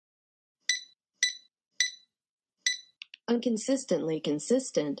Unconsistently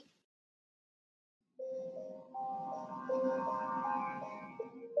consistent.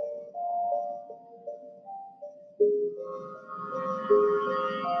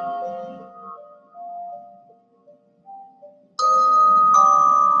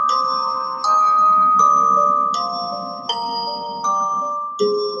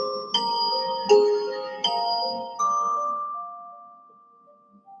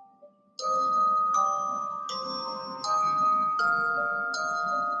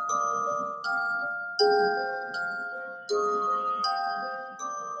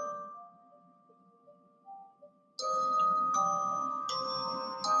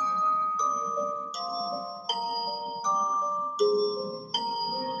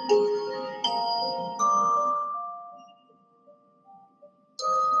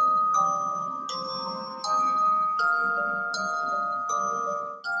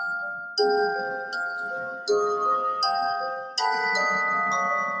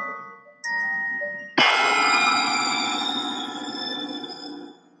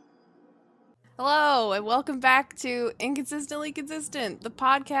 Hello, and welcome back to Inconsistently Consistent, the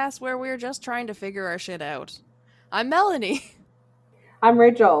podcast where we're just trying to figure our shit out. I'm Melanie. I'm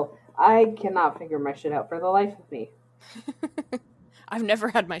Rachel. I cannot figure my shit out for the life of me. I've never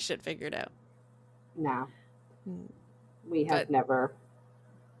had my shit figured out. No. We have never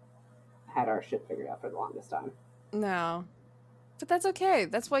had our shit figured out for the longest time. No. But that's okay.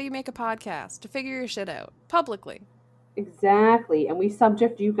 That's why you make a podcast, to figure your shit out. Publicly. Exactly. And we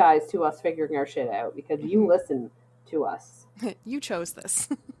subject you guys to us figuring our shit out because you listen to us. You chose this.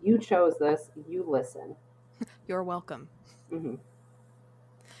 You chose this. You listen. You're welcome. Mm-hmm.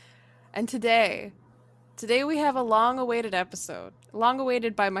 And today we have a long-awaited episode.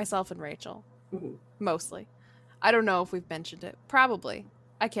 Long-awaited by myself and Rachel. Mm-hmm. Mostly. I don't know if we've mentioned it. Probably.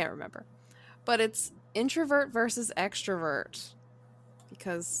 I can't remember. But it's Introvert versus Extrovert.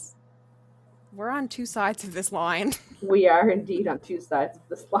 Because we're on two sides of this line. We are indeed on two sides of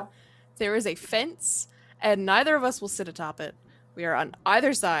this line. There is a fence, and neither of us will sit atop it. We are on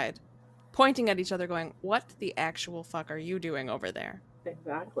either side, pointing at each other going, what the actual fuck are you doing over there?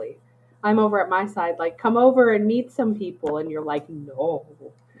 Exactly. I'm over at my side like, come over and meet some people. And you're like, no.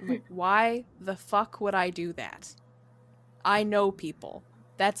 I'm like, why the fuck would I do that? I know people.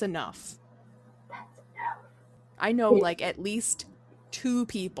 That's enough. I know like at least two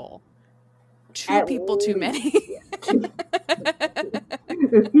people. Two people too many.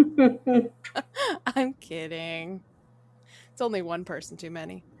 I'm kidding. It's only one person too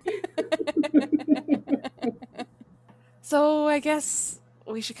many. So I guess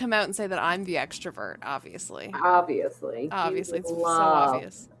we should come out and say that I'm the extrovert, obviously. Obviously. It's so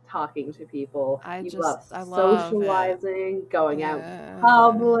obvious. Talking to people. I love socializing, going out in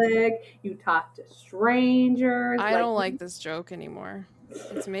public. You talk to strangers. I don't like this joke anymore.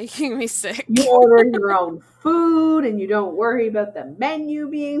 It's making me sick. You order your own food and you don't worry about the menu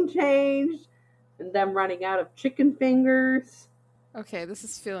being changed and them running out of chicken fingers. Okay, this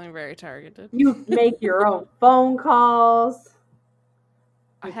is feeling very targeted. You make your own phone calls.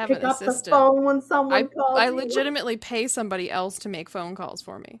 I have pick an up assistant. The phone when someone calls I you. legitimately pay somebody else to make phone calls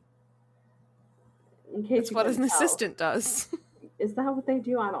for me. That's what an assistant does. Is that what they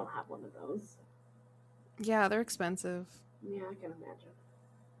do? I don't have one of those. Yeah, they're expensive. Yeah, I can imagine.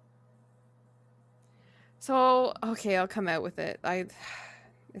 So, okay, I'll come out with it.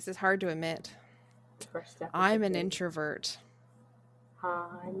 This is hard to admit. First step. I'm an introvert.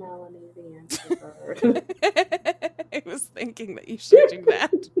 Hi, Melanie the introvert. I was thinking that you should do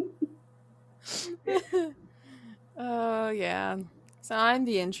that. Oh, yeah. So I'm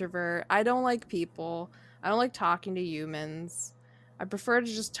the introvert. I don't like people. I don't like talking to humans. I prefer to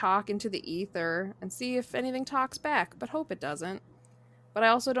just talk into the ether and see if anything talks back, but hope it doesn't. But I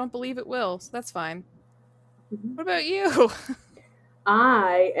also don't believe it will, so that's fine. Mm-hmm. What about you?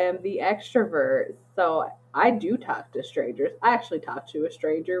 I am the extrovert, so I do talk to strangers. I actually talked to a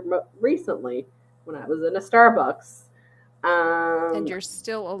stranger recently when I was in a Starbucks. And you're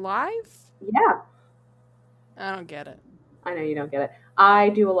still alive? Yeah. I don't get it. I know you don't get it. I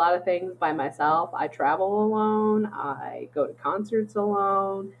do a lot of things by myself. I travel alone. I go to concerts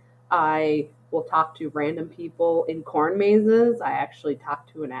alone. I will talk to random people in corn mazes. I actually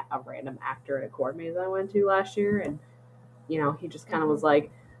talked to a random actor at a corn maze I went to last year, and he just kind of was like,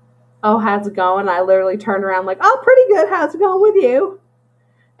 oh, how's it going? I literally turned around like, oh, pretty good. How's it going with you?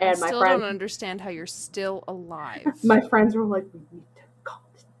 And I still don't understand how you're still alive. My friends were like, we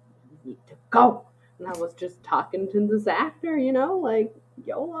need to go. And I was just talking to this actor, like,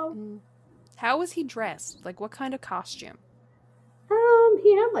 YOLO. How was he dressed? Like, what kind of costume?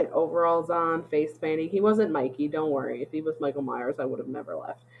 He had like overalls on, face painting. He wasn't Mikey. Don't worry. If he was Michael Myers, I would have never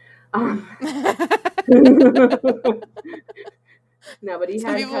left. No, but he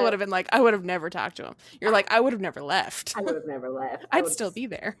Some had people would have been like, I would have never talked to him. You're like, I would have never left. I would have never left. I'd still be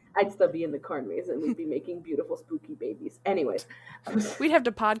there. I'd still be in the corn maze and we'd be making beautiful, spooky babies. Anyways. We'd have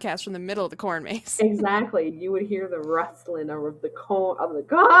to podcast from the middle of the corn maze. Exactly. You would hear the rustling of the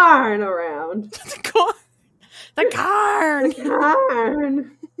corn around. The corn. The corn.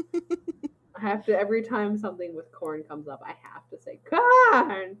 I have to, every time something with corn comes up, I have to say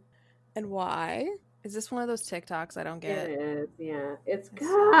corn. And why? Is this one of those TikToks I don't get? It is, yeah. It's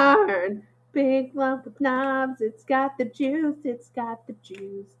corn. Big lump of knobs. It's got the juice. It's got the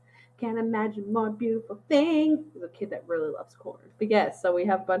juice. Can't imagine a more beautiful thing. There's a kid that really loves corn. But yes, so we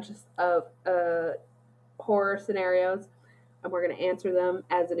have a bunch of horror scenarios, and we're going to answer them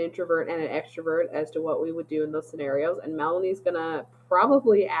as an introvert and an extrovert as to what we would do in those scenarios. And Melanie's going to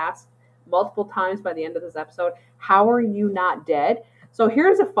probably ask multiple times by the end of this episode, how are you not dead? So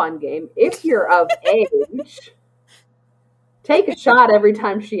here's a fun game. If you're of age, take a shot every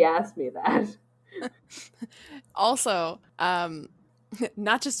time she asks me that. Also,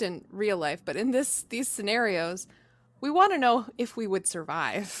 not just in real life, but in these scenarios, we want to know if we would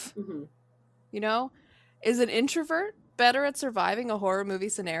survive. Mm-hmm. You know? Is an introvert better at surviving a horror movie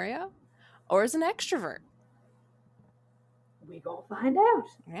scenario? Or is an extrovert? We gonna find out.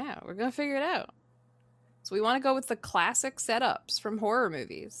 Yeah, we're gonna figure it out. So we want to go with the classic setups from horror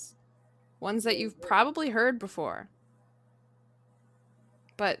movies. Ones that you've probably heard before.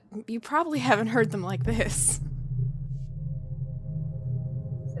 But you probably haven't heard them like this.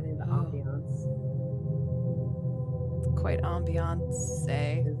 Setting the ambiance. It's quite ambiance.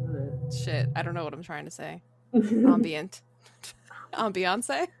 Isn't it? Shit, I don't know what I'm trying to say. Ambient.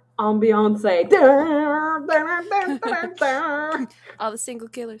 Ambiance? Ambiance. All the single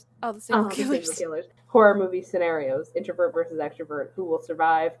killers. All the single killers. Horror movie scenarios. Introvert versus extrovert. Who will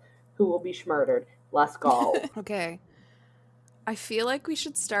survive? Who will be schmurdered? Let's go. Okay. I feel like we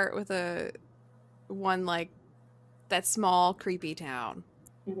should start with one like that small, creepy town.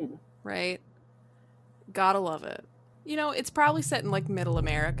 Mm-hmm. Right? Gotta love it. You know, it's probably set in like middle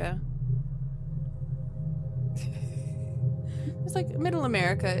America. It's like middle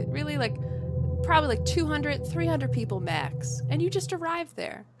America, really like probably like 200, 300 people max. And you just arrived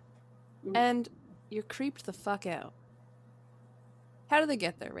there. Mm-hmm. And you're creeped the fuck out. How do they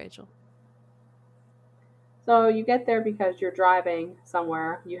get there, Rachel? So you get there because you're driving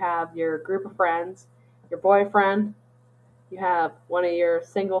somewhere. You have your group of friends, your boyfriend, you have one of your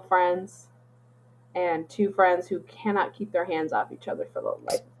single friends, and two friends who cannot keep their hands off each other for the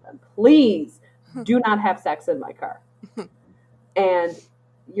life of them. Please do not have sex in my car. And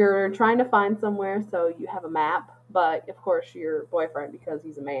you're trying to find somewhere, so you have a map. But, of course, your boyfriend, because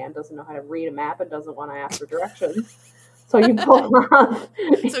he's a man, doesn't know how to read a map and doesn't want to ask for directions. So you pull off.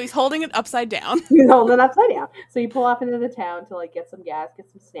 So he's holding it upside down. He's holding it upside down. So you pull off into the town to, like, get some gas, get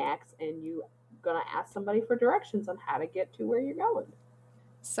some snacks, and you're going to ask somebody for directions on how to get to where you're going.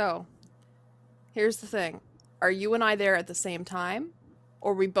 So, here's the thing. Are you and I there at the same time?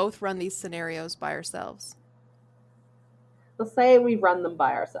 Or we both run these scenarios by ourselves? Let's say we run them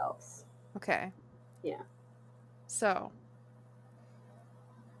by ourselves. Okay. Yeah. So,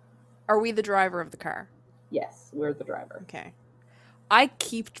 are we the driver of the car? Yes, we're the driver. Okay. I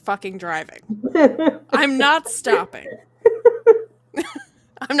keep fucking driving. I'm not stopping.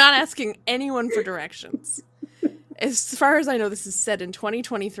 I'm not asking anyone for directions. As far as I know, this is set in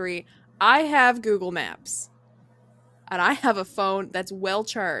 2023. I have Google Maps. And I have a phone that's well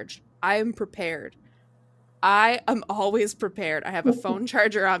charged. I am prepared. I am always prepared. I have a phone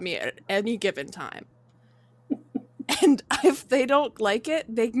charger on me at any given time. And if they don't like it,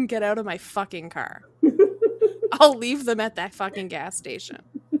 they can get out of my fucking car. I'll leave them at that fucking gas station.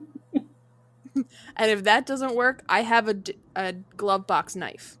 And if that doesn't work, I have a glove box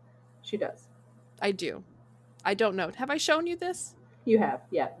knife. She does. I do. I don't know. Have I shown you this? You have,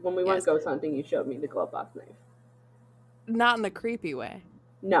 yeah. When we went ghost hunting, you showed me the glove box knife. Not in a creepy way.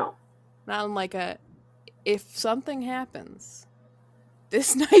 No. Not in like if something happens,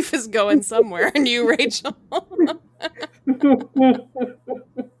 this knife is going somewhere, and you, Rachel.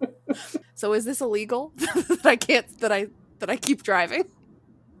 So is this illegal? that I keep driving?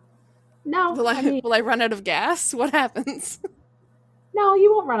 No. Will I run out of gas? What happens? No,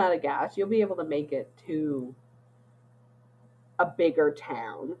 you won't run out of gas. You'll be able to make it to a bigger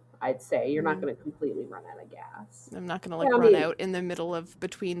town, I'd say. You're not going to completely run out of gas. I'm not going to run out in the middle of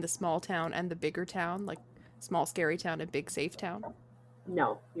between the small town and the bigger town, like small scary town and big safe town.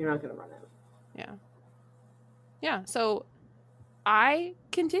 No, you're not going to run out. Yeah. Yeah, so I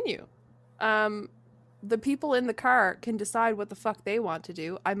continue. The people in the car can decide what the fuck they want to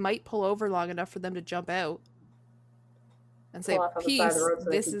do. I might pull over long enough for them to jump out and Pull say, off on the side of the "Peace. road so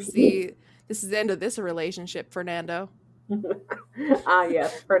they This can is pee. the end of this relationship, Fernando."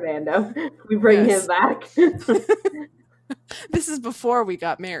 Yes, Fernando. We bring him Yes. back. This is before we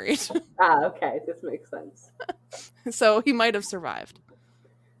got married. Okay, this makes sense. So he might have survived.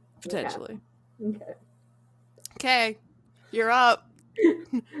 Potentially. Okay. Okay. You're up.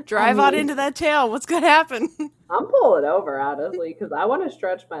 Drive on into that tail. What's gonna happen? I'm pulling over, honestly, because I want to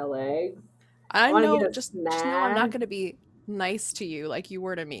stretch my legs. I want to know, get a just know I'm not snack. gonna be nice to you like you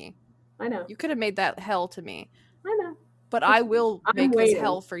were to me. I know. You could have made that hell to me. I know. But Just, I will I'm make this waiting.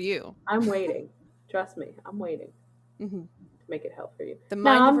 hell for you. I'm waiting. Trust me, I'm waiting Mm-hmm. to make it hell for you. The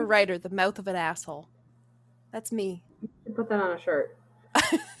mind of a writer, the mouth of an asshole. That's me. Put that on a shirt.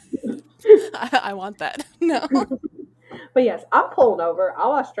 I want that. No. But yes, I'm pulling over. I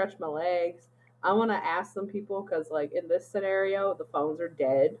want to stretch my legs. I want to ask some people because, like, in this scenario, the phones are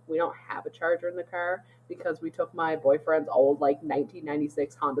dead. We don't have a charger in the car because we took my boyfriend's old, like,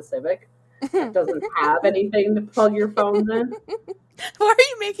 1996 Honda Civic that doesn't have anything to plug your phones in. Why are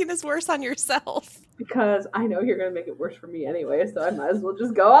you making this worse on yourself? Because I know you're going to make it worse for me anyway, so I might as well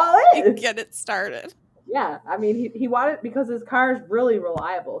just go all in. Get it started. Yeah, I mean, he wanted, because his car is really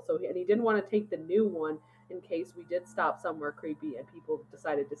reliable, and he didn't want to take the new one in case we did stop somewhere creepy and people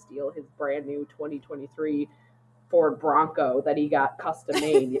decided to steal his brand new 2023 Ford Bronco that he got custom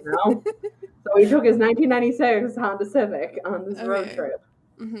made, you know? So he took his 1996 Honda Civic on this road trip.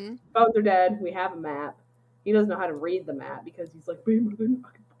 Mm-hmm. Phones are dead. We have a map. He doesn't know how to read the map because he's like, babe, I can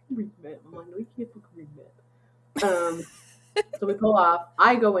read the map. I'm like, no, you can't fucking read the map. So we pull off.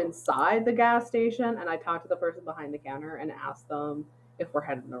 I go inside the gas station and I talk to the person behind the counter and ask them if we're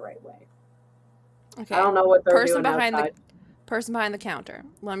heading the right way. Okay. I don't know what they're doing outside. Person behind the counter.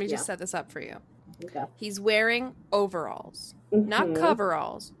 Let me just set this up for you. Okay. He's wearing overalls. Mm-hmm. Not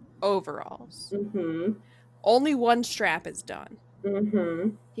coveralls. Overalls. Mm-hmm. Only one strap is done. Mm-hmm.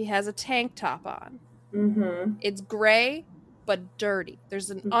 He has a tank top on. Mm-hmm. It's gray, but dirty.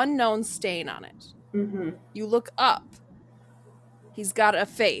 There's an unknown stain on it. Mm-hmm. You look up. He's got a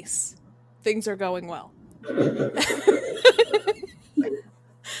face. Things are going well.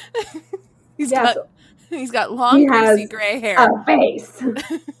 He's got long, greasy gray hair. A face.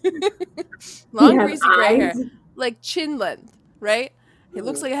 Long, greasy gray hair. Like chin length, right? It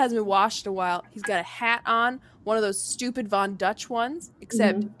looks like it hasn't been washed in a while. He's got a hat on, one of those stupid Von Dutch ones,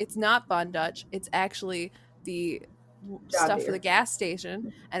 except it's not Von Dutch. It's actually the stuff for the gas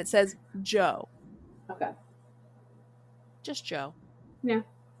station, and it says Joe. Okay. Just Joe. Yeah.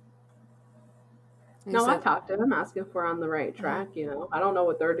 No, I talked to him, asking if we're on the right track, you know. I don't know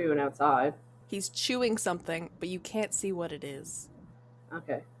what they're doing outside. He's chewing something, but you can't see what it is.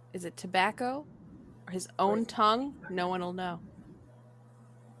 Okay. Is it tobacco? Or his own tongue? No one will know.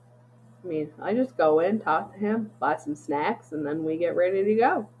 I mean, I just go in, talk to him, buy some snacks, and then we get ready to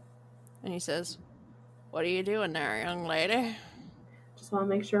go. And he says, "What are you doing there, young lady?" Just want to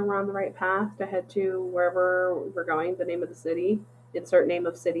make sure we're on the right path to head to wherever we're going, the name of the city. Insert name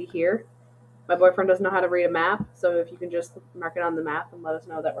of city here. My boyfriend doesn't know how to read a map, so if you can just mark it on the map and let us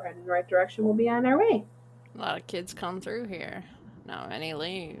know that we're heading in the right direction, we'll be on our way. A lot of kids come through here. Not many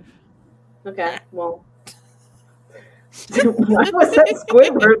leave. Okay, well. What was that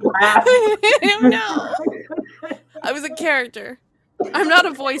Squidward laugh? No. I was a character. I'm not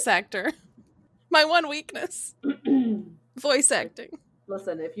a voice actor. My one weakness. Voice acting.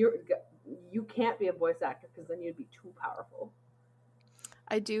 Listen, if you can't be a voice actor because then you'd be too powerful.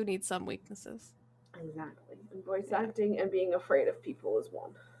 I do need some weaknesses. Exactly. And voice acting and being afraid of people is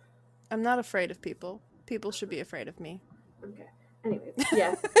one. I'm not afraid of people. People should be afraid of me. Okay. Anyways,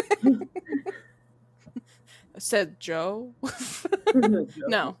 yeah. Said Joe?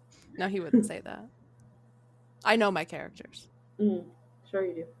 No, he wouldn't say that. I know my characters. Sure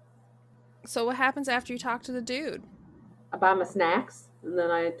you do. So what happens after you talk to the dude? I buy my snacks, and then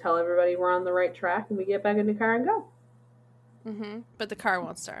I tell everybody we're on the right track, and we get back in the car and go. But the car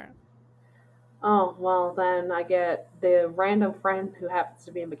won't start. Oh, well, then I get the random friend who happens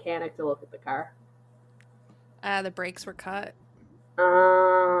to be a mechanic to look at the car. The brakes were cut.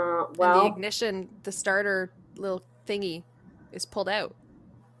 Well. And the ignition, the starter little thingy is pulled out.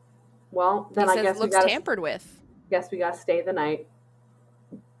 Well, then I guess it looks tampered with. Guess we gotta stay the night.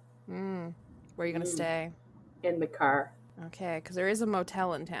 Where are you gonna stay? In the car. Okay, because there is a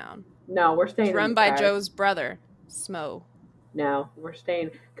motel in town. No, we're staying. It's run by Joe's brother, Smo. No, we're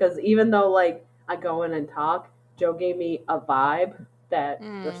staying because even though like I go in and talk, Joe gave me a vibe that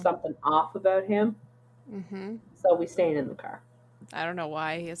there's something off about him. So we staying in the car. I don't know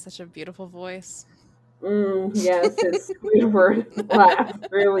why he has such a beautiful voice. Yes, his Squidward laugh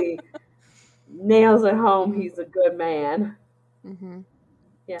really nails it home. Mm-hmm. He's a good man. Mm-hmm.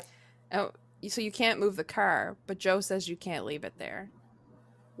 Yeah, Oh, so you can't move the car, but Joe says you can't leave it there.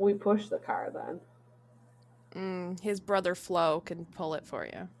 we push the car then. His brother Flo can pull it for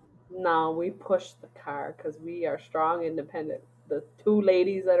you. No, we push the car because we are strong, independent. The two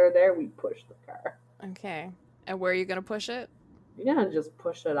ladies that are there, we push the car. Okay. And where are you gonna push it? You're gonna just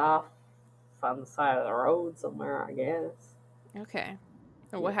push it off on the side of the road somewhere, I guess. Okay.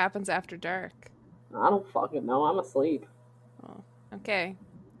 And what happens after dark? I don't fucking know. I'm asleep. Oh, okay.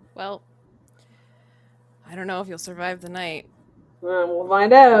 Well, I don't know if you'll survive the night. We'll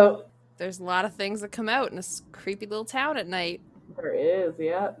find out. There's a lot of things that come out in this creepy little town at night. There is,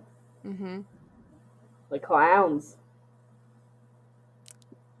 yeah. Mm-hmm. The clowns.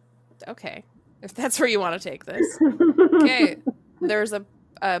 Okay. If that's where you want to take this. Okay. There's a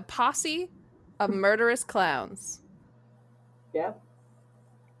posse of murderous clowns. Yep.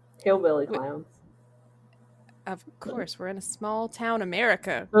 Hillbilly clowns. Of course, we're in a small town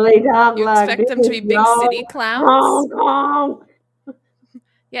America. They talk You like expect them to be big city clowns? Honk, honk.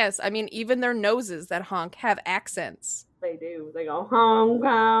 Yes, I mean, even their noses that honk have accents. They do. They go honk,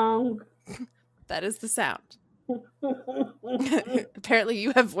 honk. That is the sound. Apparently,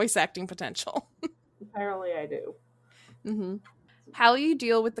 you have voice acting potential. Apparently, I do. Mm-hmm. How do you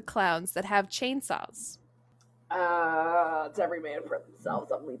deal with the clowns that have chainsaws? It's every man for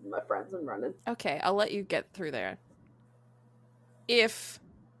themselves. I'm leaving my friends and running. Okay, I'll let you get through there. If,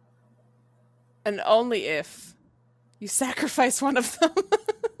 and only if, you sacrifice one of them.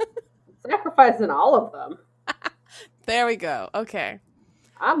 Sacrificing all of them. There we go. Okay.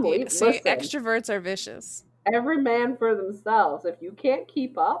 I'm leaving. So Listen, extroverts are vicious. every man for themselves. If you can't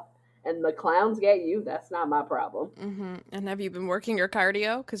keep up and the clowns get you, that's not my problem. Mm-hmm. And have you been working your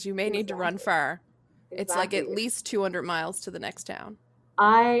cardio? Because you may need to run far. It's like at least 200 miles to the next town.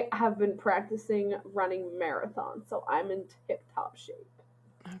 I have been practicing running marathons, so I'm in tip-top shape.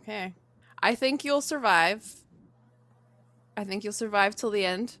 Okay. I think you'll survive. I think you'll survive till the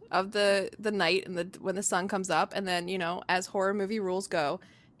end of the night and when the sun comes up. And then, as horror movie rules go,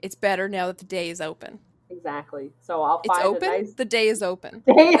 it's better now that the day is open. Exactly. So I'll It's find open? a nice... The day is open.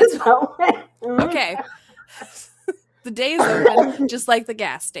 Day is open. Okay. The day is open, just like the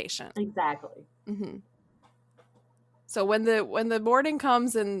gas station. Exactly. Mm-hmm. So when the morning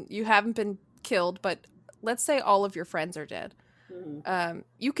comes and you haven't been killed, but let's say all of your friends are dead,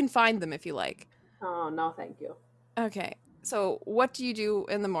 you can find them if you like. Oh, no, thank you. Okay. So what do you do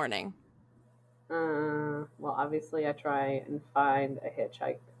in the morning? Well, obviously I try and find a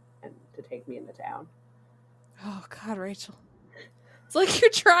hitchhike to take me into town. Oh, God, Rachel. It's like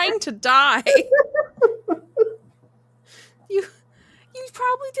you're trying to die. You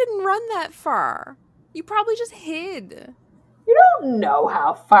probably didn't run that far. You probably just hid. You don't know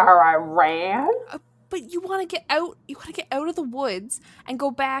how far I ran. But you want to get out. You want to get out of the woods and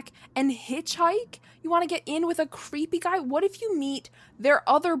go back and hitchhike. You want to get in with a creepy guy. What if you meet their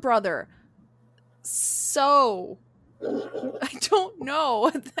other brother? So, I don't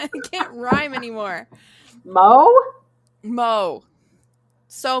know. I can't rhyme anymore. Mo? Mo.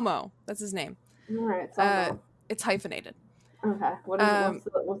 Somo. That's his name. All right. So it's hyphenated. Okay. What is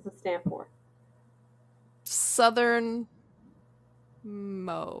what's the stand for? Southern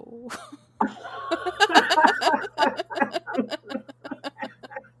Mo. I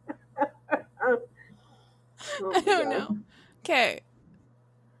don't know. Okay.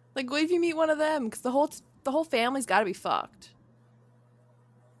 Like, what if you meet one of them? Because the whole family's got to be fucked.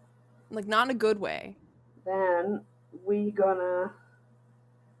 Like, not in a good way. Then we gonna...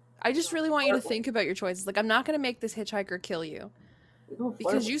 I just really want you to think about your choices. Like, I'm not going to make this hitchhiker kill you.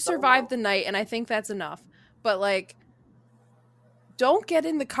 Because you survived the night, and I think that's enough. But, like, don't get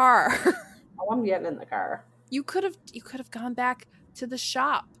in the car. Oh, I'm getting in the car. You could have gone back to the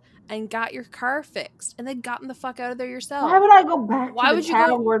shop and got your car fixed, and then gotten the fuck out of there yourself. Why would I go back? Why to would the you town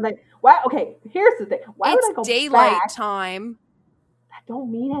go? Where why? Okay, here's the thing. Why would I go daylight back? time. That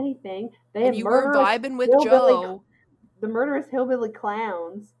don't mean anything. They And you were vibing with Joe. The murderous hillbilly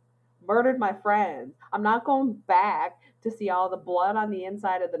clowns murdered my friends. I'm not going back to see all the blood on the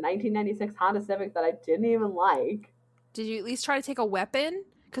inside of the 1996 Honda Civic that I didn't even like. Did you at least try to take a weapon?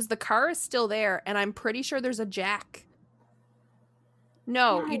 Because the car is still there, and I'm pretty sure there's a jack.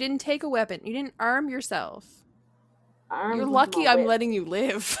 No, you didn't take a weapon. You didn't arm yourself. You're lucky I'm letting you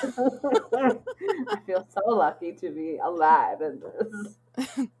live. I feel so lucky to be alive in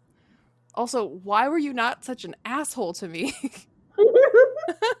this. Also, why were you not such an asshole to me?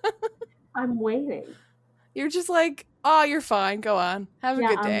 I'm waiting. You're just like, Oh, you're fine. Go on. Have a Yeah,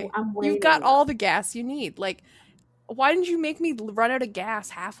 good day. I'm You've got waiting. all the gas you need. Like, why didn't you make me run out of gas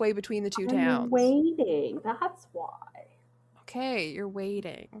halfway between the two I'm towns? waiting. That's why. Okay, you're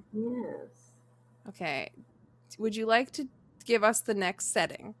waiting. Yes. Okay. Would you like to give us the next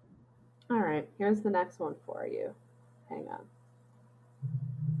setting? All right, here's the next one for you. Hang on.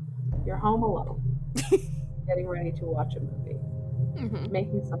 You're home alone, getting ready to watch a movie, Mm-hmm.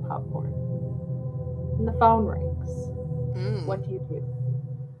 making some popcorn, and the phone rings. Mm. What do you do?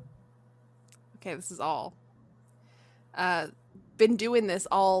 Okay, this is all. Uh, been doing this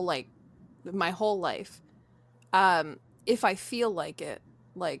all like my whole life. If I feel like it,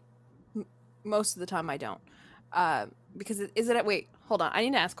 like m- most of the time I don't. Because is it a wait, hold on. I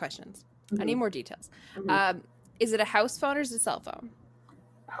need to ask questions. I need Mm-hmm. more details. Mm-hmm. Um, is it a house phone or is it a cell phone?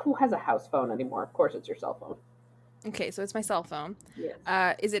 Who has a house phone anymore? Of course, it's your cell phone. Okay, so it's my cell phone.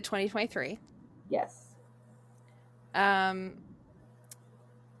 Yes. Is it 2023? Yes. Um,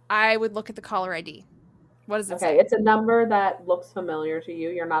 I would look at the caller ID. What does it Okay, say? it's a number that looks familiar to you.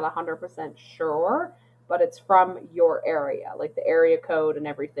 You're not 100% sure, but it's from your area. Like the area code and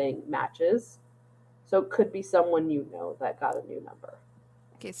everything matches. So it could be someone you know that got a new number.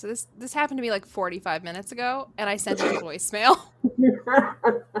 Okay, so this happened to me like 45 minutes ago, and I sent it to voicemail.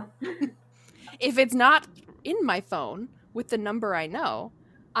 If it's not in my phone with the number I know,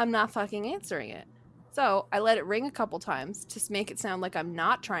 I'm not fucking answering it. So I let it ring a couple times to make it sound like I'm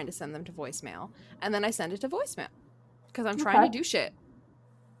not trying to send them to voicemail, and then I send it to voicemail because I'm trying Okay. to do shit.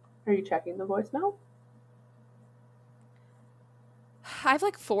 Are you checking the voicemail? I have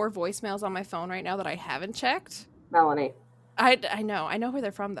like 4 voicemails on my phone right now that I haven't checked. Melanie. I know where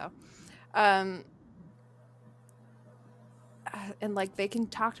they're from though. Um, and like they can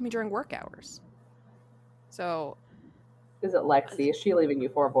talk to me during work hours. So, Is it Lexi? Is she leaving you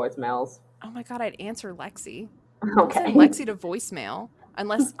 4 voicemails? oh my god, I'd answer Lexi. I'll Okay. send Lexi to voicemail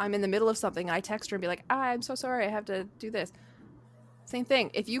unless I'm in the middle of something and I text her and be like, I'm so sorry, I have to do this. Same thing.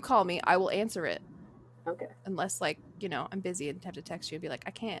 If you call me, I will answer it. Okay. Unless, like, I'm busy and have to text you and be like,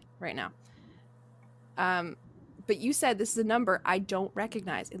 I can't right now. But you said this is a number I don't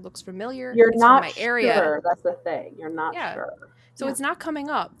recognize. It looks familiar. You're It's not from my sure. area. That's the thing. You're not Yeah. sure. So Yeah. it's not coming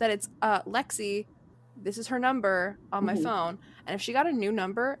up that it's Lexi. This is her number on my phone. And if she got a new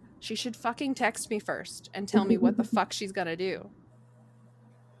number, she should fucking text me first and tell me what the fuck she's gonna do.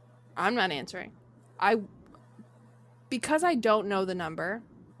 I'm not answering. Because I don't know the number,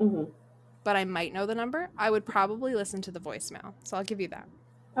 but I might know the number, I would probably listen to the voicemail. So I'll give you that.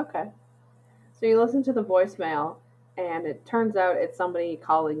 Okay. So you listen to the voicemail, and it turns out it's somebody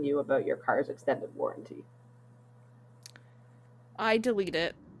calling you about your car's extended warranty. I delete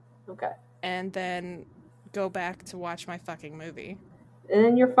it. Okay. And then go back to watch my fucking movie. And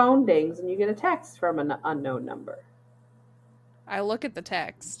then your phone dings, and you get a text from an unknown number. I look at the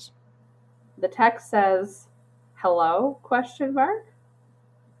text. The text says, "Hello?" ?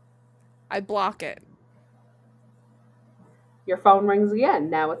 I block it. Your phone rings again.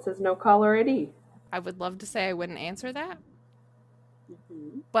 Now it says no caller ID. I would love to say I wouldn't answer that.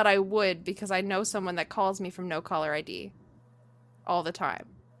 Mm-hmm. But I would because I know someone that calls me from no caller ID all the time.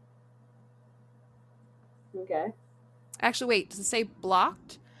 Okay. Actually, wait, does it say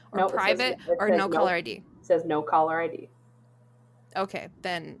blocked or No, private it or says no caller ID? It says no caller ID. Okay,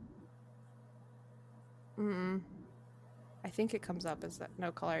 then I think it comes up as that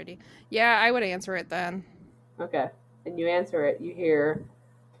no caller ID. Yeah, I would answer it then. Okay. And you answer it, you hear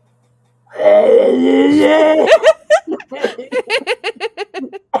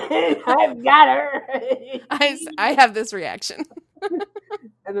I've got her. I have this reaction.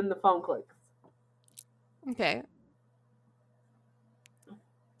 And then the phone clicks. Okay.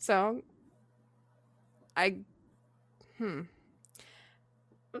 So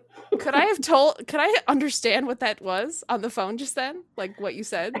could I understand what that was on the phone just then? Like what you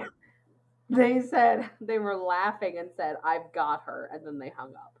said? They said they were laughing and said, "I've got her," and then they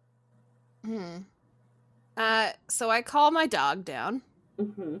hung up. So I call my dog down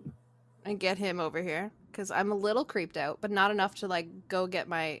Mm-hmm. and get him over here because I'm a little creeped out, but not enough to like go get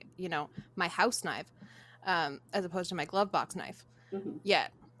my, my house knife, as opposed to my glove box knife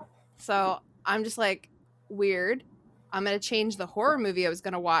yet. So I'm just like, weird. I'm going to change the horror movie I was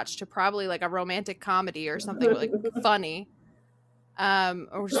going to watch to probably like a romantic comedy or something like funny.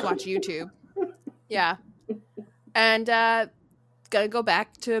 Or just watch YouTube. Yeah. And, gonna go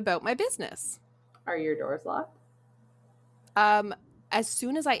back to about my business. Are your doors locked? As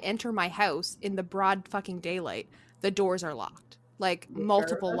soon as I enter my house in the broad fucking daylight, the doors are locked. Like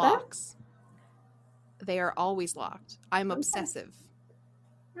multiple locks. They are always locked. I'm obsessive.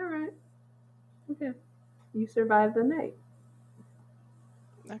 All right. Okay. You survived the night.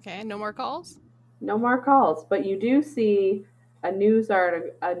 Okay, no more calls? No more calls, but you do see a news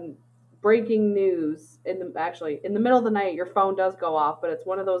article, a breaking news in the middle of the night. Your phone does go off, but it's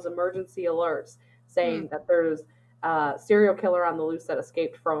one of those emergency alerts Hmm. saying that there's a serial killer on the loose that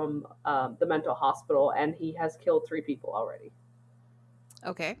escaped from the mental hospital, and he has killed 3 people already.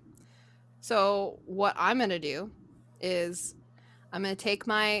 Okay. So what I'm going to do is I'm going to take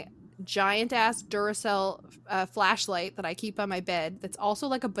my giant ass Duracell flashlight that I keep on my bed that's also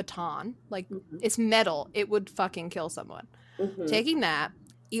like a baton. Like, Mm-hmm. it's metal. It would fucking kill someone. Mm-hmm. Taking that,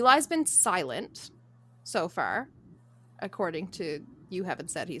 Eli's been silent so far, according to you haven't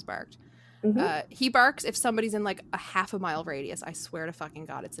said he's barked. Mm-hmm. He barks if somebody's in like a half a mile radius. I swear to fucking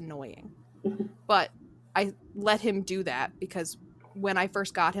God, it's annoying. But I let him do that because when I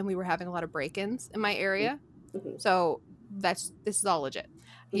first got him, we were having a lot of break-ins in my area. Mm-hmm. So this is all legit.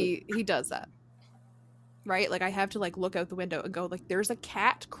 He does that. Right? Like, I have to like look out the window and go like, there's a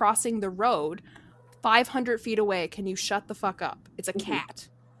cat crossing the road 500 feet away. Can you shut the fuck up? It's a Mm-hmm. cat.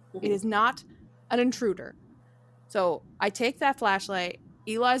 Mm-hmm. It is not an intruder. So I take that flashlight.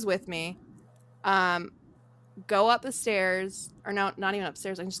 Eli's with me. Go up the stairs, or no, not even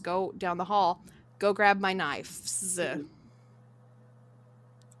upstairs. I just go down the hall, go grab my knives. Mm-hmm.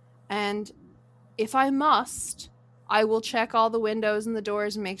 And if I must, I will check all the windows and the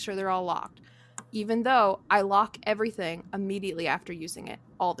doors and make sure they're all locked. Even though I lock everything immediately after using it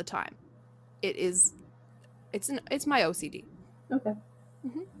all the time. It's my OCD. Okay.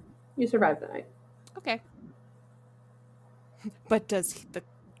 Mm-hmm. You survived the night. Okay. But does the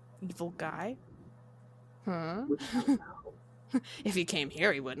evil guy? Huh? We don't know. If he came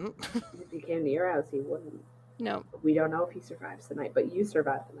here, he wouldn't. If he came to your house, he wouldn't. No. We don't know if he survives the night, but you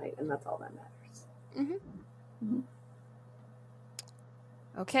survived the night, and that's all that matters.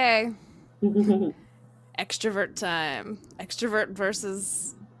 Okay. Mm-hmm. Extrovert time. Extrovert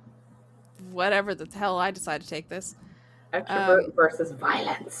versus whatever the hell I decide to take this. Extrovert versus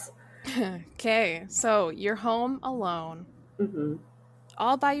violence. Okay, so you're home alone, Mm-hmm.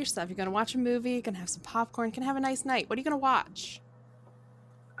 all by yourself. You're gonna watch a movie. You're gonna have some popcorn. You're gonna have a nice night. What are you gonna watch?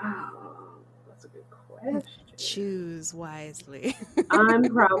 Oh, that's a good question. Choose wisely. I'm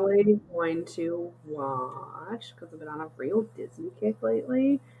probably going to watch, because I've been on a real Disney kick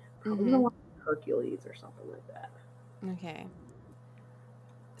lately, probably going to watch Hercules or something like that. Okay.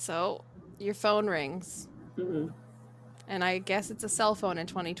 So your phone rings. Mm-hmm. And I guess it's a cell phone in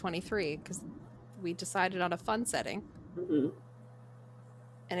 2023 because we decided on a fun setting. Mm-hmm.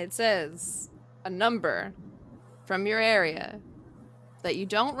 And it says a number from your area that you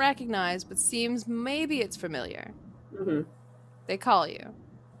don't recognize but seems maybe it's familiar. Mm-hmm. They call you.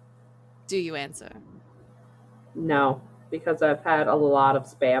 Do you answer? No, because I've had a lot of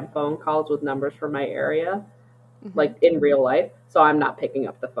spam phone calls with numbers from my area, Mm-hmm. like in real life, so I'm not picking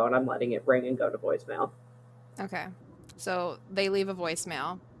up the phone. I'm letting it ring and go to voicemail. Okay. So they leave a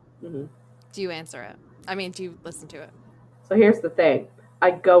voicemail. Mm-hmm. Do you answer it? I mean, do you listen to it? So here's the thing. I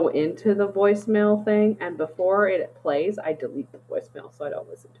go into the voicemail thing, and before it plays, I delete the voicemail so I don't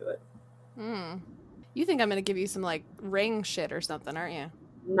listen to it. You think I'm going to give you some, like, ring shit or something, aren't you?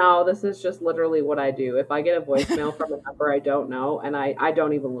 No, this is just literally what I do. If I get a voicemail from a number I don't know, and I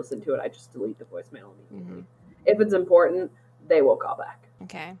don't even listen to it, I just delete the voicemail immediately. If it's important, they will call back.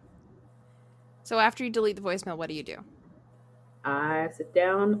 Okay. So after you delete the voicemail, what do you do? I sit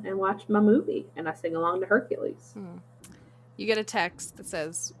down and watch my movie, and I sing along to Hercules. You get a text that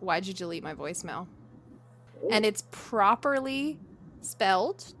says, "Why'd you delete my voicemail?" Ooh. And it's properly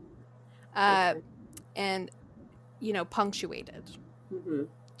spelled, Okay. and, punctuated, Mm-hmm.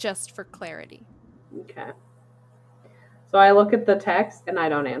 just for clarity. Okay. So I look at the text, and I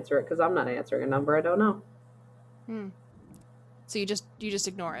don't answer it because I'm not answering a number I don't know. So you just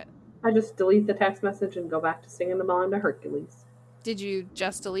ignore it. I just delete the text message and go back to singing them on to Hercules. Did you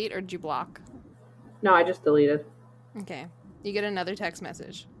just delete or did you block? No, I just deleted. Okay. You get another text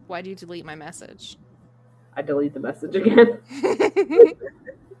message. Why do you delete my message? I delete the message again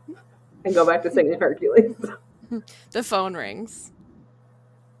and go back to singing Hercules. The phone rings.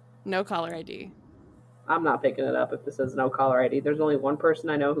 No caller ID. I'm not picking it up if it says no caller ID. There's only one person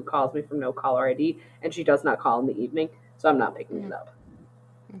I know who calls me from no caller ID, and she does not call in the evening, so I'm not picking it up.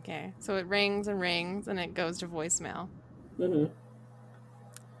 Okay. So it rings and rings, and it goes to voicemail. Mm-hmm.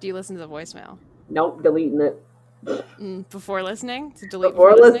 Do you listen to the voicemail? Nope, deleting it. Before listening? To delete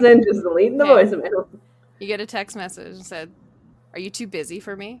before listening, just deleting the voicemail. You get a text message and said, "Are you too busy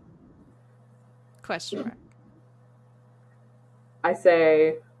for me?" Question mark.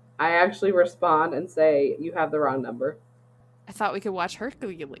 I actually respond and say, "You have the wrong number." I thought we could watch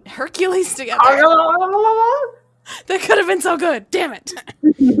Hercules together. That could have been so good. Damn it.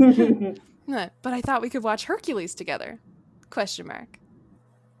 But I thought we could watch Hercules together. Question mark.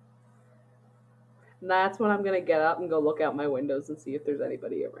 That's when I'm going to get up and go look out my windows and see if there's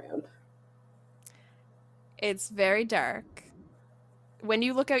anybody around. It's very dark. When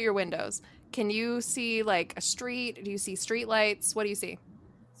you look out your windows, can you see like a street? Do you see street lights? What do you see?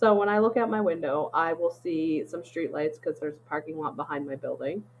 So when I look out my window, I will see some street lights because there's a parking lot behind my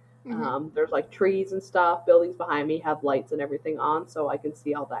building. Mm-hmm. There's like trees and stuff. Buildings behind me have lights and everything on, so I can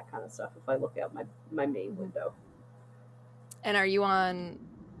see all that kind of stuff if I look out my main window. And are you on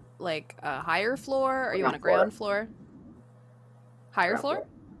like a higher floor? Or are you on a ground floor? Higher floor?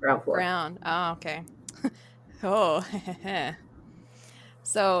 Ground floor. Ground. Oh, okay. Oh.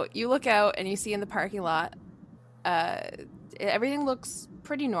 So you look out and you see in the parking lot, everything looks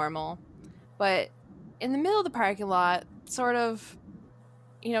pretty normal, but in the middle of the parking lot, sort of,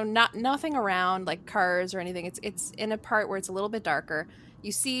 nothing around like cars or anything. It's in a part where it's a little bit darker.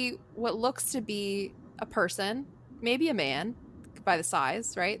 You see what looks to be a person, maybe a man, by the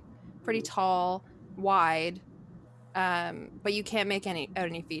size, right? Pretty tall, wide, but you can't make out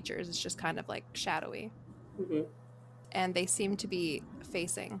any features. It's just kind of like shadowy. Mm-hmm. And they seem to be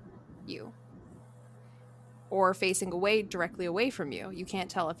facing you or facing directly away from you. You can't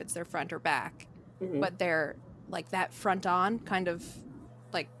tell if it's their front or back, but they're like that front on kind of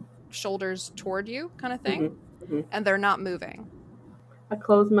like shoulders toward you kind of thing. And they're not moving. I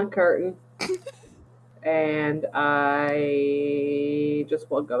close my curtain and I just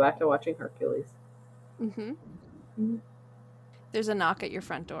will go back to watching Hercules. There's a knock at your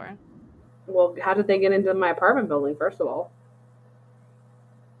front door. Well, how did they get into my apartment building, first of all?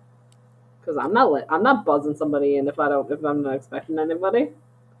 Because I'm not buzzing somebody in if I'm not expecting anybody.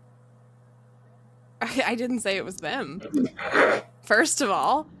 I didn't say it was them, first of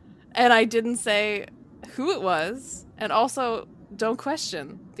all, and I didn't say who it was, and also don't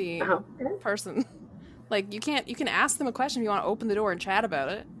question the person. Like you can ask them a question if you want to open the door and chat about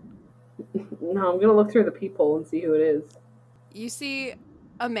it. No, I'm gonna look through the peephole and see who it is. You see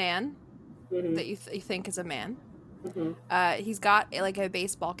a man that you think is a man. He's got like a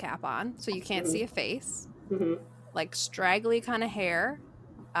baseball cap on, so you can't see a face. Like straggly kind of hair,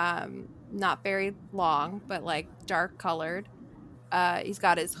 not very long, but like dark colored. He's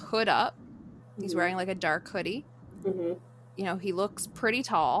got his hood up. He's wearing like a dark hoodie. He looks pretty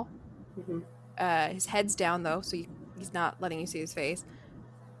tall. His head's down though, so he's not letting you see his face.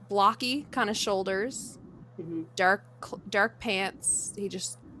 Blocky kind of shoulders, dark pants. He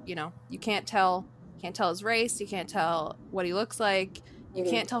just, you can't tell his race. You can't tell what he looks like. You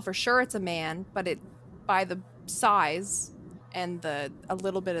can't tell for sure it's a man, but by the size and a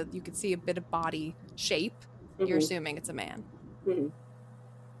little bit of, you could see a bit of body shape. You're assuming it's a man. And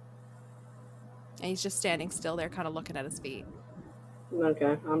he's just standing still there, kind of looking at his feet.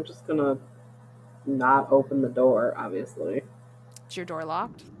 Okay, I'm just gonna not open the door, obviously. Is your door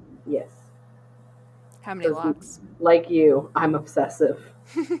locked? Yes. How many locks? Like you, I'm obsessive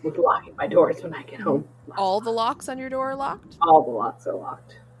with locking my doors when I get home. All the locks on your door are locked? All the locks are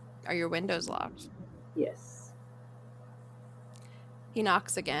locked. Are your windows locked? Yes. He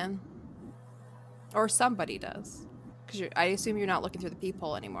knocks again. Or somebody does. Because I assume you're not looking through the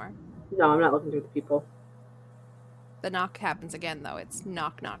peephole anymore. No, I'm not looking through the peephole. The knock happens again, though. It's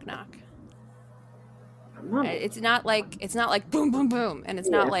knock, knock, knock. It's not like boom, boom, boom. And it's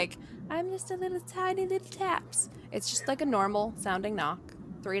not like, I'm just a little tiny little taps. It's just like a normal sounding knock.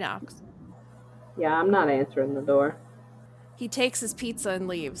 3 knocks. Yeah, I'm not answering the door. He takes his pizza and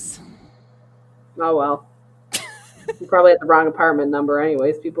leaves. Oh, well. You probably at the wrong apartment number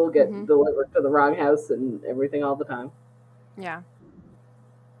anyways. People get delivered to the wrong house and everything all the time. Yeah.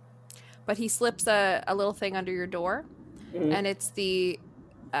 But he slips a little thing under your door. And it's the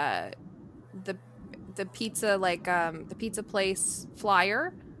pizza, like the pizza place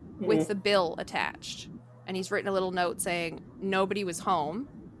flyer with the bill attached. And he's written a little note saying, nobody was home.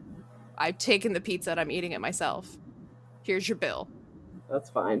 I've taken the pizza and I'm eating it myself. Here's your bill. That's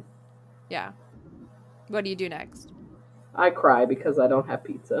fine. Yeah. What do you do next? I cry because I don't have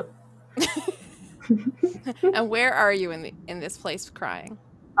pizza. And where are you in this place crying?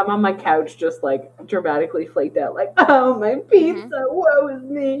 I'm on my couch just like dramatically flaked out like, oh, my pizza, woe is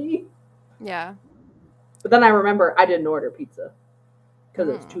me. Yeah. But then I remember I didn't order pizza because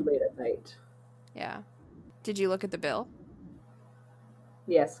it's too late at night. Yeah. Did you look at the bill?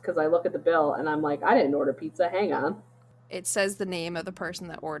 Yes, because I look at the bill and I'm like, I didn't order pizza. Hang on. It says the name of the person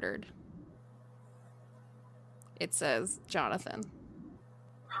that ordered. It says Jonathan.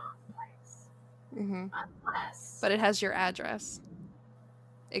 Wrong place. Mm-hmm. Unless. But it has your address.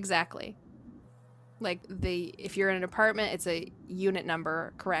 Exactly. Like, if you're in an apartment, it's a unit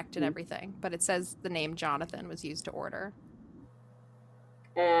number, correct, and everything. But it says the name Jonathan was used to order.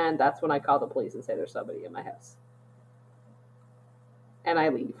 And that's when I call the police and say there's somebody in my house. And I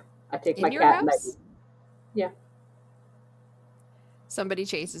leave. I take my In your cat and I house? leave. Yeah. Somebody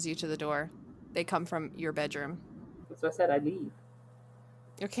chases you to the door. They come from your bedroom. So I said I leave.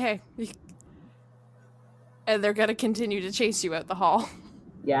 Okay. And they're going to continue to chase you out the hall.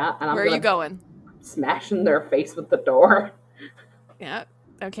 Yeah. And Where are you going? Smashing their face with the door. Yeah.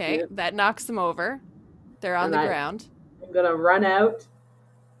 Okay. Yeah. That knocks them over. They're on the ground. I'm going to run out.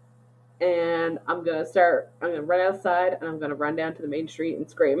 And I'm going to run outside and I'm going to run down to the main street and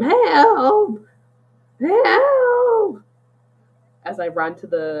scream, help! Help! As I run to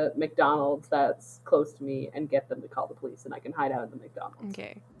the McDonald's that's close to me and get them to call the police and I can hide out in the McDonald's.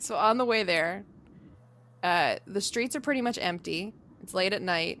 Okay. So on the way there, the streets are pretty much empty. It's late at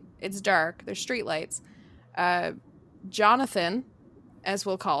night. It's dark. There's street lights. Jonathan, as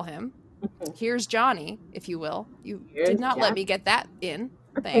we'll call him, here's Johnny, if you will. You did not let me get that in.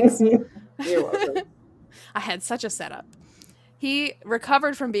 Thanks. You're welcome. I had such a setup. He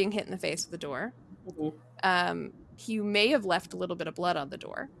recovered from being hit in the face with the door. Mm-hmm. He may have left a little bit of blood on the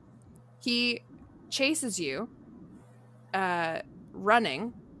door. He chases you,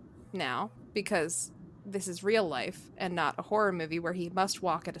 running now, because this is real life and not a horror movie where he must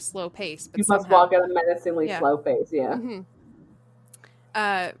walk at a slow pace. But you must walk at a menacingly slow pace, yeah.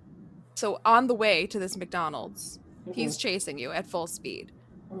 Mm-hmm. So on the way to this McDonald's, he's chasing you at full speed.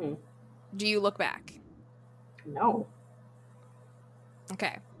 Mm-hmm. Do you look back? No.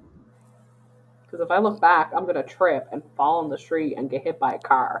 Okay. Because if I look back, I'm going to trip and fall in the street and get hit by a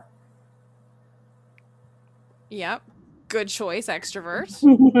car. Yep. Good choice,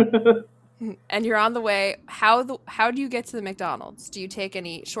 extrovert. And you're on the way. How do you get to the McDonald's? Do you take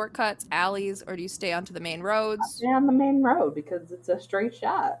any shortcuts, alleys, or do you stay onto the main roads? I stay on the main road because it's a straight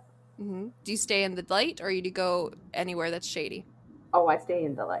shot. Mm-hmm. Do you stay in the light, or do you go anywhere that's shady? Oh, I stay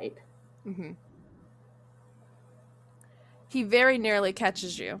in the light. Mm-hmm. He very nearly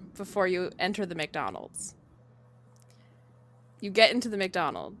catches you before you enter the McDonald's. You get into the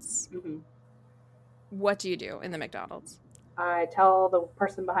McDonald's. Mm-hmm. What do you do in the McDonald's? I tell the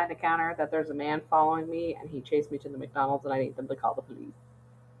person behind the counter that there's a man following me and he chased me to the McDonald's and I need them to call the police.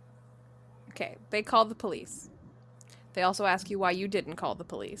 Okay, they call the police. They also ask you why you didn't call the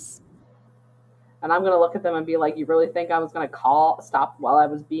police. And I'm going to look at them and be like, you really think I was going to stop while I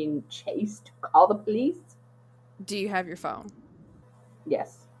was being chased to call the police? Do you have your phone?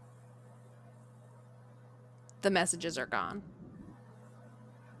 Yes. The messages are gone.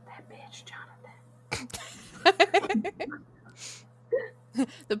 That bitch, Jonathan.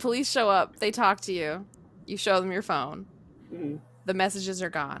 The police show up. They talk to you. You show them your phone. Mm-hmm. The messages are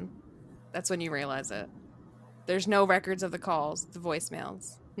gone. That's when you realize it. There's no records of the calls, the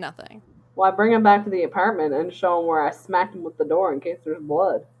voicemails, nothing. Well, I bring him back to the apartment and show him where I smacked him with the door in case there's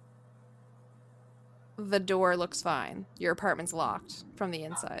blood. The door looks fine. Your apartment's locked from the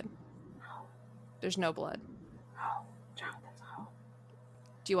inside. There's no blood. Oh, Jonathan's home.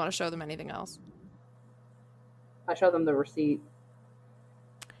 Do you want to show them anything else? I show them the receipt.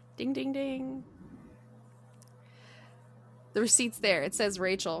 Ding, ding, ding. The receipt's there. It says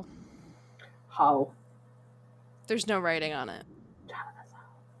Rachel. How? There's no writing on it. Jonathan's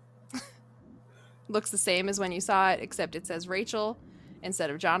home. Looks the same as when you saw it, except it says Rachel instead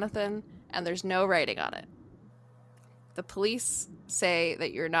of Jonathan, and there's no writing on it. The police say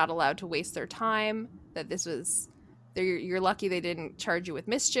that you're not allowed to waste their time, that you're lucky they didn't charge you with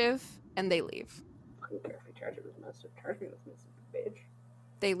mischief, and they leave. I don't care if you charge it with mischief. Charge me with mischief, bitch.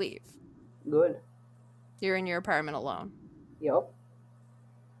 They leave. Good. You're in your apartment alone. Yep.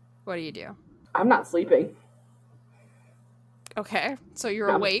 What do you do? I'm not sleeping. Okay, so you're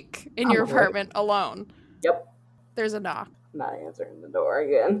awake in your apartment alone. Yep. There's a knock. I'm not answering the door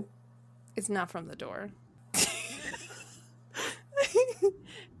again. It's not from the door.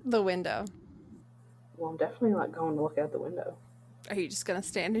 The window. Well, I'm definitely not going to look out the window. Are you just going to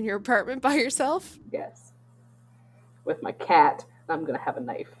stand in your apartment by yourself? Yes. With my cat, I'm going to have a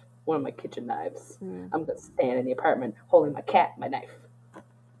knife. One of my kitchen knives. I'm going to stand in the apartment holding my cat and my knife.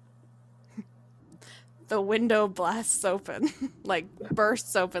 The window blasts open, like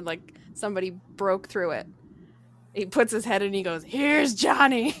bursts open, like somebody broke through it. He puts his head in and he goes, "Here's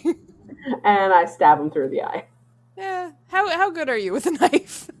Johnny." And I stab him through the eye. Yeah. How good are you with a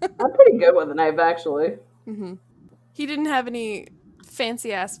knife? I'm pretty good with a knife, actually. Mm-hmm. He didn't have any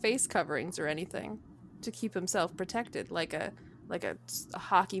fancy ass face coverings or anything to keep himself protected, like a like a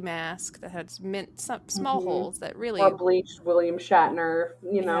hockey mask that had some small holes that really, or bleached William Shatner,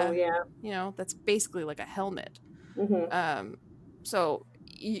 that's basically like a helmet. Mm-hmm. So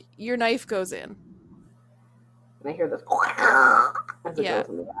your knife goes in. And I hear this as it goes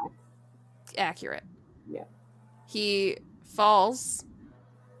in the eye. Accurate. Yeah. He falls,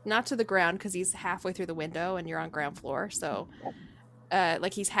 not to the ground because he's halfway through the window and you're on ground floor. So,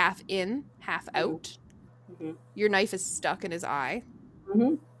 like he's half in, half out. Mm-hmm. Your knife is stuck in his eye.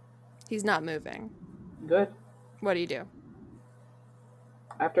 Mm-hmm. He's not moving. Good. What do you do?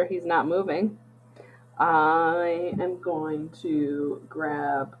 After he's not moving, I am going to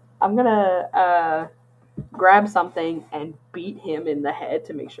grab something and beat him in the head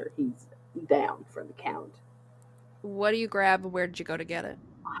to make sure he's down for the count. What do you grab and where did you go to get it?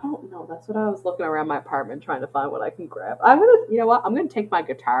 I don't know. That's what I was looking around my apartment trying to find what I can grab. I'm gonna take my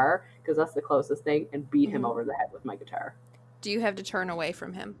guitar because that's the closest thing and beat him over the head with my guitar. Do you have to turn away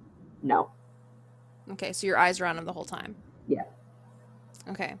from him? No. Okay, so your eyes are on him the whole time. Yeah.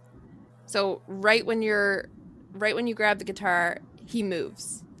 Okay. So right when you grab the guitar, he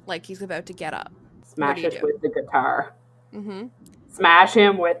moves like he's about to get up. Smash it with the guitar. Mm-hmm. Smash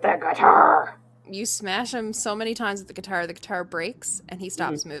him with the guitar. You smash him so many times with the guitar breaks and he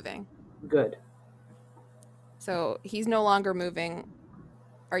stops moving. Good. So he's no longer moving.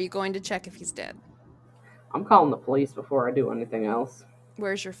 Are you going to check if he's dead? I'm calling the police before I do anything else.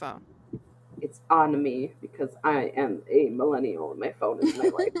 Where's your phone? It's on me because I am a millennial and my phone is my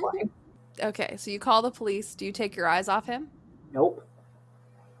lifeline. Okay, so you call the police. Do you take your eyes off him? Nope.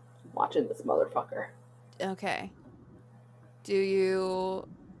 I'm watching this motherfucker. Okay.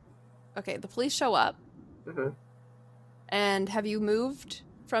 Okay, the police show up. Mm-hmm. And have you moved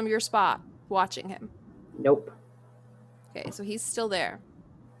from your spot watching him? Nope. Okay, so he's still there.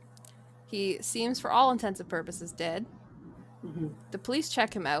 He seems, for all intents and purposes, dead. Mm-hmm. The police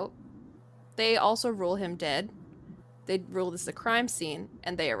check him out. They also rule him dead. They rule this a crime scene,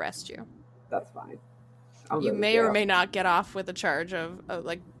 and they arrest you. That's fine. You may or may not get off with a charge of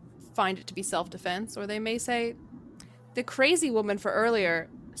find it to be self-defense, or they may say, the crazy woman for earlier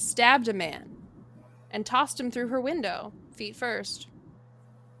stabbed a man and tossed him through her window, feet first.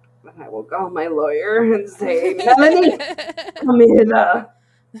 I will call my lawyer and say, Melanie, come hither.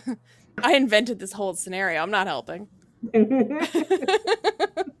 I invented this whole scenario. I'm not helping. Wait,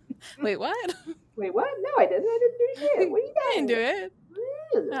 what? Wait, what? No, I didn't. I didn't do shit. What are you doing? I didn't do it.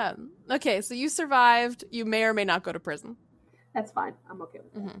 Okay, so you survived. You may or may not go to prison. That's fine. I'm okay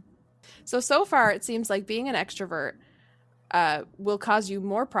with that. Mm-hmm. So far, it seems like being an extrovert will cause you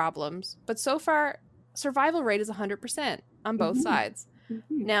more problems. But so far, survival rate is 100% on both sides.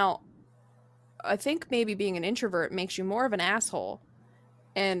 Mm-hmm. Now, I think maybe being an introvert makes you more of an asshole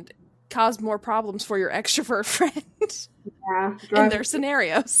and cause more problems for your extrovert friend in their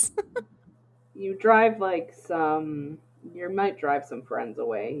scenarios. You drive you might drive some friends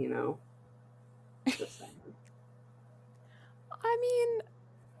away, you know. Just saying. I mean,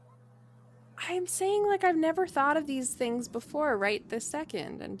 I'm saying I've never thought of these things before right this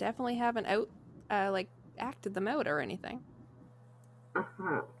second, and definitely haven't acted them out or anything.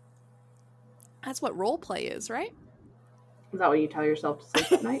 Uh-huh. That's what role play is, right? Is that what you tell yourself to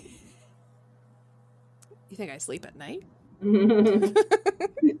sleep at night? You think I sleep at night?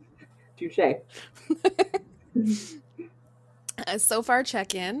 Touché. So far,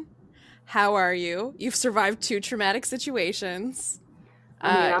 check in. How are you? You've survived 2 traumatic situations.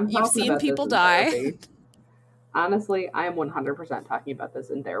 You've seen people die. Honestly, I am 100% talking about this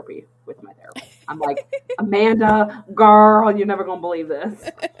in therapy with my therapist. I'm like, Amanda, girl, you're never going to believe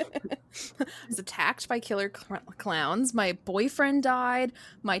this. I was attacked by killer clowns. My boyfriend died.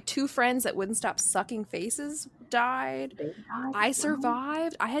 My 2 friends that wouldn't stop sucking faces died. I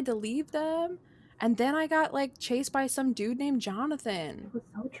survived. I had to leave them. And then I got chased by some dude named Jonathan. It was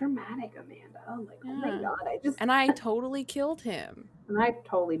so traumatic, Amanda. Oh my God. And I totally killed him. And I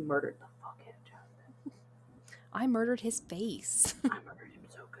totally murdered the fuck out of Jonathan. I murdered his face. I murdered him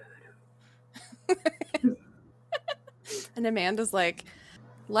so good. And Amanda's like,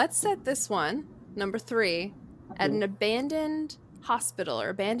 let's set this one, number 3, at an abandoned hospital or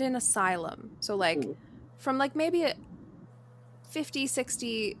abandoned asylum. So from maybe 50,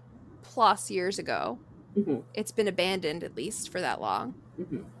 60 plus years ago. Mm-hmm. It's been abandoned at least for that long.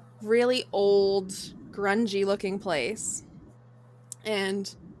 Mm-hmm. Really old, grungy looking place.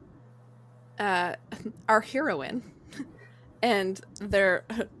 And our heroine and their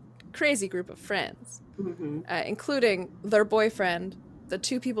crazy group of friends, including their boyfriend, the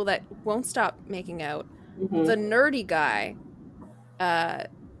 2 people that won't stop making out, the nerdy guy,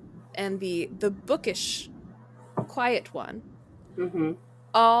 and the bookish, quiet one, Mm-hmm.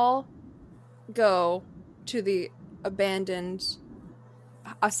 all go to the abandoned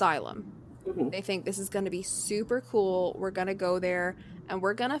asylum. Mm-hmm. They think this is going to be super cool. We're going to go there and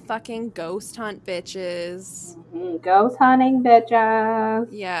we're going to fucking ghost hunt bitches. Mm-hmm. Ghost hunting, bitches.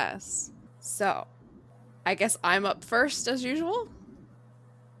 Yes. So, I guess I'm up first as usual.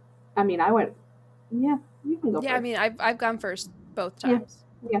 I mean, I went. Yeah, you can go Yeah, I first. mean, I've gone first both Yeah. times.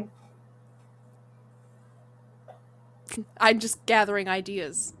 Yeah. I'm just gathering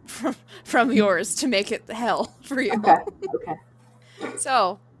ideas from yours to make it hell for you. Okay. Okay.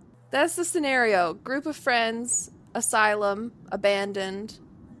 So, that's the scenario. Group of friends, asylum, abandoned,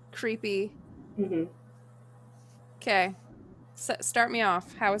 creepy. Mm-hmm. Okay. Start me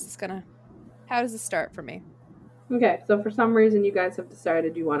off. How does this start for me? Okay. So for some reason, you guys have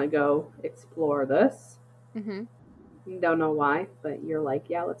decided you want to go explore this. Mhm. You don't know why, but you're like,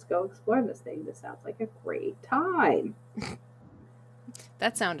 yeah, let's go explore this thing. This sounds like a great time.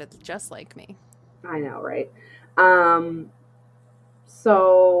 That sounded just like me. I know, right? Um,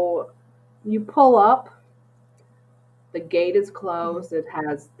 so you pull up. The gate is closed. It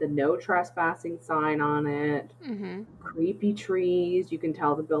has the no trespassing sign on it. Mhm. Creepy trees. You can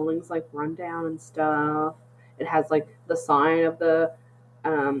tell the building's like run down and stuff. It has like the sign of the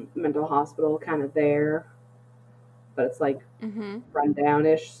mental hospital kind of there, but it's like Mhm. run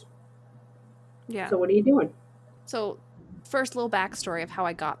downish. Yeah. So what are you doing? So, first little backstory of how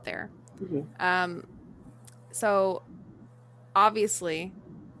I got there. Mm-hmm. So obviously,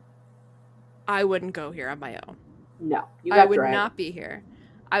 I wouldn't go here on my own. No, you I got would dragged. not be here.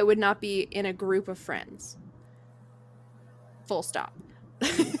 I would not be in a group of friends. Full stop.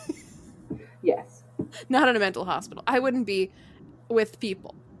 Yes, Not in a mental hospital. I wouldn't be with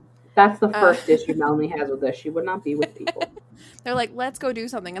people. that's the first issue Melanie has with this. She would not be with people. They're like, let's go do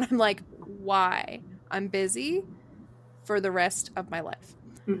something. And I'm like, why? I'm busy for the rest of my life.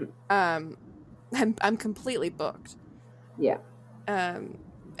 Mm-hmm. I'm completely booked. Yeah.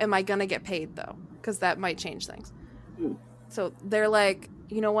 Am I gonna get paid though? Because that might change things. Mm. So they're like,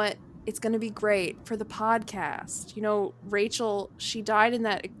 you know what? It's gonna be great for the podcast. You know, Rachel, she died in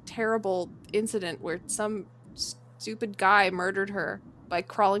that terrible incident where some stupid guy murdered her by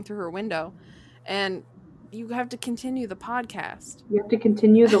crawling through her window, and you have to continue the podcast. You have to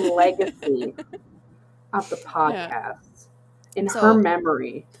continue the legacy of the podcast in her So-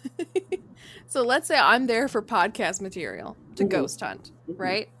 memory. So let's say I'm there for podcast material to Mhm. ghost hunt, Mhm.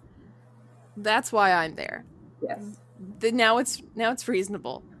 right? That's why I'm there. Yes. Now it's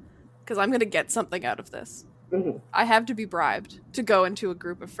reasonable because I'm gonna get something out of this. Mm-hmm. I have to be bribed to go into a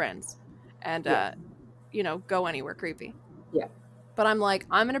group of friends and Yeah. go anywhere creepy. Yeah. But I'm like,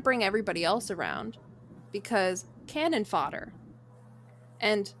 I'm gonna bring everybody else around because cannon fodder,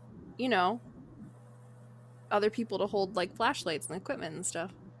 and other people to hold like flashlights and equipment and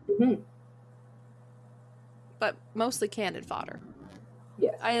stuff. Mm-hmm. But mostly cannon fodder.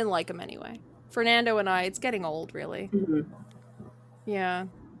 Yes. I didn't like him anyway. Fernando and I, it's getting old, really. Mm-hmm. Yeah.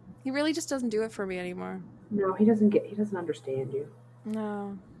 He really just doesn't do it for me anymore. No, he doesn't understand you.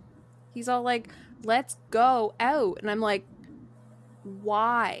 No. He's all like, let's go out. And I'm like,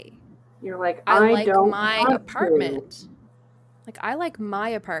 why? You're like, I I like don't my want apartment. to. Like, I like my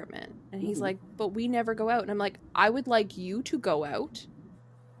apartment. And he's Mhm. like, but we never go out. And I'm like, I would like you to go out.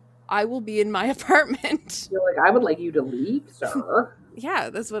 I will be in my apartment. You're like, I would like you to leave, sir. Yeah,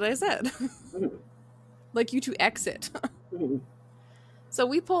 that's what I said. Mhm. Like you to exit. Mhm. So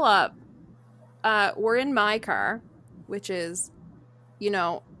we pull up. We're in my car, which is,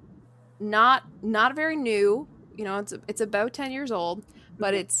 not very new. It's about 10 years old,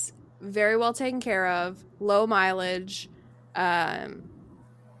 but Mhm. it's very well taken care of, low mileage,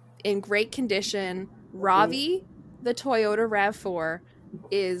 in great condition. Ravi, the Toyota RAV4,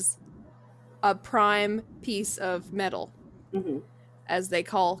 is a prime piece of metal, Mhm. as they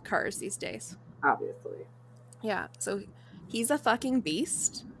call cars these days. Obviously. Yeah, so he's a fucking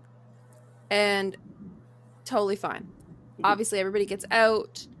beast and totally fine. Obviously, everybody gets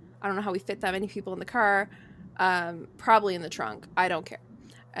out. I don't know how we fit that many people in the car. Probably in the trunk. I don't care.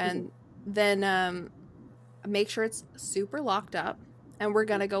 And then make sure it's super locked up, and we're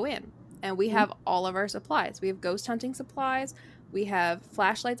going to go in. And we have all of our supplies. We have ghost hunting supplies. We have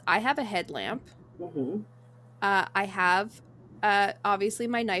flashlights. I have a headlamp. Mm-hmm. I have, obviously,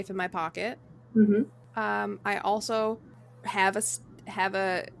 my knife in my pocket. Mm-hmm. I also have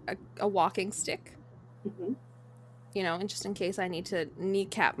a walking stick, Mm-hmm. and just in case I need to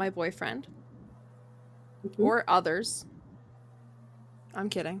kneecap my boyfriend Mm-hmm. or others. I'm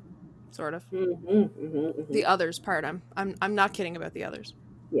kidding, sort of. Mm-hmm. Mm-hmm. Mm-hmm. The others part, I'm not kidding about the others.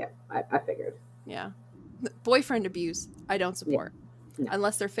 Yeah, I figured. Yeah, Boyfriend abuse, I don't support. No.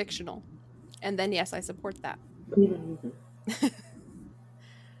 Unless they're fictional. And then, yes, I support that.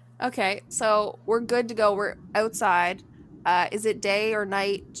 Okay, so we're good to go. We're outside. Is it day or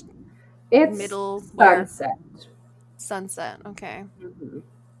night? It's Middle? sunset. Where? Sunset. Okay. Mm-hmm.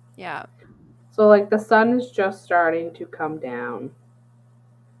 Yeah. So, like, the sun is just starting to come down.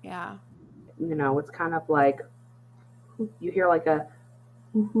 Yeah. You know, it's kind of like you hear like an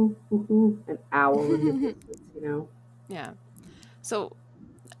owl in the distance, you know? Yeah. So,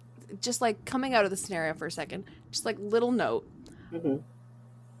 just like coming out of the scenario for a second, just like little note. Mm-hmm.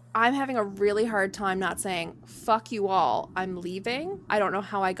 I'm having a really hard time not saying, fuck you all, I'm leaving. I don't know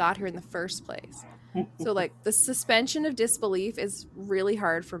how I got here in the first place. So, like, the suspension of disbelief is really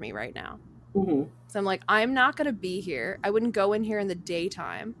hard for me right now. Mm-hmm. So I'm like, I'm not going to be here. I wouldn't go in here in the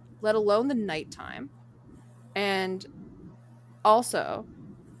daytime, let alone the nighttime. And also,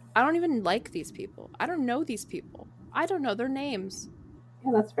 I don't even like these people. I don't know these people. I don't know their names.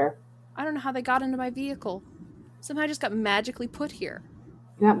 Yeah, that's fair. I don't know how they got into my vehicle. Somehow I just got magically put here.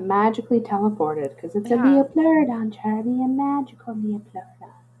 You got magically teleported because it's a Yeah. Neopleurodon, Charlie, a magical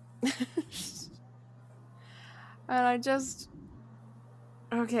Neopleurodon. And I just...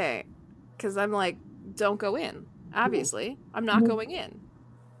 Okay. Because I'm like, don't go in. Obviously, I'm not going in.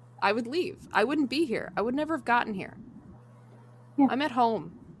 I would leave. I wouldn't be here. I would never have gotten here. Yeah. I'm at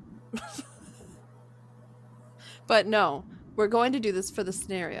home. But no, we're going to do this for the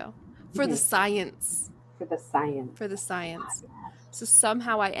scenario. For the science. For the science. For the science. So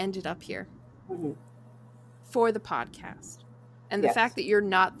somehow I ended up here. Mm-hmm. For the podcast. And the fact that you're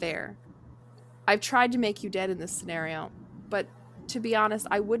not there. I've tried to make you dead in this scenario. But to be honest,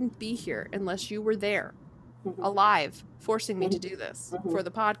 I wouldn't be here unless you were there. Mm-hmm. Alive. Forcing me to do this. For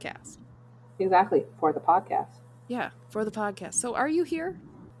the podcast. Exactly. For the podcast. Yeah. For the podcast. So are you here?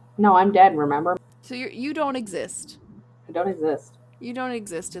 No, I'm dead, remember? So you don't exist. I don't exist. You don't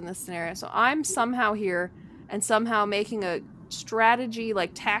exist in this scenario. So I'm somehow here and somehow making a strategy,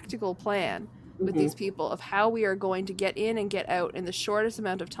 like tactical plan with these people of how we are going to get in and get out in the shortest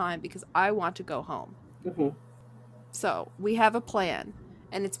amount of time because I want to go home. Mm-hmm. So we have a plan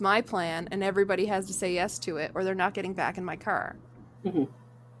and it's my plan and everybody has to say yes to it or they're not getting back in my car. Mm-hmm.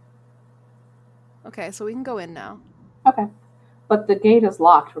 Okay, so we can go in now. Okay. But the gate is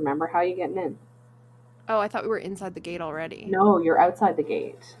locked, remember? How are you getting in? Oh, I thought we were inside the gate already. No, you're outside the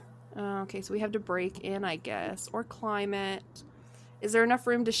gate. Okay, so we have to break in, I guess, or climb it. Is there enough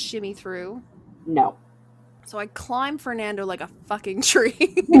room to shimmy through? No. So I climb Fernando like a fucking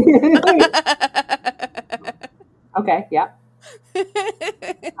tree. Okay, yeah.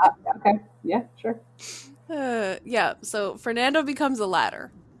 Okay, yeah, sure. Yeah, so Fernando becomes a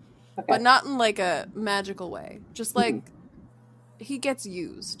ladder. Okay. But not in like a magical way. Just like he gets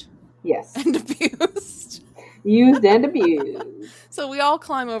used. Yes. And abused. Used and abused. So we all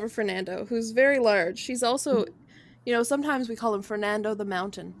climb over Fernando, who's very large. She's also, you know, sometimes we call him Fernando the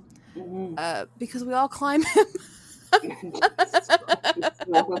Mountain. Because we all climb him.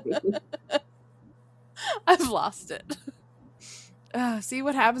 I've lost it. See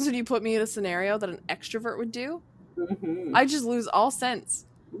what happens when you put me in a scenario that an extrovert would do? I just lose all sense.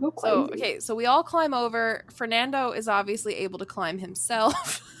 So, okay, so we all climb over. Fernando is obviously able to climb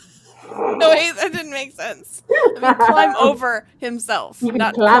himself. No, wait, that didn't make sense. I mean, climb over himself. You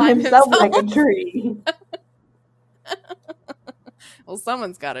not can climb himself himself like a tree. Well,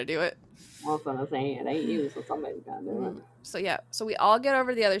 someone's got to do it. Well, that's what I'm saying. It ain't you, so somebody's got to do it. So, yeah, so we all get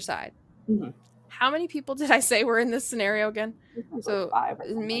over the other side. How many people did I say were in this scenario again? So, like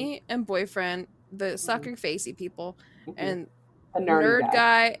 5 or me and boyfriend, the sucker facey people, and the nerd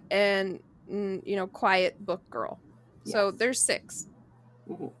guy and, you know, quiet book girl. Yes. So there's 6.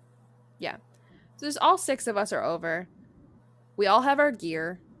 Yeah. So there's all 6 of us are over. We all have our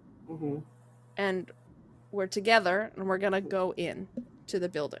gear. And we're together and we're going to go in to the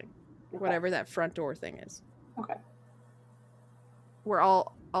building. Whatever that front door thing is. Okay. We're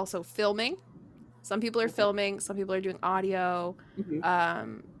all also filming. Some people are filming. Some people are doing audio.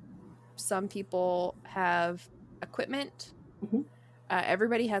 Some people have equipment.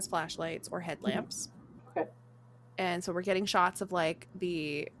 Everybody has flashlights or headlamps. Okay. And so we're getting shots of like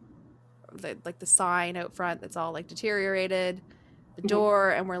the sign out front that's all like deteriorated, the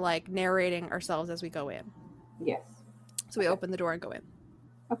door, and we're like narrating ourselves as we go in. Yes. So we open the door and go in.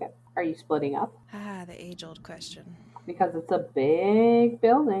 Okay. Are you splitting up? The age-old question. Because it's a big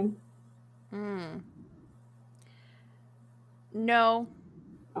building. No.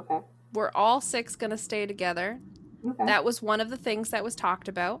 Okay. We're all 6 gonna stay together. Okay. That was one of the things that was talked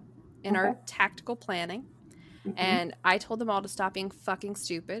about in our tactical planning. And I told them all to stop being fucking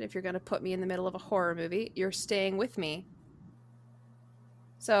stupid. If you're going to put me in the middle of a horror movie, you're staying with me.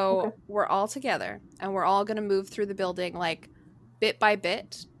 So Okay. we're all together and we're all going to move through the building like bit by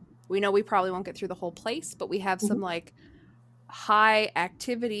bit. We know we probably won't get through the whole place, but we have some like high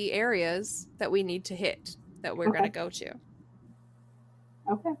activity areas that we need to hit that we're going to go to.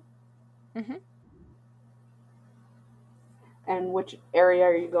 Okay. Mm-hmm. And which area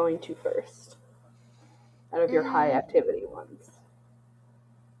are you going to first out of your high activity ones?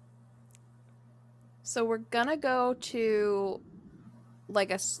 So we're going to go to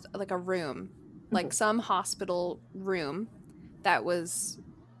like a room, like some hospital room that was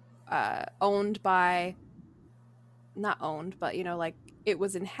owned by, not owned, but you know, like it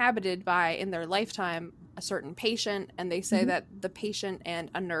was inhabited by in their lifetime a certain patient, and they say that the patient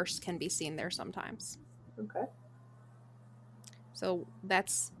and a nurse can be seen there sometimes. Okay. So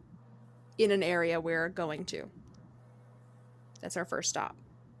that's in an area we're going to. That's our first stop.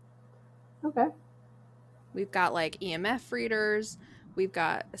 Okay. We've got like EMF readers, we've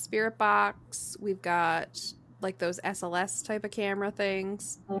got a spirit box, we've got like those SLS type of camera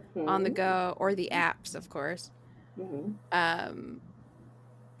things on the go, or the apps, of course.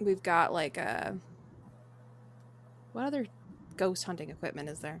 We've got like what other ghost hunting equipment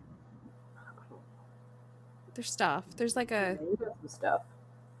is there? There's stuff. There's like you got some stuff.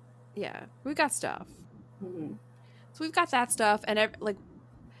 Yeah, we got stuff. So we've got that stuff, and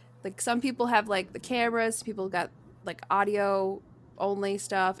like some people have like the cameras, some people got like audio only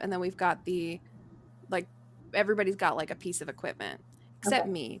stuff, and then we've got the like everybody's got like a piece of equipment except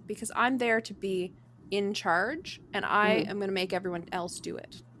me, because I'm there to be in charge, and I am going to make everyone else do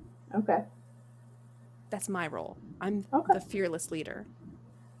it. Okay. That's my role. I'm the fearless leader.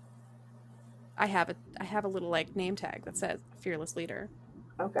 I have a little like name tag that says fearless leader.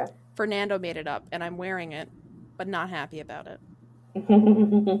 Okay. Fernando made it up, and I'm wearing it, but not happy about it.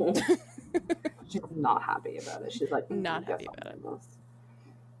 She's not happy about it. She's like, not happy about it.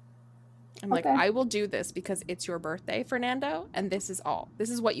 I'm like, I will do this because it's your birthday, Fernando, and this is all. This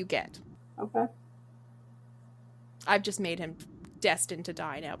is what you get. Okay. I've just made him destined to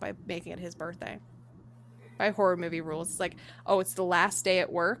die now by making it his birthday. By horror movie rules, it's like, oh, it's the last day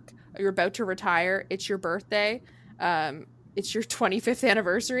at work. You're about to retire. It's your birthday. It's your 25th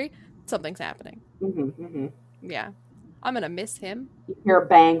anniversary. Something's happening. Yeah. I'm going to miss him. You hear a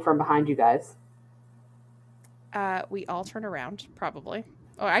bang from behind you guys. We all turn around, probably.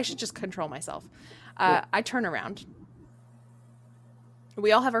 Oh, I should just control myself. I turn around.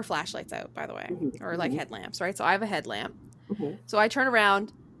 We all have our flashlights out, by the way, or like headlamps, right? So I have a headlamp. So I turn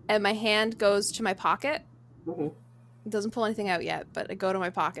around, and my hand goes to my pocket. It doesn't pull anything out yet, but I go to my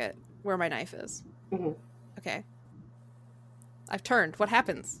pocket where my knife is. Okay. I've turned. What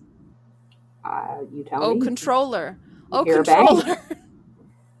happens? You tell me. Oh, controller. Oh, controller.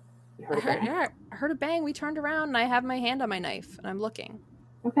 You heard a bang? Yeah, I heard a bang. We turned around, and I have my hand on my knife, and I'm looking.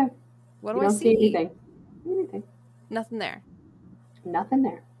 Okay. What do I see? Anything. Nothing there. Nothing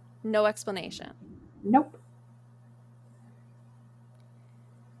there. No explanation. Nope.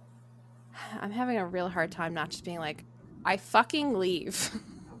 I'm having a real hard time not just being like, I fucking leave.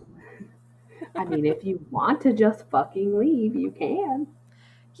 I mean, if you want to just fucking leave, you can.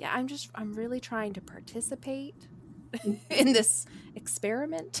 Yeah, I'm really trying to participate in this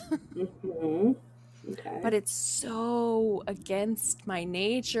experiment. Okay. But it's so against my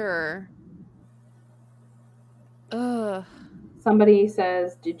nature. Ugh. Somebody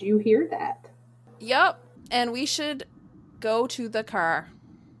says, did you hear that? Yep. And we should go to the car.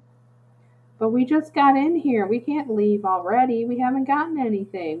 But we just got in here. We can't leave already. We haven't gotten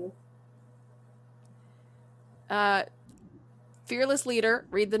anything. Fearless leader,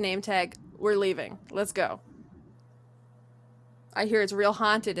 read the name tag. We're leaving. Let's go. I hear it's real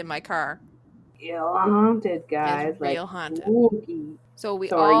haunted in my car. Real haunted, guys. It's real haunted. Spooky. So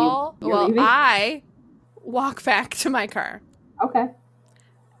we all... Well, leaving? I walk back to my car. Okay.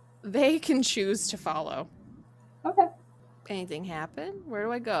 They can choose to follow. Okay. Anything happen? Where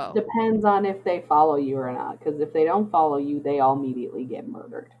do I go? Depends on if they follow you or not. Because if they don't follow you, they all immediately get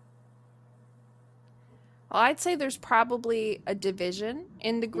murdered. Well, I'd say there's probably a division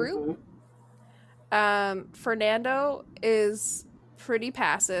in the group. Fernando is pretty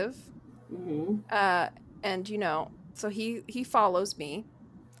passive. And, you know, so he follows me.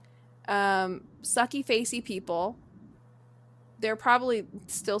 Sucky facey people. They're probably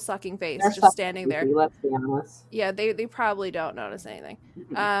still sucking face, just standing there. Let's be honest. Yeah, they probably don't notice anything.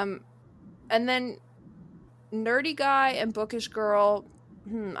 And then nerdy guy and bookish girl.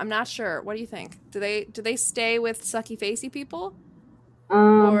 I'm not sure. What do you think? Do they stay with sucky facey people? They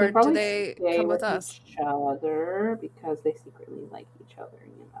Or do probably they stay come with with us? each other because they secretly like each other,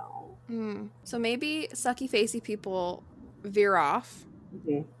 you know. So maybe sucky facey people veer off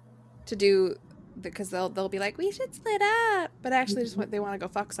Mhm. to do because they'll be like, we should split up, but actually Mhm. they want to go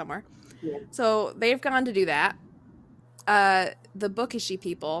fuck somewhere. Yeah. So they've gone to do that. The bookishy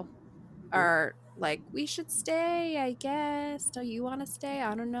people Mhm. are like, we should stay, I guess. Do you want to stay?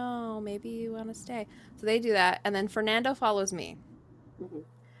 I don't know. Maybe you want to stay. So they do that, and then Fernando follows me. Mhm.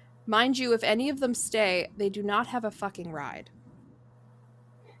 Mind you, if any of them stay, they do not have a fucking ride.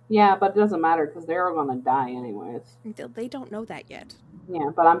 Yeah, but it doesn't matter because they're all gonna die anyways. They don't know that yet.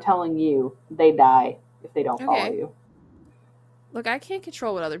 Yeah, but I'm telling you, they die if they don't follow Okay. you. Look, I can't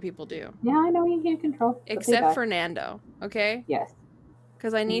control what other people do, Yeah, I know you can't control, but they except die. Fernando, okay? Yes.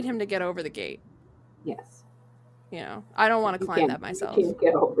 Because I need Mhm. him to get over the gate. Yes. You know, I don't want to You climb can't. that You myself. can't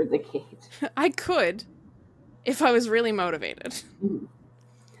get over the gate. I could if I was really motivated. Mhm.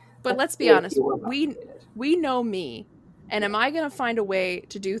 But That's let's be if honest, you were we motivated. we know me. And am Yeah. I going to find a way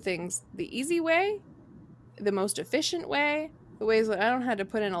to do things the easy way, the most efficient way, the ways that I don't have to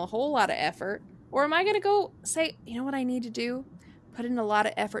put in a whole lot of effort? Or am I going to go say, you know what I need to do? Put in a lot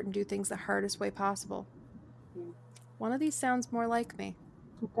of effort and do things the hardest way possible. Mhm. One of these sounds more like me.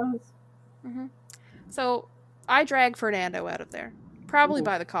 It does. hmm So I drag Fernando out of there, probably Mhm.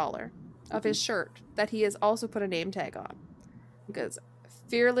 by the collar of Mhm. his shirt that he has also put a name tag on. Mhm. Because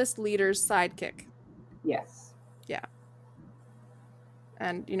fearless leader's sidekick. Yes. Yeah.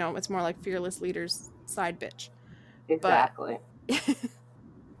 And, you know, it's more like fearless leader's side bitch. But, Exactly.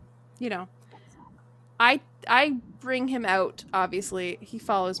 you know, I bring him out, obviously. He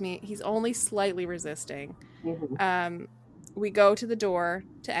follows me. He's only slightly resisting. Mhm. Um, we go to the door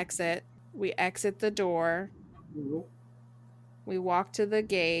to exit. We exit the door. Mhm. We walk to the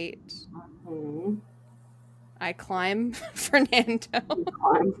gate. Mhm. I climb Fernando.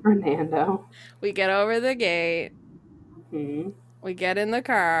 I'm Fernando. We get over the gate. Mhm. We get in the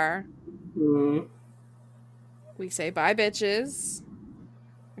car. Mhm. We say bye, bitches.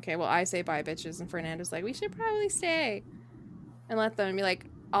 Okay, well, I say bye, bitches. And Fernando's like, we should probably stay and let them be like,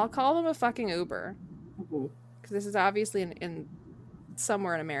 I'll call them a fucking Uber. Mhm. Because this is obviously in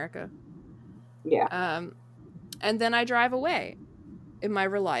somewhere in America. Yeah. And then I drive away in my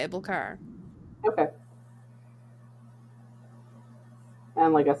reliable car. Okay.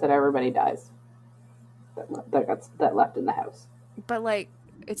 And like I said, everybody dies. That left in the house. But like,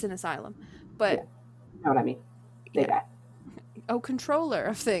 it's an asylum. Yeah. But You know what I mean? They yeah. die. Oh, controller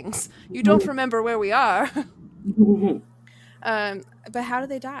of things. You don't remember where we are. But how do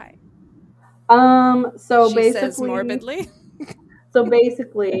they die? So She says basically, morbidly.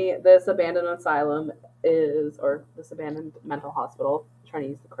 this abandoned asylum or this abandoned mental hospital, I'm trying to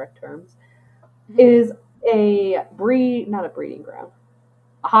use the correct terms, is not a breeding ground,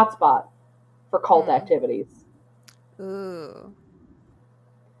 a hotspot for cult activities. Ooh.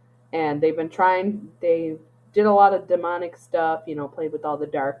 And they did a lot of demonic stuff, played with all the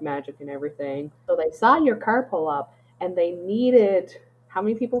dark magic and everything. So they saw your car pull up and they needed, how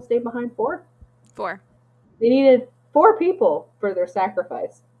many people stayed behind? 4? 4. They needed 4 people for their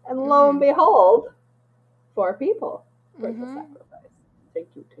sacrifice. And lo and Mm-hmm. behold, 4 people for the Mm-hmm. sacrifice. Thank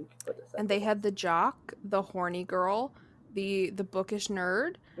you for the sacrifice. And they had the jock, the horny girl, the bookish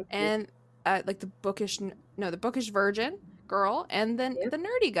nerd, and like the bookish virgin girl, and then Yeah, the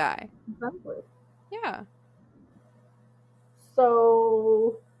nerdy guy. exactly. Yeah,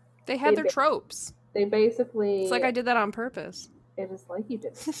 So they had they their ba- tropes. they It's basically, like I did that on purpose. it is like you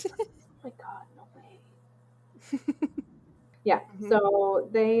did. Oh my god, no way. Yeah. Mhm. So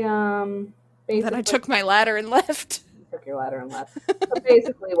they Then I basically took my ladder and left. took your ladder and left. So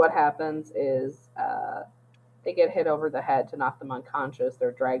basically, what happens is they get hit over the head to knock them unconscious.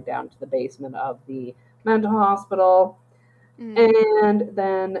 They're dragged down to the basement of the mental hospital, Mm. and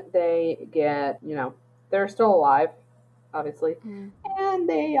then they get, they're still alive, obviously, Mm. and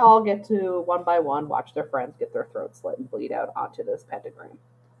they all get to one by one watch their friends get their throats slit and bleed out onto this pentagram.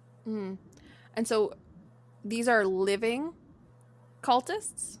 Mm. And so these are living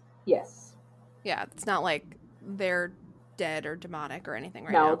cultists? Yes. Yeah, it's not like they're dead or demonic or anything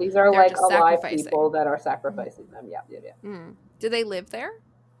right No, now. these are They're like just alive sacrificing. people that are sacrificing them. Yeah, yeah, yeah. Mm. Do they live there?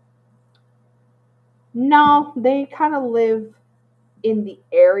 No, they kind of live in the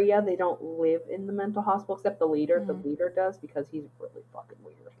area. They don't live in the mental hospital, except the leader. The leader does, because he's really fucking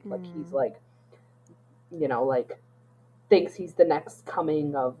weird. Like, he's like, like, thinks he's the next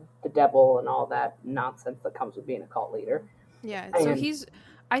coming of the devil and all that nonsense that comes with being a cult leader. Yeah. So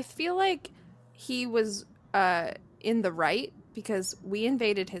I feel like he was in the right because we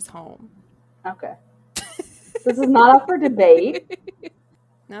invaded his home. Okay. This is not up for debate.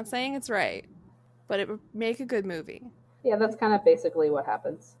 Not saying it's right, but it would make a good movie. Yeah, that's kind of basically what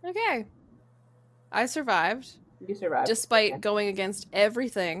happens. Okay. I survived. You survived. Despite going against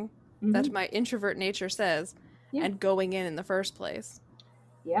everything that Mhm. my introvert nature says Yeah. and going in the first place.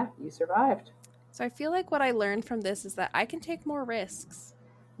 Yeah, you survived. So I feel like what I learned from this is that I can take more risks.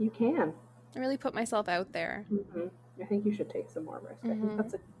 You can. I really put myself out there. Mm-hmm. I think you should take some more risk. I think Mhm.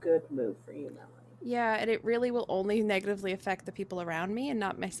 that's a good move for you, Melanie. Yeah, and it really will only negatively affect the people around me and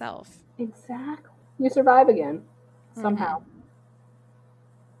not myself. Exactly. You survive again. Somehow. Mhm.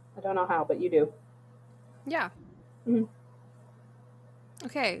 I don't know how, but you do. Yeah. Mhm.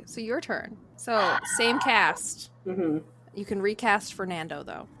 Okay, so your turn. So, same cast. Mm-hmm. You can recast Fernando,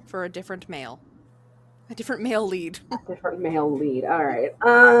 though, for a different male. A different male lead. Different male lead. All right.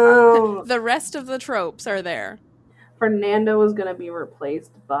 The rest of the tropes are there. Fernando is going to be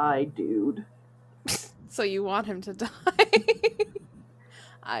replaced by Dude. So you want him to die.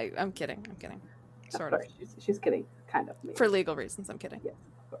 I'm kidding. I'm kidding. Sort of. She's kidding. Kind of. Maybe. For legal reasons, I'm kidding. Yes,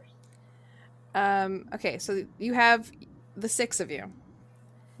 of course. Okay, so you have the 6 of you.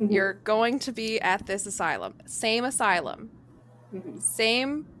 Mm-hmm. You're going to be at this asylum. Same asylum. Mm-hmm.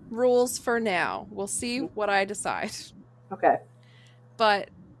 Same rules for now. We'll see what I decide. Okay. But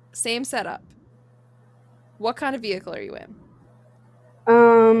same setup. What kind of vehicle are you in?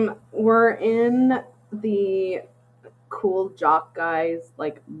 We're in the cool jock guys,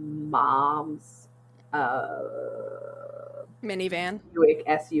 like mom's Minivan? Buick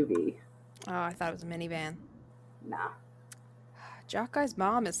SUV. Oh, I thought it was a minivan. Nah. Jock Guy's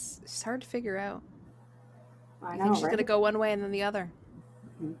mom is hard to figure out. I You know, think she's right? gonna go one way and then the other.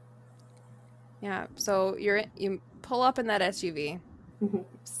 Mm-hmm. Yeah, so you pull up in that SUV, Mm-hmm.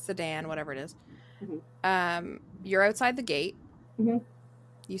 sedan, whatever it is. Mm-hmm. You're outside the gate. Mm-hmm.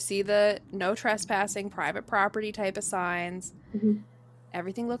 You see the no trespassing, private property type of signs. Mm-hmm.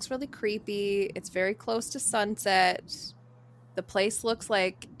 Everything looks really creepy. It's very close to sunset. The place looks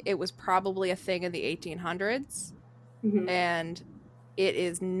like it was probably a thing in the 1800s, Mm-hmm. and it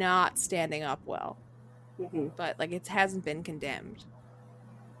is not standing up well. Mm-hmm. But like it hasn't been condemned.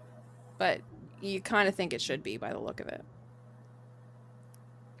 But you kind of think it should be by the look of it.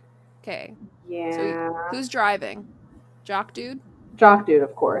 Okay. Yeah. So who's driving? Jock dude? Jock Dude,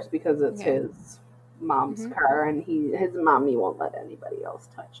 of course, because it's Okay. his mom's Mhm. car, and his mommy won't let anybody else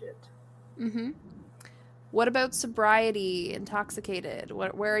touch it. Mm-hmm. What about sobriety, intoxicated?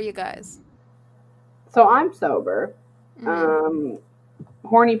 Where are you guys? So I'm sober. Mhm.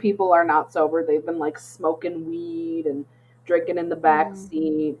 Horny people are not sober. They've been like smoking weed and drinking in the back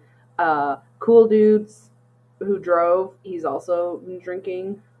seat. Cool dudes who drove, he's also been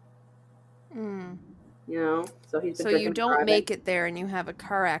drinking. Mm. You know, so he's been So drinking. you don't driving. make it there and you have a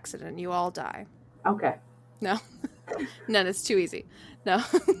car accident. You all die. Okay. No. No, it's too easy. No.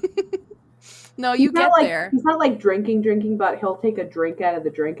 No, He's you not get like, there. He's not like drinking, but he'll take a drink out of the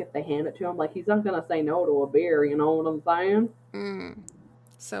drink if they hand it to him. Like he's not gonna say no to a beer. You know what I'm saying? Mm.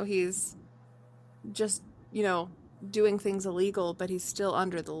 So he's just, doing things illegal, but he's still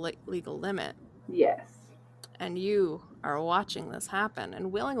under the legal limit. Yes. And you are watching this happen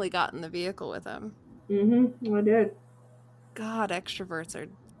and willingly got in the vehicle with him. Mm-hmm. I did. God, extroverts are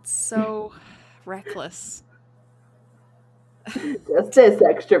so reckless. Just this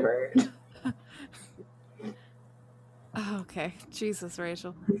extrovert. Okay, Jesus,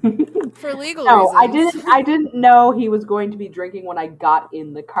 Rachel. For legal No, reasons. I didn't know he was going to be drinking when I got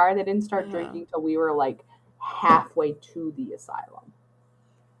in the car. They didn't start drinking till we were like halfway to the asylum.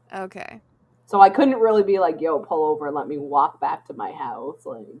 Okay. So I couldn't really be like, "Yo, pull over and let me walk back to my house."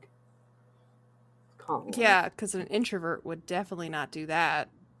 Like, come on. Yeah, because an introvert would definitely not do that.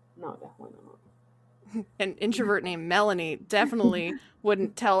 No, definitely not. An introvert named Melanie definitely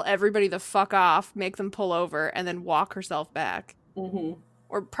wouldn't tell everybody to fuck off, make them pull over, and then walk herself back. Mm-hmm.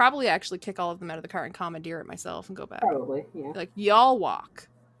 Or probably actually kick all of them out of the car and commandeer it myself and go back. Probably, yeah. Like, y'all walk.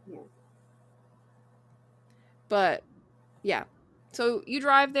 Yeah. But, yeah. So you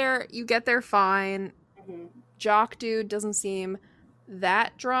drive there, you get there fine. Mm-hmm. Jock dude doesn't seem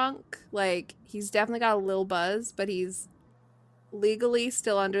that drunk. Like, he's definitely got a little buzz, but he's legally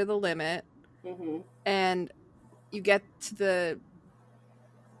still under the limit. Mm-hmm. And you get to the,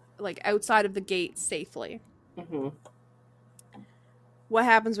 like, outside of the gate safely. Mm-hmm. What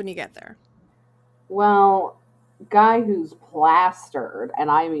happens when you get there? Well, guy who's plastered,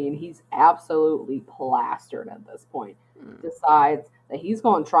 and I mean he's absolutely plastered at this point, decides that he's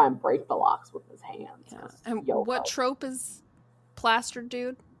going to try and break the locks with his hands. Yeah. And Yo-ho. what trope is plastered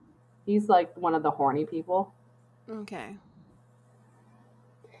dude? He's like one of the horny people. Okay.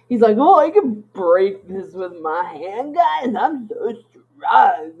 He's like, "Oh, I can break this with my hand, guys. I'm so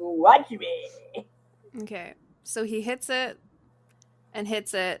Watch me. Okay, so he hits it and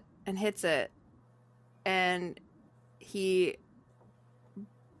hits it and hits it, and he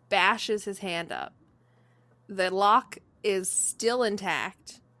bashes his hand up. The lock is still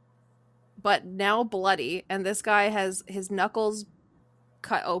intact, but now bloody, and this guy has his knuckles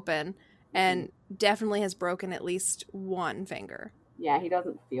cut open and definitely has broken at least one finger. Yeah, he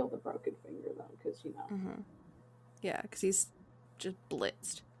doesn't feel the broken finger though, because Mm-hmm. Yeah, because he's just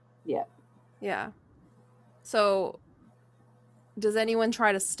blitzed. Yeah. Yeah. So, does anyone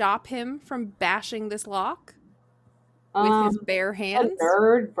try to stop him from bashing this lock with his bare hands? A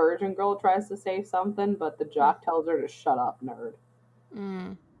nerd virgin girl tries to say something, but the jock tells her to shut up, nerd.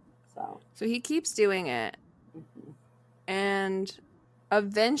 So he keeps doing it, and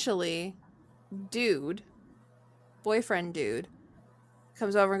eventually, boyfriend dude,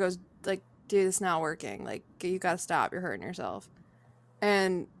 comes over and goes like, "Dude, it's not working. Like, you gotta stop. You're hurting yourself."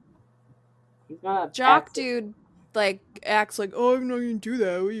 And jock dude like acts like, "Oh, I'm not gonna do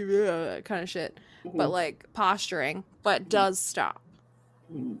that," kind of shit, but like posturing, but does stop,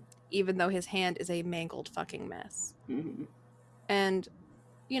 even though his hand is a mangled fucking mess. And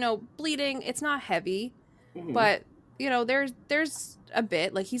bleeding, it's not heavy, but there's a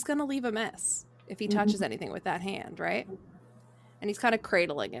bit, like, he's gonna leave a mess if he touches anything with that hand, right? And he's kind of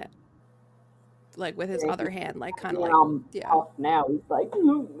cradling it, like, with his other hand, like, kind of like, off now. He's like,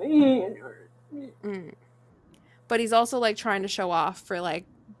 oh man. But he's also like trying to show off for, like,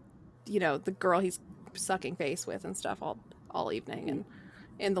 the girl he's sucking face with and stuff all evening. And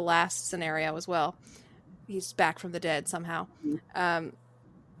in the last scenario as well, he's back from the dead somehow.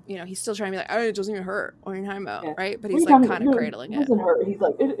 He's still trying to be like, oh, it doesn't even hurt. What are you talking about? Right? But he's like kind of cradling it. It doesn't hurt. He's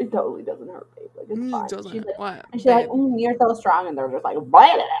like, it totally doesn't hurt, babe. Like, it's fine. Doesn't She's hurt. like, what? And she's like, you're so strong. And they're just like,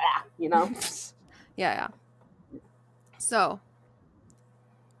 blah, blah, blah, Yeah. So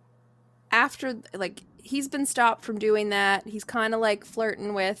after, like, he's been stopped from doing that. He's kind of like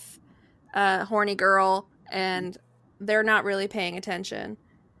flirting with a horny girl, and they're not really paying attention.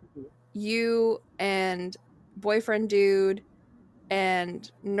 You and boyfriend dude and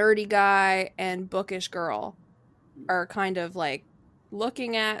nerdy guy and bookish girl are kind of like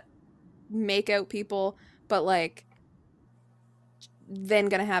looking at makeout people, but like then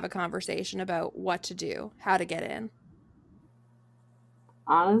gonna have a conversation about what to do, how to get in.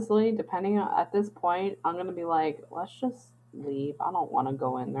 Honestly, depending on, at this point, I'm gonna be like, let's just leave. I don't want to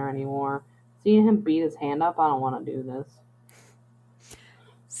go in there anymore. Seeing him beat his hand up, I don't want to do this.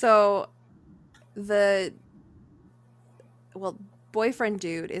 So boyfriend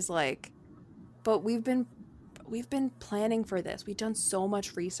dude is like, but we've been planning for this. We've done so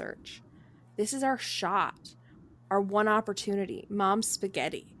much research. This is our shot, our one opportunity. Mom's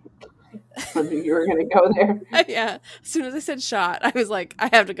spaghetti. I knew you were gonna go there. Yeah. As soon as I said shot, I was like, I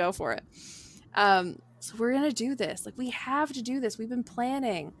have to go for it. So we're gonna do this. Like, we have to do this. We've been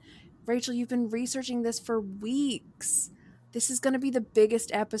planning. Rachel, you've been researching this for weeks. This is gonna be the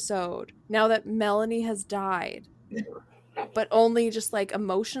biggest episode now that Melanie has died. But only just like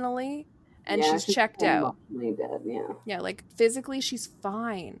emotionally, and she's checked out. Emotionally dead, yeah. Yeah, like physically she's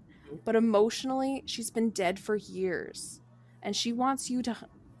fine, but emotionally she's been dead for years, and she wants you to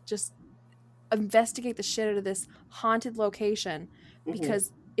just investigate the shit out of this haunted location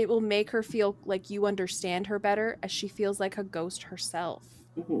because it will make her feel like you understand her better, as she feels like a ghost herself.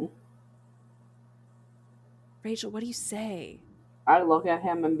 Rachel, what do you say? I'd look at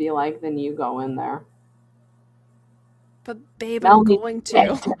him and be like, then you go in there. But babe, Melanie, I'm going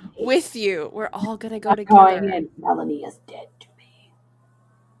to with you. We're all gonna go together. Going in. Melanie is dead to me.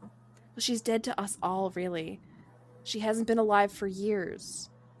 Well, she's dead to us all, really. She hasn't been alive for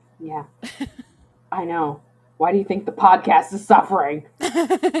years. Yeah. I know. Why do you think the podcast is suffering?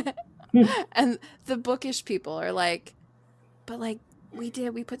 And the bookish people are like, but like, we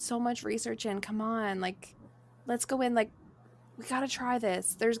put so much research in. Come on, like, let's go in. Like, we gotta try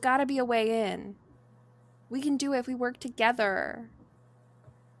this. There's gotta be a way in. We can do it if we work together.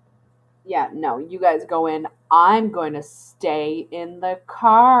 Yeah, no, you guys go in. I'm going to stay in the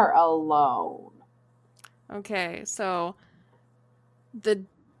car alone. Okay, so the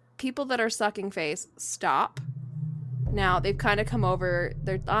people that are sucking face stop. Now they've kind of come over.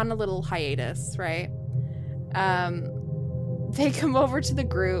 They're on a little hiatus, right? They come over to the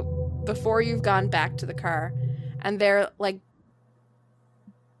group before you've gone back to the car, and they're like,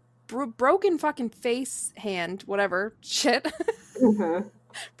 broken fucking face hand, whatever shit.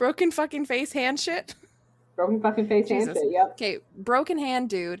 Broken fucking face hand shit. Broken fucking face hand shit, yep. Okay, broken hand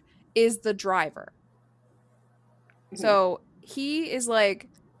dude is the driver. So he is like,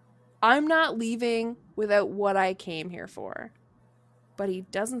 I'm not leaving without what I came here for. but he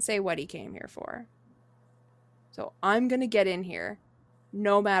doesn't say what he came here for. So I'm going to get in here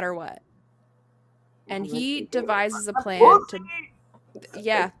no matter what. And he devises a plan to...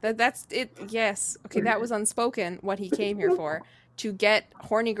 Yeah, that's it. Yes. Okay, that was unspoken, what he came here for. To get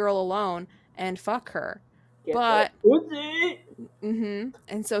horny girl alone and fuck her. Get But... that pussy.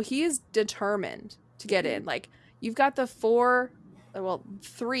 And so he is determined to get in. Like, you've got the 4... Well,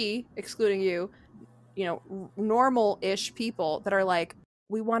 3, excluding you know, normal-ish people that are like,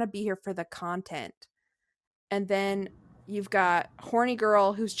 we want to be here for the content. And then you've got horny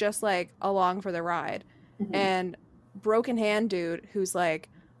girl who's just like along for the ride. And broken hand dude who's like,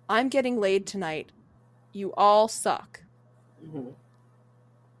 I'm getting laid tonight. You all suck.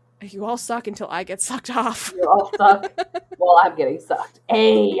 You all suck until I get sucked off. You all suck while I'm getting sucked.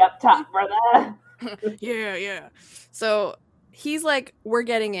 Hey, up top, brother. Yeah. So he's like, we're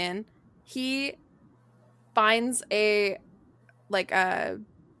getting in. He finds a kind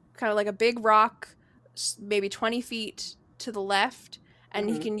of like a big rock, maybe 20 feet to the left, and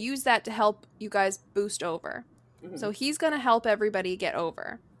he can use that to help you guys boost over. So he's going to help everybody get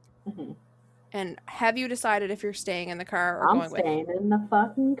over. And have you decided if you're staying in the car or going with him? I'm staying in the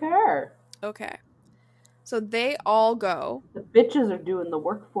fucking car. Okay. So they all go. The bitches are doing the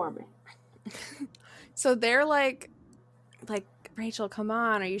work for me. So they're like, Rachel, come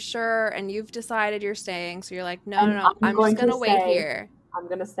on, are you sure? And you've decided you're staying, so you're like, no, I'm just going to wait here. I'm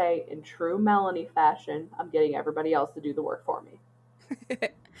going to say, in true Melanie fashion, I'm getting everybody else to do the work for me.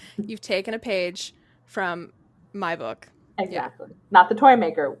 You've taken a page from my book. Exactly. Yeah. Not the Toy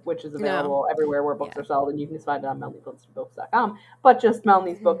Maker, which is available everywhere where books are sold, and you can find it on MelanieFlintstoneBooks.com, but just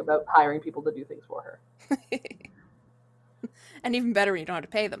Melanie's book about hiring people to do things for her. And even better when you don't have to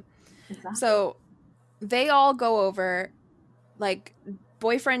pay them. Exactly. So they all go over. Like,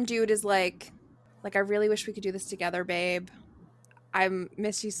 boyfriend dude is like, I really wish we could do this together, babe. I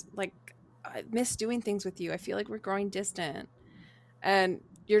miss you. Like, I miss doing things with you. I feel like we're growing distant. And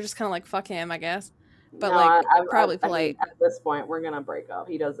you're just kind of like, fuck him, I guess. But, no, I'm probably polite. I mean, at this point, we're going to break up.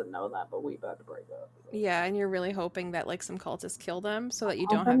 He doesn't know that, but we about to break up. So. Yeah, and you're really hoping that, like, some cultists kill them so that you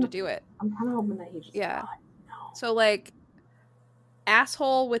don't have to do it. I'm kind of hoping that he just died. No. So, like,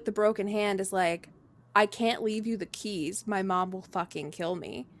 asshole with the broken hand is like, I can't leave you the keys. My mom will fucking kill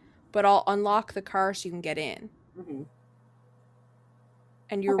me. But I'll unlock the car so you can get in.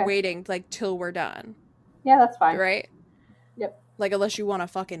 And you're waiting, like, till we're done. Yeah, that's fine. Right? Yep. Like, unless you want to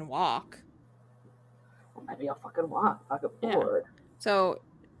fucking walk. Well, maybe I'll fucking walk. Fucking bored. So,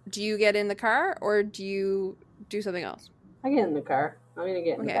 do you get in the car, or do you do something else? I get in the car. I'm going to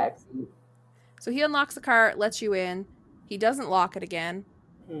get in the back seat. So he unlocks the car, lets you in. He doesn't lock it again.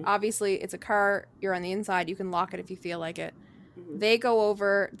 Obviously, it's a car. You're on the inside. You can lock it if you feel like it. They go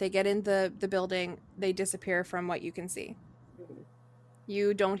over. They get in the building. They disappear from what you can see.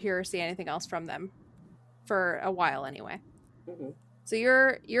 You don't hear or see anything else from them for a while anyway. So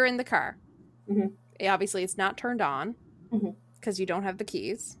you're in the car. Obviously, it's not turned on because you don't have the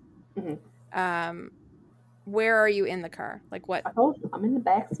keys. Where are you in the car? Like what? I told you, I'm in the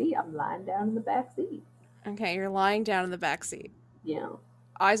back seat. I'm lying down in the back seat. Okay, you're lying down in the back seat. Yeah.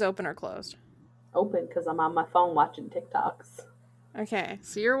 Eyes open or closed? Open, because I'm on my phone watching TikToks. Okay,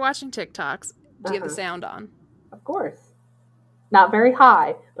 so you're watching TikToks. Do you have the sound on? Of course. Not very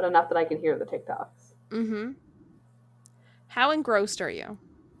high, but enough that I can hear the TikToks. How engrossed are you?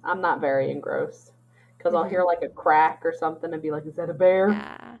 I'm not very engrossed. Because I'll hear like a crack or something and be like, is that a bear?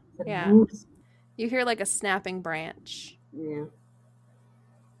 Yeah. A moose? You hear like a snapping branch. Yeah.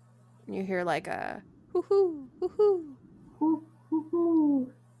 You hear like a hoo-hoo, hoo-hoo.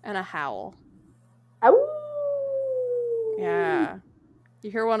 Hoo-hoo. And a howl. Ow! Yeah. You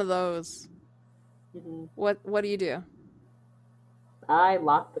hear one of those. What do you do? I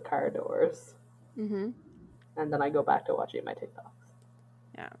lock the car doors. And then I go back to watching my TikToks.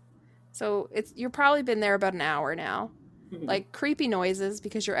 Yeah. So you've probably been there about an hour now. Like creepy noises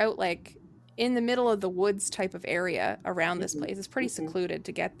because you're out like in the middle of the woods type of area around this place. It's pretty secluded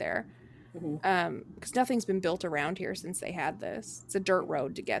to get there. Because nothing's been built around here since they had this. It's a dirt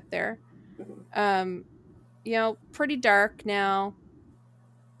road to get there. You know, pretty dark now.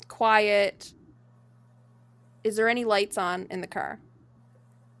 Quiet. Is there any lights on in the car?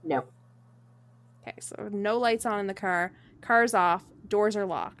 No. Okay, so no lights on in the car. Car's off. Doors are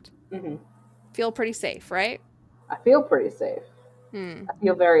locked. Feel pretty safe, right? I feel pretty safe. I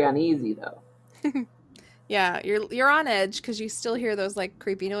feel very uneasy, though. Yeah, you're on edge because you still hear those, like,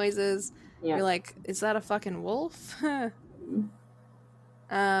 creepy noises. Yeah. You're like, is that a fucking wolf?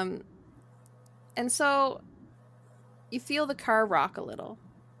 And so you feel the car rock a little.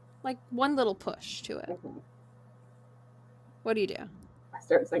 Like, one little push to it. What do you do?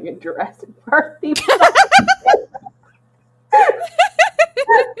 start singing Jurassic Park theme song.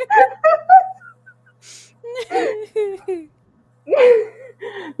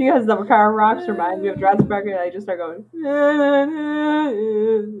 Because the car rocks remind me of Jurassic Park, and I just start going.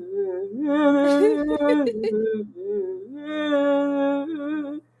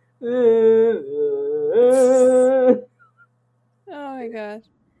 Oh my gosh.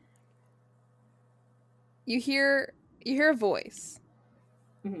 You hear a voice.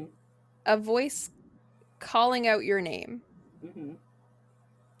 Mm-hmm. A voice calling out your name. Mm-hmm.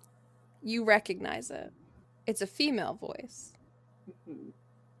 You recognize it. It's a female voice. Mm-hmm.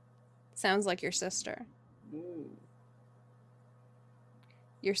 Sounds like your sister. Mm.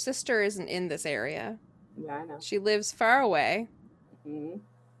 Your sister isn't in this area. Yeah, I know. She lives far away. Mm-hmm.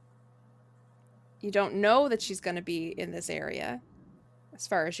 You don't know that she's going to be in this area, as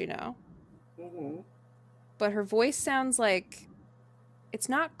far as you know. Mm-hmm. But her voice sounds like it's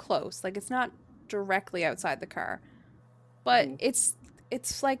not close, like it's not directly outside the car. But it's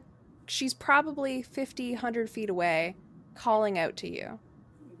like she's probably 50, 100 feet away calling out to you.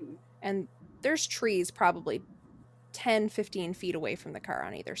 Mm-hmm. And there's trees probably 10, 15 feet away from the car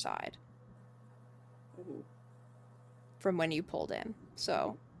on either side. Mm-hmm. From when you pulled in.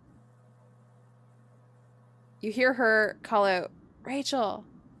 So you hear her call out, Rachel,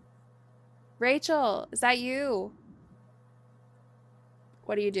 is that you?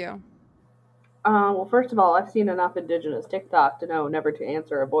 What do you do? Well, first of all, I've seen enough indigenous TikTok to know never to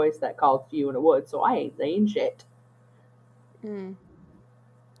answer a voice that calls to you in a wood, so I ain't saying shit. Do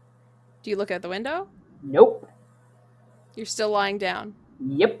you look out the window? Nope. You're still lying down?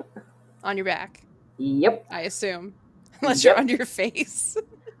 Yep. On your back? Yep. I assume. Unless you're on your face.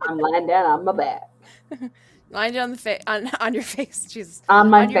 I'm lying down on my back. Lying down on your face, Jesus. On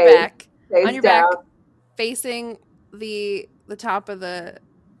my on your face. back. Face on your down. back, facing the top of the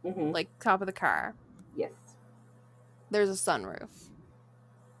top of the car. Yes. There's a sunroof.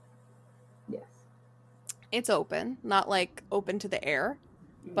 Yes. It's open, not like open to the air,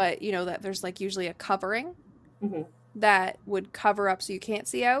 but you know that there's like usually a covering that would cover up so you can't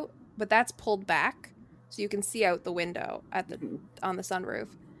see out, but that's pulled back so you can see out the window at the on the sunroof,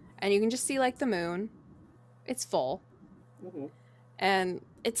 and you can just see like the moon. It's full, and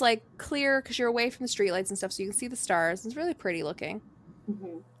it's like clear because you're away from the streetlights and stuff, so you can see the stars. It's really pretty looking,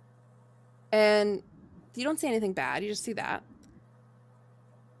 and you don't see anything bad. You just see that.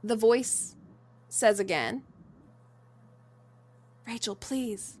 The voice says again, Rachel,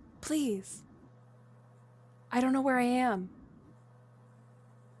 please, please. I don't know where I am.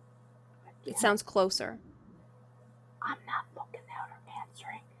 It sounds closer. I'm not looking out or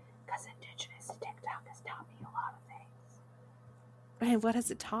answering because indigenous TikTok has taught me a lot of things. And what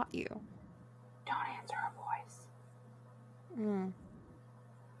has it taught you? Don't answer a voice.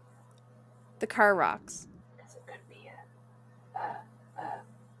 The car rocks. Because it could be a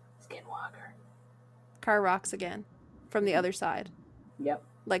skinwalker. Car rocks again from the other side. Yep.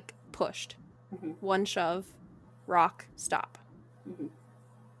 Like pushed. One shove, rock, stop.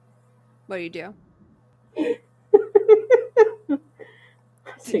 What do you do?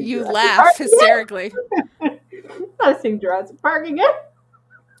 You laugh hysterically. I sing Jurassic Park again.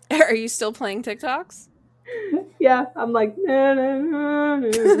 Are you still playing TikToks? Yeah, I'm like. Na, na, na,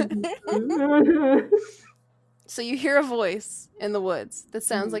 na, na. So you hear a voice in the woods that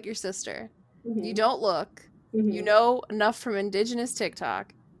sounds like your sister. You don't look. You know enough from indigenous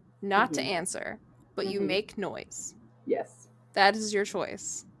TikTok not to answer, but you make noise. Yes. That is your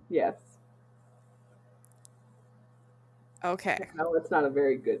choice. Yes. Okay. No, it's not a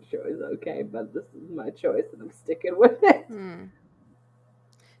very good choice, okay, but this is my choice and I'm sticking with it.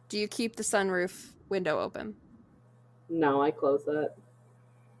 Do you keep the sunroof window open? No, I close that.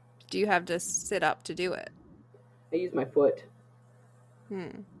 Do you have to sit up to do it? I use my foot.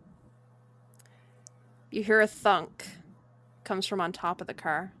 You hear a thunk. Comes from on top of the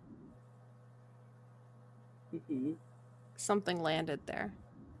car. Something landed there.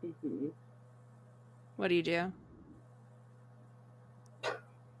 What do you do?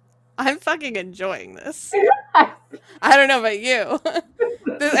 I'm fucking enjoying this. I don't know about you. I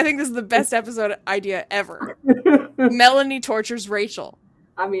think this is the best episode idea ever. Melanie tortures Rachel.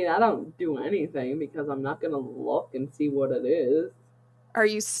 I mean, I don't do anything because I'm not going to look and see what it is. Are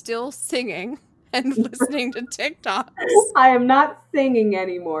you still singing and listening to TikToks? I am not singing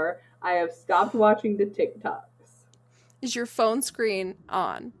anymore. I have stopped watching the TikToks. Is your phone screen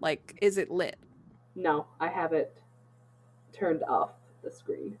on? Like, is it lit? No, I have it turned off the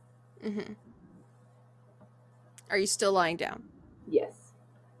screen. Are you still lying down? Yes.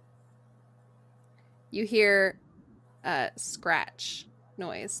 You hear a scratch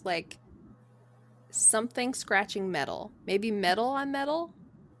noise, like something scratching metal. Maybe metal on metal.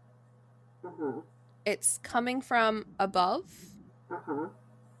 Uh-huh. It's coming from above, Uh-huh.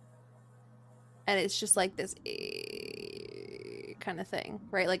 and it's just like this kind of thing,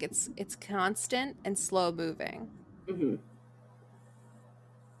 right? Like it's constant and slow moving. Mm-hmm.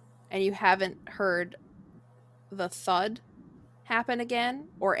 And you haven't heard the thud happen again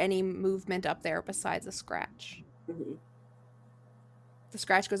or any movement up there besides a scratch. Mm-hmm. The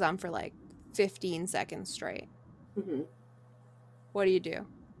scratch goes on for like 15 seconds straight. Mm-hmm. What do you do?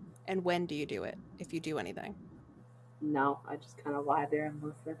 And when do you do it, if you do anything? No, I just kind of lie there and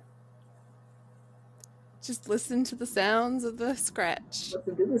listen. Just listen to the sounds of the scratch.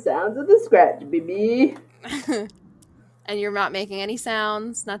 Listen to the sounds of the scratch, baby. And you're not making any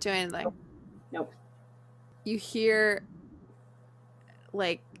sounds, not doing anything. Nope. You hear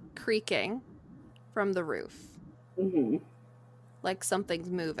like creaking from the roof. Mm-hmm. Like something's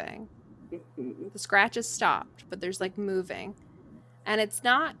moving. Mm-hmm. The scratch is stopped, but there's like moving. And it's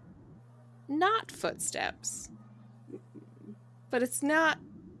not footsteps. But it's not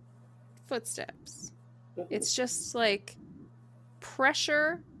footsteps. Mm-hmm. It's just like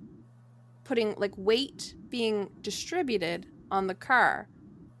pressure putting like weight being distributed on the car,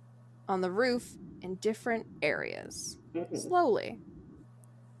 on the roof in different areas. Mm-hmm. Slowly.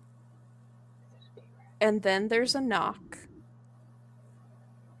 And then there's a knock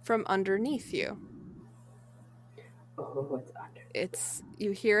from underneath you. Oh, it's under.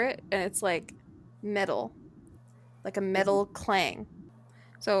 You hear it, and it's like metal, like a metal clang.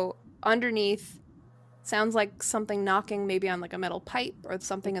 So underneath sounds like something knocking maybe on like a metal pipe or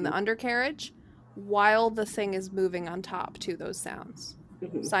something in the undercarriage, while the thing is moving on top to those sounds.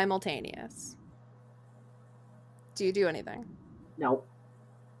 Mm-hmm. Simultaneous. Do you do anything? Nope.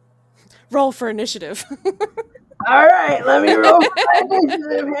 Roll for initiative. All right, let me roll for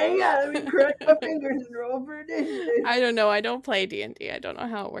initiative. Hang on, let me crack my fingers and roll for initiative. I don't know. I don't play D&D. I don't know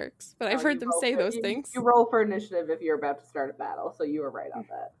how it works, but I've heard them say those things. You roll for initiative if you're about to start a battle, so you were right on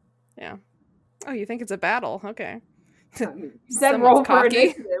that. Yeah. Oh, you think it's a battle? Okay. I mean, you said roll for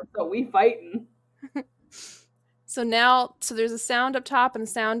initiative, so we fighting. So there's a sound up top and a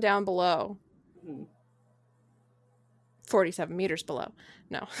sound down below. Mm-hmm. 47 meters below.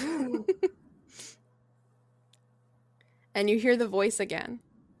 No. And you hear the voice again.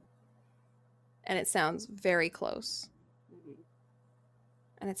 And it sounds very close. Mm-hmm.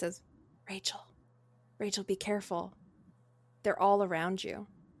 And it says, Rachel, be careful. They're all around you.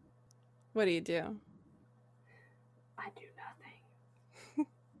 What do you do? I do nothing.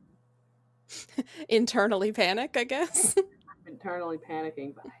 Internally panic, I guess. I'm internally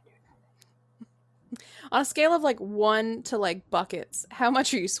panicking, but I do nothing. On a scale of like 1 to like buckets, how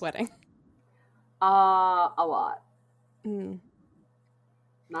much are you sweating? A lot. Mm.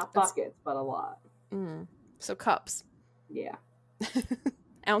 Not buckets, but a lot. So cups. Yeah.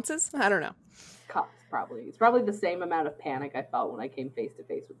 Ounces? I don't know. Cups, probably. It's probably the same amount of panic I felt when I came face to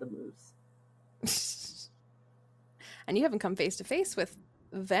face with the moose. And you haven't come face to face with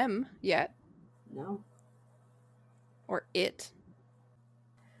them yet. No. Or it.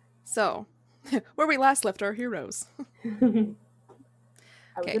 So, where we last left our heroes.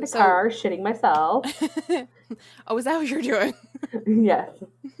 I was in a car shitting myself. Oh, is that what you're doing? Yes.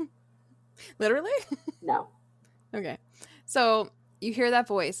 Literally? No. Okay. So you hear that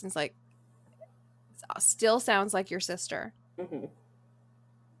voice, and it's like, still sounds like your sister. Mm-hmm.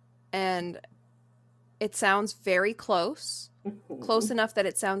 And it sounds very close. Mm-hmm. Close enough that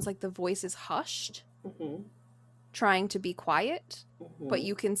it sounds like the voice is hushed, Mm-hmm. trying to be quiet, Mm-hmm. but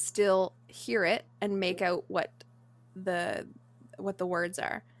you can still hear it and make out what the words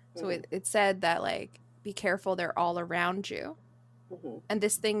are. So it said that, like, be careful, they're all around you. Mm-hmm. And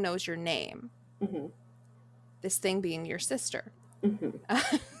this thing knows your name. Mm-hmm. This thing being your sister.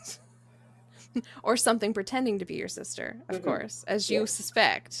 Mm-hmm. Or something pretending to be your sister, of course, as you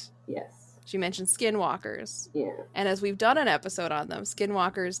suspect. Yes. She mentioned skinwalkers. Yeah. And as we've done an episode on them,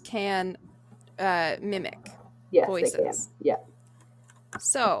 skinwalkers can mimic voices. They can. Yeah.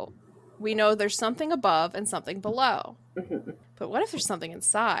 So we know there's something above and something below. Mm-hmm. But what if there's something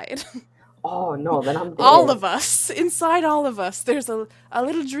inside? Oh, no, then I'm dead. All of us. Inside all of us, there's a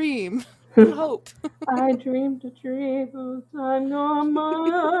little dream. A little hope. I dreamed a dream of time gone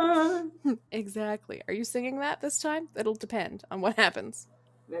by. Exactly. Are you singing that this time? It'll depend on what happens.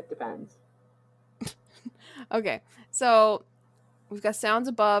 It depends. Okay, so we've got sounds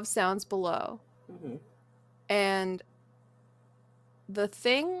above, sounds below. Mm-hmm. And the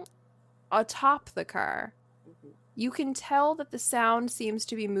thing atop the car, you can tell that the sound seems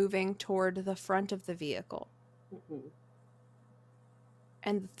to be moving toward the front of the vehicle. Mm-hmm.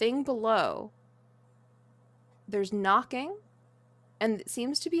 And the thing below, there's knocking, and it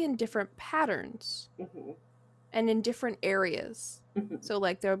seems to be in different patterns Mm-hmm. and in different areas. Mm-hmm. So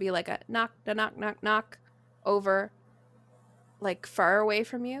like there'll be like a knock, knock over, like far away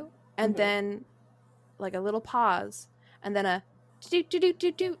from you, and Mhm. then like a little pause, and then a do do do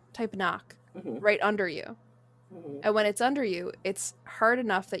do do type knock Mm-hmm. right under you. Mm-hmm. And when it's under you, it's hard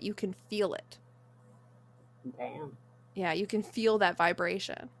enough that you can feel it. Damn. Yeah, you can feel that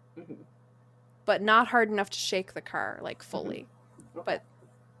vibration, Mm-hmm. but not hard enough to shake the car like fully. Okay. But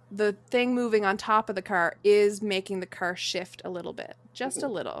the thing moving on top of the car is making the car shift a little bit, just a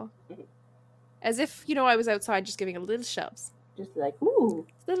little. Mhm. As if, you know, I was outside just giving a little shoves. Just like, ooh.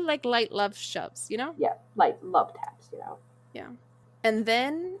 Little like light love shoves, you know? Yeah, like love taps, you know. Yeah. And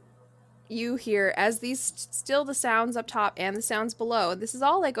then you hear, as these still the sounds up top and the sounds below, this is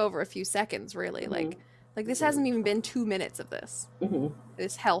all like over a few seconds, really. Mhm. Like this hasn't even been 2 minutes of this. Mm-hmm.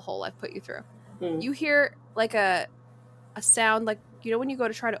 This hellhole I've put you through. Mm-hmm. You hear like a sound, like, you know, when you go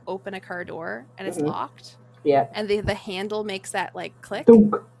to try to open a car door and it's Mhm. locked? Yeah. And the handle makes that like click?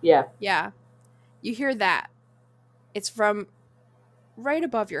 Dunk. Yeah. Yeah. You hear that. It's from right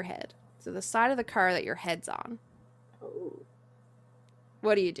above your head. So the side of the car that your head's on. Oh.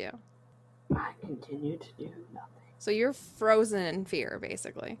 What do you do? I continue to do nothing. So you're frozen in fear,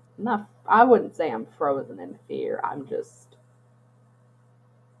 basically. Enough. I wouldn't say I'm frozen in fear. I'm just.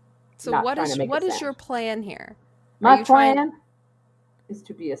 So not what trying to make a is sound. your plan here? My you trying- plan is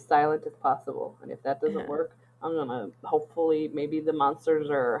to be as silent as possible, and if that doesn't work, I'm gonna hopefully maybe the monsters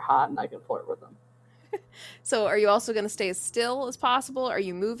are hot and I can flirt with them. So are you also going to stay as still as possible? Are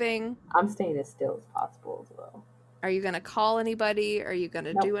you moving? I'm staying as still as possible as well. Are you going to call anybody? Are you going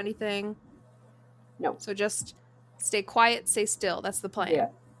to Nope. do anything? No. So just stay quiet, stay still. That's the plan. Yeah.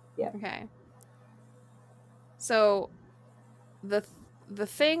 Yeah. Okay. So the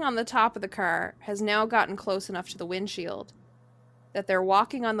thing on the top of the car has now gotten close enough to the windshield that they're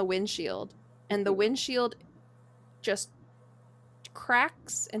walking on the windshield, and the windshield just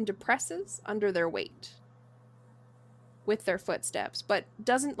cracks and depresses under their weight with their footsteps, but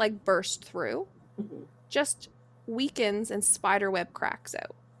doesn't like burst through, Mm-hmm. just weakens and spiderweb cracks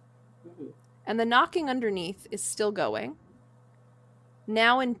out. Mm-hmm. And the knocking underneath is still going,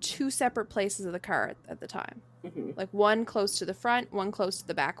 now in 2 separate places of the car at the time. Mm-hmm. Like one close to the front, one close to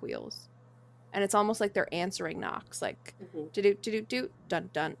the back wheels. And it's almost like they're answering knocks, like Mm-hmm. do-do-do-do-do,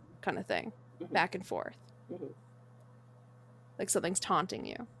 dun-dun kind of thing, Mhm. back and forth. Mm-hmm. Like something's taunting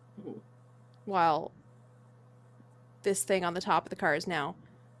you. Mhm. While this thing on the top of the car is now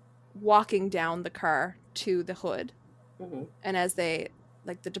walking down the car to the hood. Mm-hmm. And as they,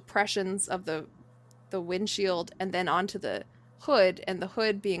 like the depressions of the windshield and then onto the hood, and the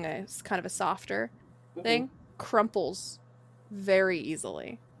hood being a kind of a softer thing, crumples very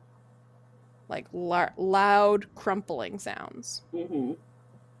easily. Like loud crumpling sounds. Mm-hmm.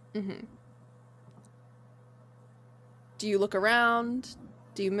 Mm-hmm. Do you look around?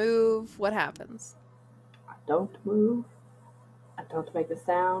 Do you move? What happens? I don't move. I don't make a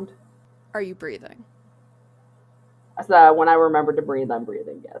sound. Are you breathing? So when I remember to breathe, I'm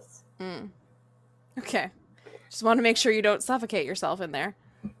breathing, yes. Okay. Just want to make sure you don't suffocate yourself in there.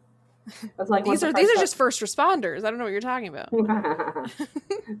 That's like These are just first responders. I don't know what you're talking about.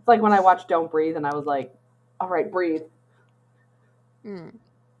 It's like when I watched Don't Breathe and I was like, all right, breathe.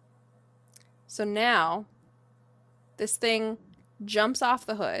 So now this thing jumps off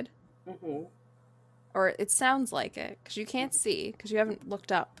the hood, Mm-hmm. or it sounds like it, because you can't see, because you haven't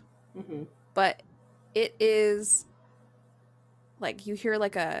looked up. Mm-hmm. But it is like you hear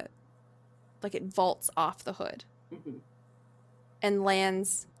like it vaults off the hood Mm-hmm. and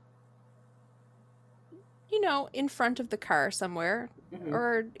lands, you know, in front of the car somewhere, Mm-hmm.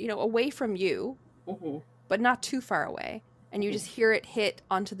 or, you know, away from you, Mm-hmm. but not too far away. And you just hear it hit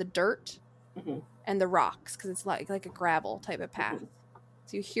onto the dirt Mm-hmm. and the rocks, because it's like a gravel type of path. Mhm.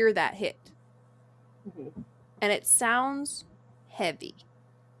 So you hear that hit. Mm-hmm. And it sounds heavy.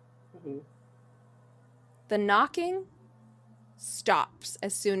 Mm-hmm. The knocking stops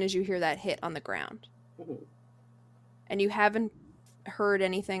as soon as you hear that hit on the ground. Mm-hmm. And you haven't heard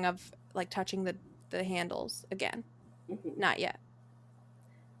anything of like touching the handles again. Mm-hmm. Not yet.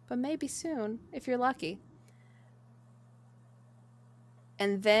 But maybe soon, if you're lucky.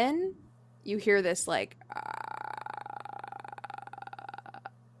 And then you hear this like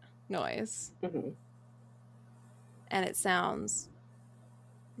noise. Mm-hmm. And it sounds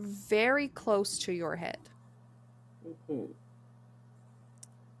very close to your head. Mm-hmm.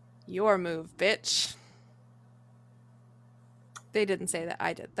 Your move, bitch. They didn't say that.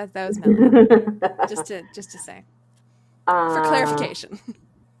 I did. That was Melanie. just to say. For clarification.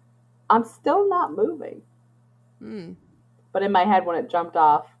 I'm still not moving. But in my head, when it jumped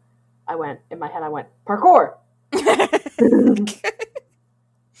off, I went, parkour!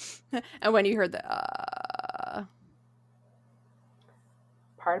 And when you heard the,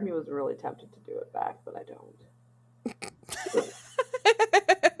 part of me was really tempted to do it back, but I don't.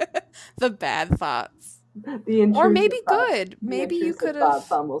 the bad thoughts. Or maybe good. Maybe you could have.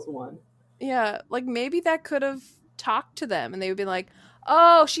 Thoughts almost won. Yeah, like maybe that could have talked to them and they would be like,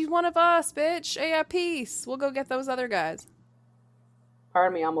 oh, she's one of us, bitch. Yeah, peace. We'll go get those other guys. Part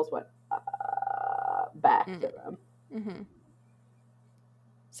of me almost went back to them. Mm-hmm.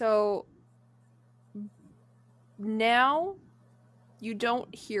 So now you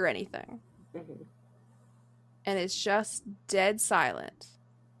don't hear anything. Mm-hmm. And it's just dead silent.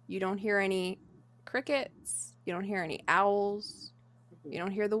 You don't hear any crickets. You don't hear any owls. Mm-hmm. You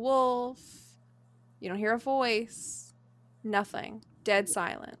don't hear the wolf. You don't hear a voice. Nothing. Dead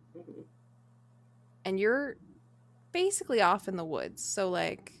silent. Mm-hmm. And you're basically off in the woods. So,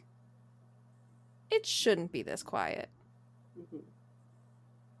 like, it shouldn't be this quiet. Mm-hmm.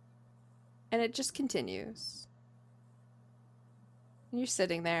 And it just continues. And you're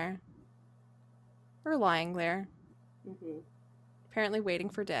sitting there. Or lying there. Mm-hmm. Apparently waiting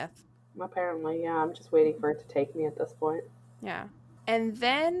for death. Apparently, yeah. I'm just waiting for it to take me at this point. Yeah. And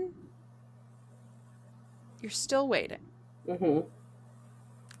then you're still waiting. Mm-hmm.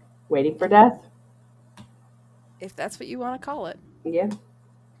 Waiting for death? If that's what you want to call it. Yeah.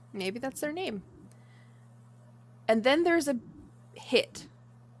 Maybe that's their name. And then there's a hit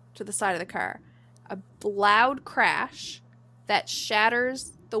to the side of the car. A loud crash that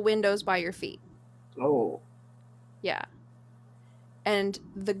shatters the windows by your feet. Oh. Yeah. And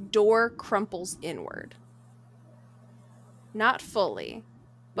the door crumples inward. Not fully,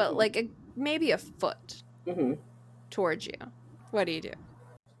 but mm-hmm. like maybe a foot mm-hmm. towards you. What do you do?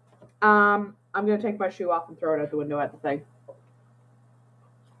 I'm going to take my shoe off and throw it out the window at the thing.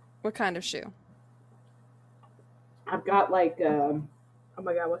 What kind of shoe? I've got like, oh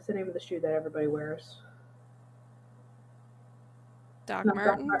my God, what's the name of the shoe that everybody wears? Doc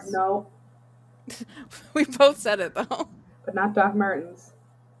Martens? No. We both said it though. But not Doc Martens.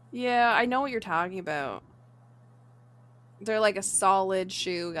 Yeah, I know what you're talking about. They're like a solid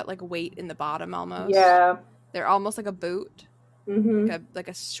shoe, got like weight in the bottom almost. Yeah. They're almost like a boot. Mm-hmm. Like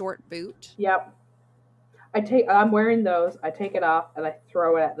a short boot. Yep. I'm wearing those. I take it off and I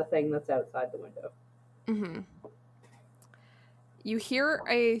throw it at the thing that's outside the window. Mm-hmm. You hear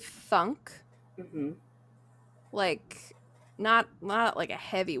a thunk. Mm-hmm. Like not like a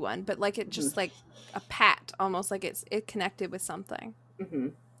heavy one, but like it just like a pat, almost like it connected with something. Mm-hmm.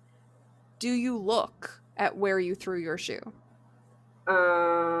 Do you look at where you threw your shoe?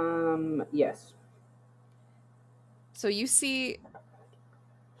 Yes. So you see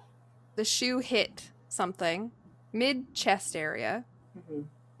the shoe hit something mid-chest area,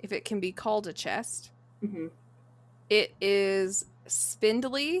 if it can be called a chest. Mm-hmm. It is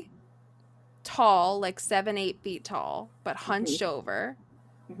spindly, tall, like 7-8 feet tall, but hunched over.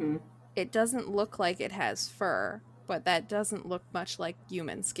 Mm-hmm. It doesn't look like it has fur, but that doesn't look much like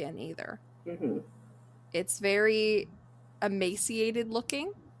human skin either. Mm-hmm. It's very emaciated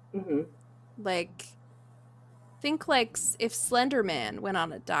looking. Mm-hmm. Like, think like if Slender Man went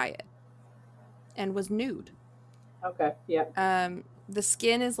on a diet and was nude. Okay, yeah. The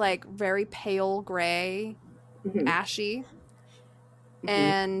skin is like very pale gray, ashy,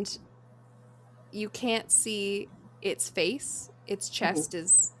 and you can't see its face. Its chest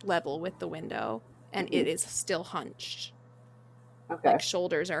is level with the window, and it is still hunched. Okay. Like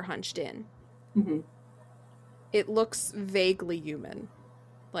shoulders are hunched in. It looks vaguely human.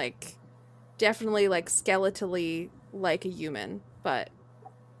 Like, definitely like skeletally like a human, but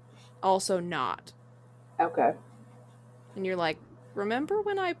also not. Okay. And you're like, remember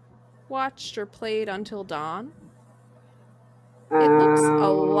when I watched or played Until Dawn? It looks a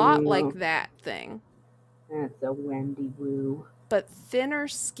lot like that thing. That's a Wendy Woo. But thinner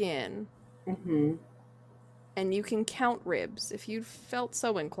skin. Mm-hmm. And you can count ribs if you felt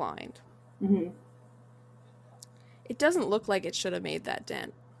so inclined. Mm-hmm. It doesn't look like it should have made that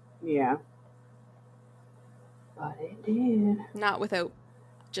dent. Yeah. But it did. Not without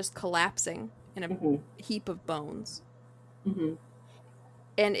just collapsing in a heap of bones. Mm-hmm.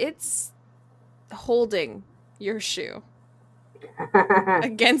 And it's holding your shoe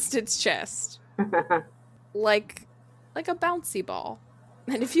against its chest. like a bouncy ball.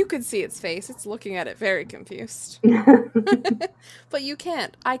 And if you could see its face, it's looking at it very confused. But you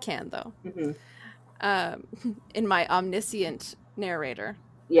can't. I can, though. In my omniscient narrator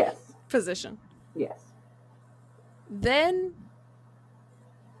yes position. Yes. Then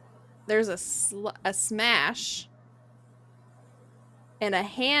there's a smash, and a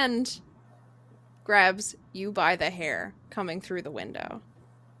hand grabs you by the hair coming through the window.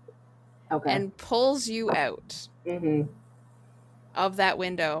 Okay. And pulls you out of that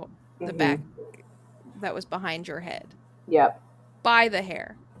window, the back that was behind your head. Yep. By the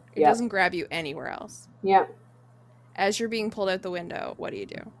hair. It doesn't grab you anywhere else. Yep. As you're being pulled out the window, what do?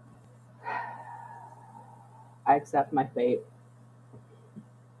 I accept my fate.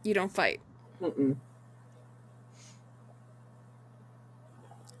 You don't fight. Mm-mm.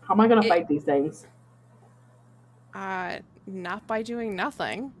 How am I going to fight these things? Not by doing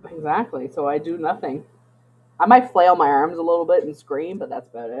nothing. Exactly. So I do nothing. I might flail my arms a little bit and scream, but that's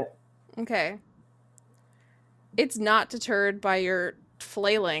about it. Okay. It's not deterred by your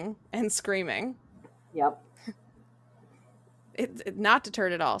flailing and screaming. Yep. It's not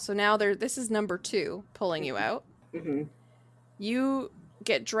deterred at all. So now this is number 2 pulling you out. You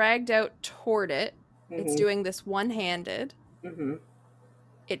get dragged out toward it. It's doing this one-handed.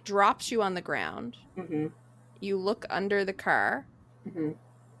 It drops you on the ground. You look under the car.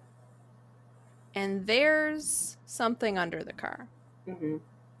 And there's something under the car.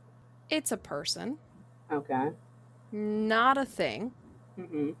 It's a person. Okay. Not a thing.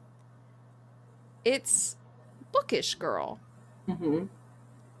 It's Bookish Girl.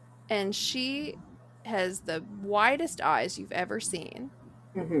 And she has the widest eyes you've ever seen.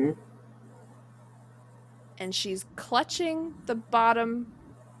 And she's clutching the bottom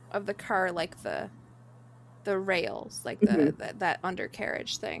of the car, like the rails, like that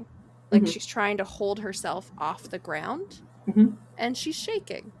undercarriage thing. Like she's trying to hold herself off the ground. And she's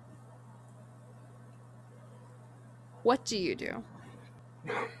shaking. What do you do?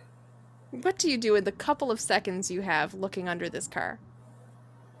 What do you do in the couple of seconds you have looking under this car?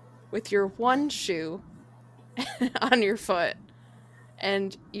 With your one shoe on your foot,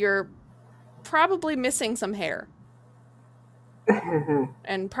 and you're probably missing some hair.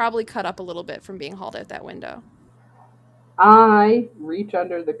 And probably cut up a little bit from being hauled out that window. I reach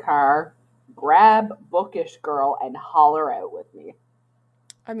under the car, grab Bookish Girl, and haul her out with me.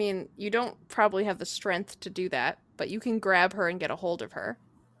 I mean, you don't probably have the strength to do that, but you can grab her and get a hold of her.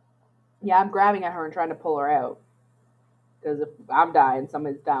 Yeah, I'm grabbing at her and trying to pull her out. Because if I'm dying,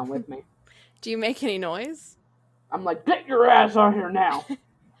 somebody's down with me. Do you make any noise? I'm like, get your ass on here now.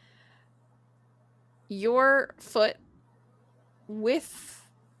 Your foot,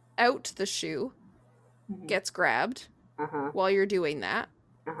 without the shoe, gets grabbed while you're doing that.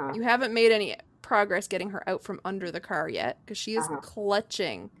 You haven't made any progress getting her out from under the car yet, because she is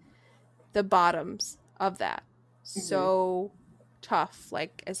clutching the bottoms of that. So tough,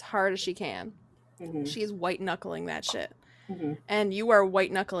 like as hard as she can. She is white knuckling that shit. And you are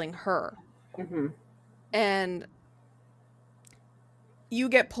white knuckling her. And you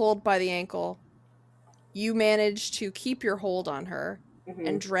get pulled by the ankle. You manage to keep your hold on her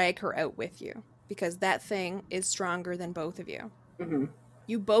and drag her out with you, because that thing is stronger than both of you.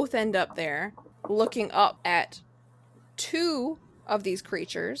 You both end up there looking up at 2 of these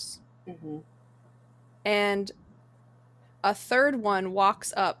creatures, and a third one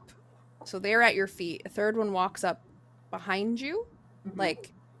walks up. So they're at your feet. A third one walks up behind you,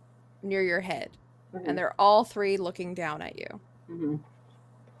 like near your head. And they're all 3 looking down at you.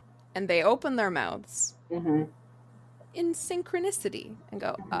 And they open their mouths in synchronicity and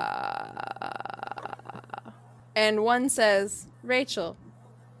go, And one says, Rachel,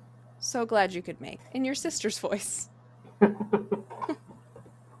 so glad you could make, in your sister's voice.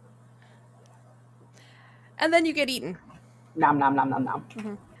 And then you get eaten. Nom, nom, nom, nom,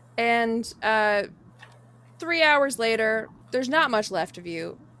 nom. And 3 hours later, there's not much left of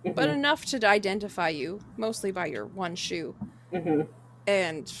you, but enough to identify you, mostly by your one shoe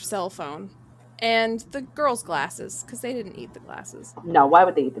and cell phone. And the girls' glasses, because they didn't eat the glasses. No, why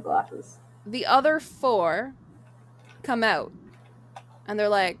would they eat the glasses? The other 4 come out, and they're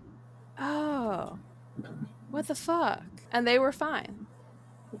like, oh, what the fuck? And they were fine.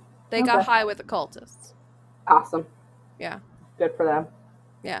 They got high with the cultists. Awesome. Yeah. Good for them.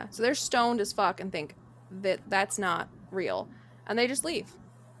 Yeah. So they're stoned as fuck and think that that's not real. And they just leave.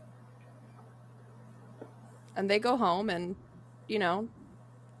 And they go home and,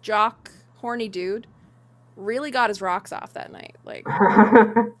 jock, horny dude, really got his rocks off that night. Like,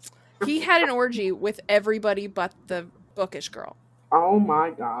 he had an orgy with everybody but the Bookish Girl. Oh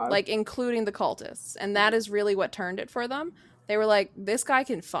my god. Like, including the cultists. And that is really what turned it for them. They were like, this guy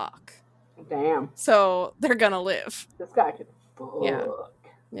can fuck. Damn. So they're gonna live. This guy can fuck.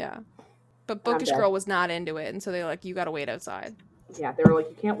 Yeah. But Bookish Girl was not into it. And so they were like, you gotta wait outside. Yeah, they were like,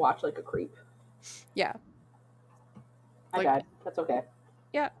 you can't watch like a creep. Yeah. I died. That's okay.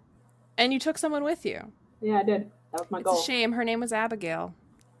 Yeah. And you took someone with you. Yeah, I did. That was my goal. It's a shame. Her name was Abigail.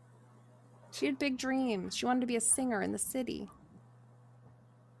 She had big dreams. She wanted to be a singer in the city.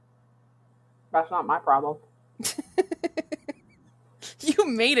 That's not my problem. You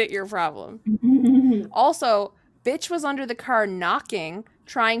made it your problem. Also, bitch was under the car knocking,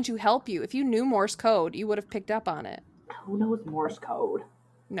 trying to help you. If you knew Morse code, you would have picked up on it. Who knows Morse code?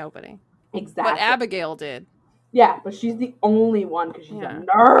 Nobody. Exactly. But Abigail did. Yeah, but she's the only one because she's a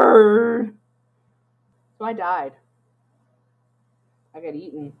nerd. So I died. I got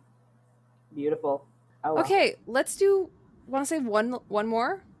eaten. Beautiful. Oh, well. Okay, let's do. Want to say one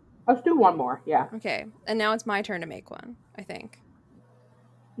more? Let's do one more. Yeah. Okay, and now it's my turn to make one. I think.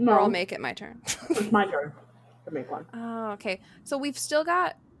 No. Or I'll make it my turn. It's my turn to make one. Oh, okay. So we've still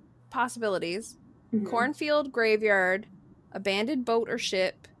got possibilities: cornfield, graveyard, abandoned boat or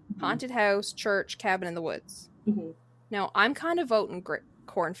ship, haunted house, church, cabin in the woods. Now I'm kind of voting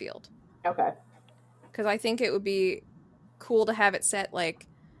cornfield. Okay. Because I think it would be cool to have it set like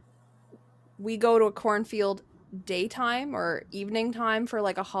we go to a cornfield daytime or evening time for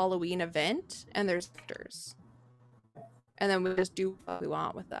like a Halloween event, and there's actors, and then we just do what we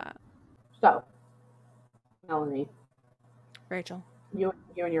want with that. So, Melanie, Rachel, you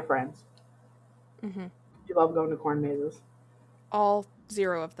and your friends. You love going to corn mazes. All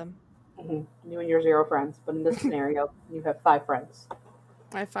 0 of them. You and your 0 friends, but in this scenario, you have 5 friends.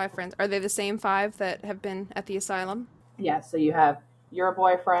 I have 5 friends. Are they the same 5 that have been at the asylum? Yeah, so you have your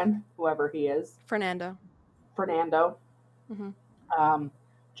boyfriend, whoever he is. Fernando.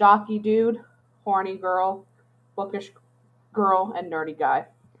 Jockey dude, horny girl, bookish girl, and nerdy guy.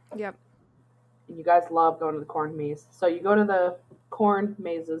 Yep. And you guys love going to the corn maze. So you go to the corn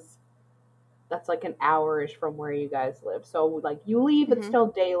mazes. That's like an hour-ish from where you guys live. So like you leave, it's still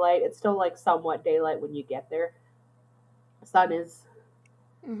daylight. It's still like somewhat daylight when you get there. The sun is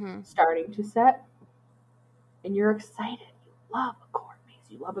starting to set. And you're excited. You love a corn maze.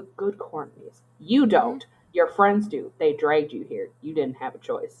 You love a good corn maze. You don't. Your friends do. They dragged you here. You didn't have a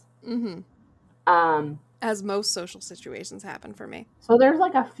choice. As most social situations happen for me. So there's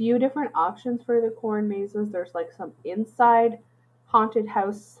like a few different options for the corn mazes. There's like some inside haunted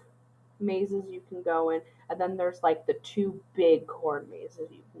house mazes you can go in. And then there's like the 2 big corn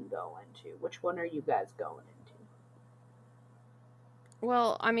mazes you can go into. Which one are you guys going into?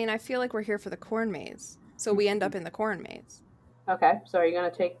 Well, I mean, I feel like we're here for the corn maze. So we end up in the corn maze. Okay, so are you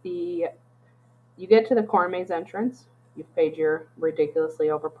going to take you get to the corn maze entrance. You've paid your ridiculously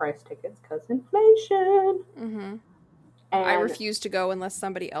overpriced tickets because inflation. And I refuse to go unless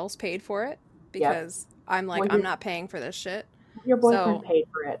somebody else paid for it because I'm like, I'm not paying for this shit. Your boyfriend paid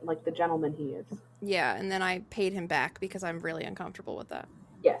for it, like the gentleman he is. Yeah, and then I paid him back because I'm really uncomfortable with that.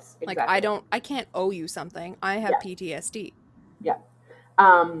 Yes, exactly. Like, I can't owe you something. I have PTSD. Yeah.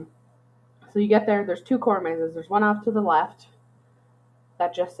 So you get there, there's 2 corn mazes. There's one off to the left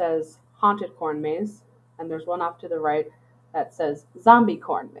that just says haunted corn maze, and there's one off to the right that says zombie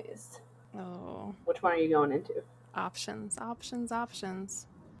corn maze. Oh. Which one are you going into? Options.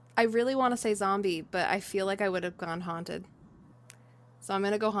 I really want to say zombie, but I feel like I would have gone haunted. So I'm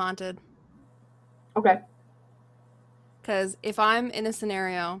going to go haunted. Okay. Because if I'm in a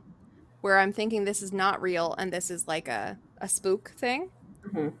scenario where I'm thinking this is not real and this is like a spook thing,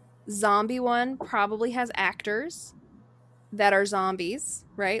 zombie one probably has actors that are zombies,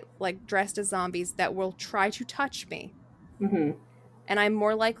 right? Like dressed as zombies that will try to touch me. And I'm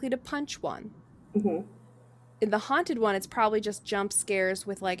more likely to punch one. In the haunted one, it's probably just jump scares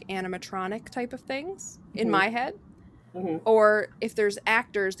with like animatronic type of things in my head. Or if there's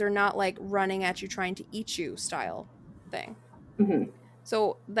actors, they're not like running at you trying to eat you style thing.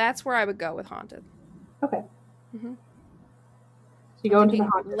 So that's where I would go with haunted. Okay. So you go into the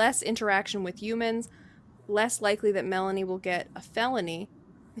haunted. Less interaction with humans, less likely that Melanie will get a felony,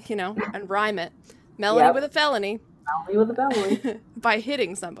 and rhyme it. Melanie with a felony. Melanie with a felony. By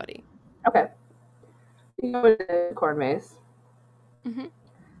hitting somebody. Okay. You go into the corn maze.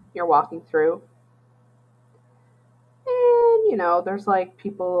 You're walking through. And, there's like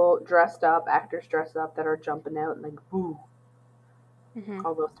people dressed up, actors dressed up that are jumping out and like, boo.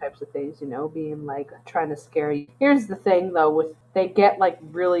 All those types of things, being like trying to scare you. Here's the thing though, they get like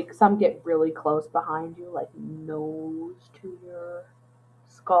some get really close behind you, like nose to your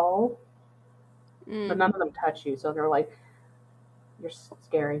skull. But none of them touch you, so they're like, you're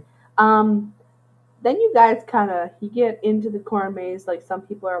scary. Then you guys you get into the corn maze, like some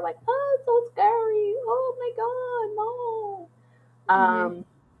people are like, oh, it's so scary. Oh my God, no.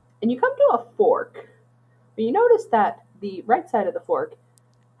 And you come to a fork. But you notice that the right side of the fork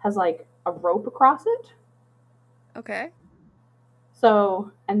has like a rope across it. Okay.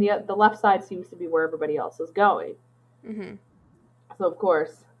 So, and the left side seems to be where everybody else is going. Mm-hmm. So, of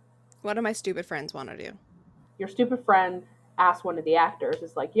course, What do my stupid friends want to do? your stupid friend asked one of the actors,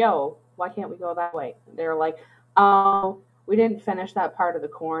 is like, yo, why can't we go that way? And they're like, oh, we didn't finish that part of the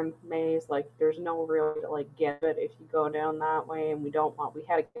corn maze. Like, there's no real way to, like, get it if you go down that way. And we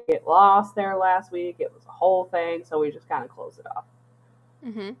had to get lost there last week. It was a whole thing. So we just kind of closed it off.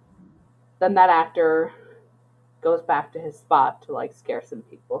 Mm-hmm. Then that actor goes back to his spot to, like, scare some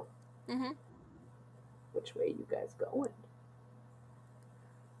people. Mm-hmm. Which way you guys going?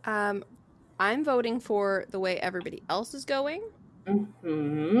 I'm voting for the way everybody else is going.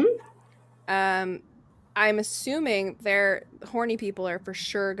 Mm-hmm. I'm assuming they're horny people are for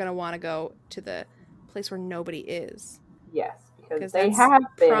sure gonna want to go to the place where nobody is. Yes, because they have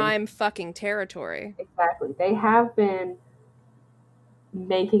been prime fucking territory. Exactly. They have been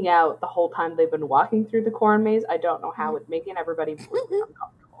making out the whole time they've been walking through the corn maze. I don't know how it's making everybody really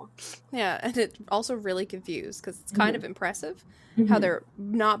uncomfortable. Yeah, and it also really confused because it's kind of impressive how they're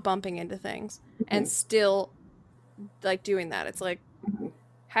not bumping into things and still like doing that. It's like,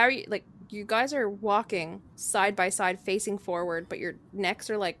 how are you, like, you guys are walking side by side facing forward, but your necks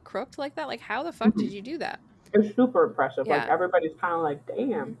are like crooked like that. Like, how the fuck did you do that? It's super impressive. Yeah. Like, everybody's kind of like,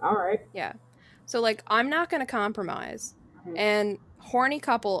 damn, all right. Yeah. So, like, I'm not going to compromise. And horny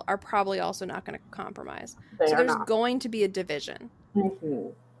couple are probably also not going to compromise. So there's going to be a division.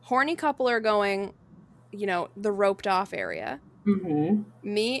 Horny couple are going, you know, the roped off area.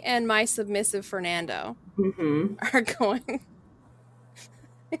 Me and my submissive Fernando are going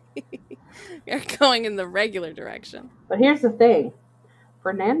are going in the regular direction. But here's the thing.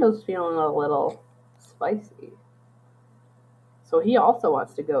 Fernando's feeling a little spicy. So he also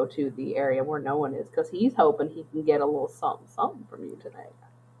wants to go to the area where no one is because he's hoping he can get a little something from you tonight.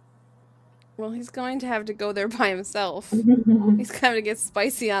 Well, he's going to have to go there by himself. He's going to get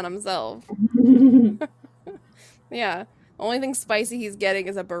spicy on himself. Yeah. The only thing spicy he's getting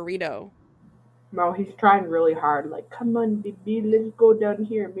is a burrito. No, he's trying really hard. Like, come on, baby, let's go down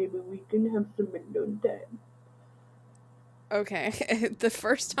here. Maybe we can have some alone time. Okay. The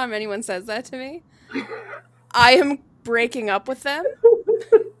first time anyone says that to me, I am breaking up with them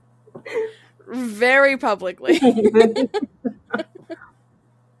very publicly.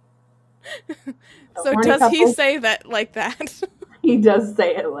 So does he say that like that? He does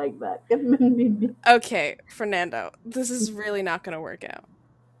say it like that. Okay, Fernando, this is really not going to work out.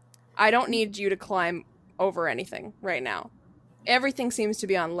 I don't need you to climb over anything right now. Everything seems to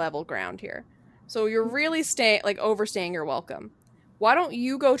be on level ground here. So you're really overstaying your welcome. Why don't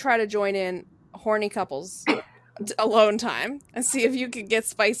you go try to join in horny couples alone time and see if you can get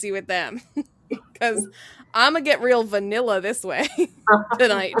spicy with them? Because I'm going to get real vanilla this way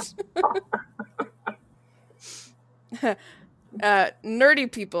tonight.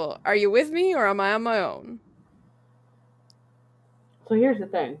 Nerdy people, are you with me or am I on my own? So here's the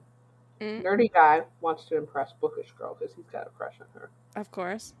thing. Nerdy guy wants to impress bookish girl because he's got a crush on her. Of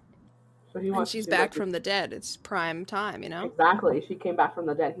course. So he wants. And she's back from the dead. It's prime time, you know? Exactly. She came back from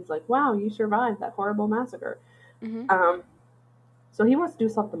the dead. He's like, wow, you survived that horrible massacre. So he wants to do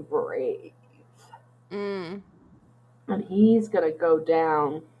something brave. And he's going to go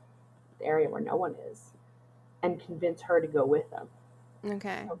down the area where no one is and convince her to go with him.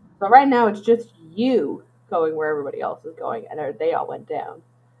 Okay. So right now it's just you going where everybody else is going, and they all went down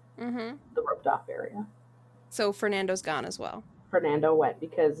the roped off area. So Fernando's gone as well. Fernando went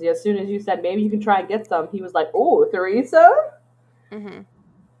because as soon as you said maybe you can try and get some, he was like, "Oh, Theresa."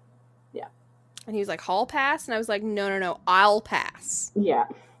 Yeah. And he was like, "Hall pass," and I was like, "No, I'll pass." Yeah.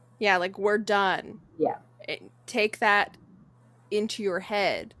 Yeah, like we're done. Yeah. Take that into your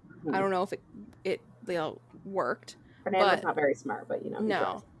head. I don't know if it worked. Fernando's not very smart, but you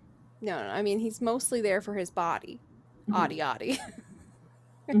know. No. I mean, he's mostly there for his body. Oddy.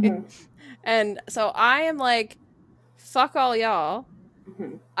 And so I am like, fuck all y'all.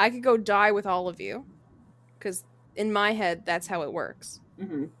 I could go die with all of you. Because in my head, that's how it works.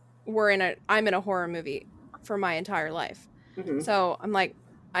 I'm in a horror movie for my entire life. So I'm like,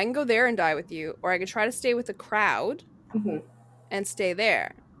 I can go there and die with you, or I could try to stay with the crowd and stay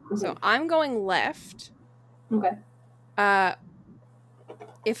there. So I'm going left. Okay.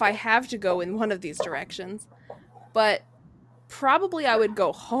 If I have to go in one of these directions. But probably I would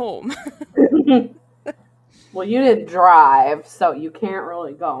go home. Well, you didn't drive, so you can't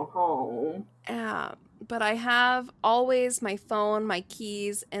really go home. Yeah, but I have always my phone, my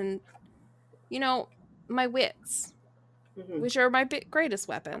keys, and, you know, my wits, which are my greatest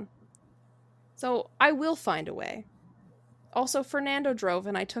weapon. So I will find a way. Also, Fernando drove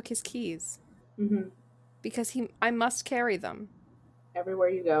and I took his keys. Because I must carry them. Everywhere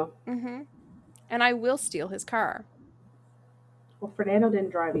you go. Mm-hmm. And I will steal his car. Well, Fernando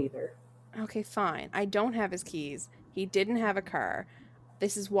didn't drive either. Okay, fine. I don't have his keys. He didn't have a car.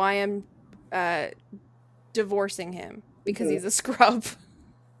 This is why I'm uh divorcing him because Mhm. he's a scrub.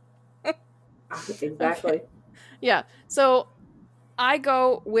 Okay. Exactly. Yeah. So I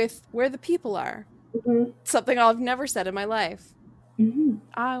go with where the people are. Mm-hmm. Something I've never said in my life. Mm-hmm.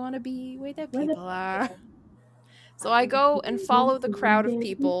 I want to be where the Where the people are. people So are. I go and follow the crowd of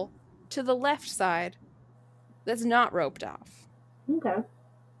people to the left side that's not roped off. Okay.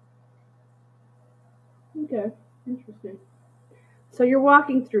 Okay. Interesting. So you're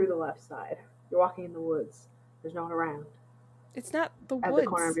walking through the left side. You're walking in the woods. There's no one around. It's not the At the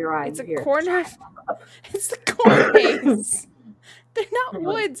corner of woods. your eye, It's you a hear. corner of it's the corn maze. They're not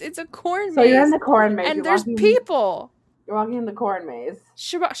woods. It's a corn So you're in maze. the corn maze. And You're there's walking. people. You're walking in the corn maze.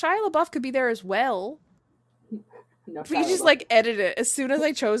 Shia LaBeouf could be there as well. No, We could just Shia like edit it. As soon as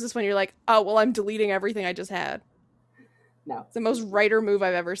I chose this one, you're like, oh, well, I'm deleting everything I just had. No. It's the most writer move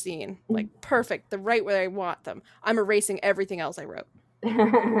I've ever seen. Like, perfect. The right where I want them. I'm erasing everything else I wrote.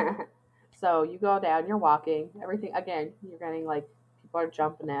 So you go down, you're walking, everything again, you're getting like people are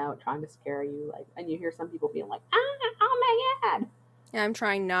jumping out, trying to scare you, like, and you hear some people being like, oh my god. Yeah, I'm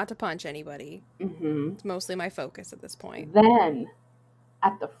trying not to punch anybody. Mm-hmm. It's mostly my focus at this point. Then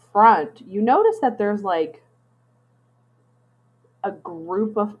at the front, you notice that there's like a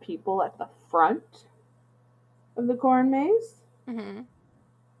group of people at the front of the corn maze, Mm-hmm.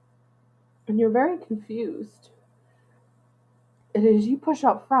 and you're very confused. And as you push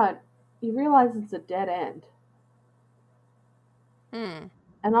up front, you realize it's a dead end. Hmm.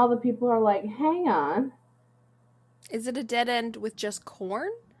 And all the people are like, hang on. Is it a dead end with just corn?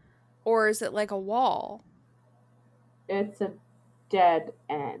 Or is it like a wall? It's a dead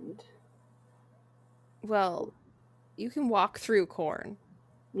end. Well, you can walk through corn.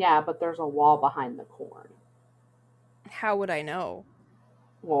 Yeah, but there's a wall behind the corn. How would I know?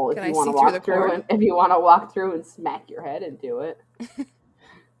 Well, Can if you I want see to through the walk through corn? and if you want to walk through and smack your head into it,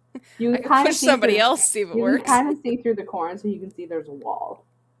 you I can could kind push of see somebody through, else, see if it you works. can kind of see through the corn, so you can see there's a wall.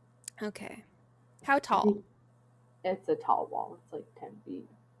 Okay. How tall? It's a tall wall. It's like 10 feet.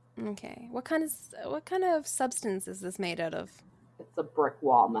 Okay. What kind of substance is this made out of? It's a brick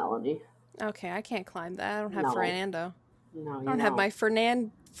wall, Melanie. Okay, I can't climb that. I don't have No. Fernando. No, I don't have my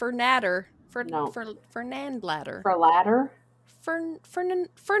Fernand ladder. No. Fernand ladder. For ladder.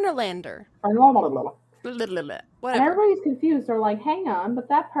 Fernalander. And Whatever. everybody's confused. They're like, hang on, but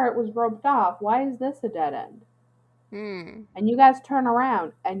that part was roped off. Why is this a dead end? And you guys turn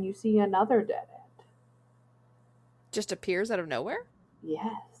around and you see another dead end. Just appears out of nowhere?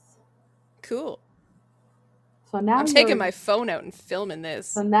 Yes. Cool. So now I'm taking my phone out and filming this.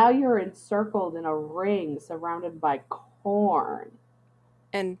 So now you're encircled in a ring surrounded by corn.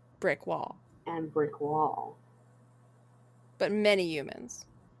 And brick wall. And brick wall. But many humans.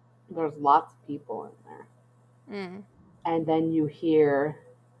 There's lots of people in there. And then you hear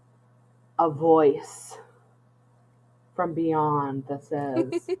a voice from beyond that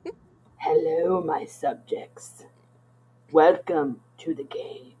says, hello, my subjects. Welcome to the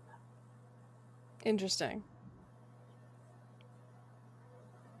game. Interesting.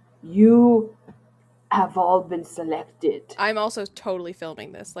 You have all been selected. I'm also totally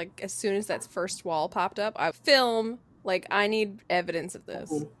filming this. Like, as soon as that first wall popped up, I film. Like, I need evidence of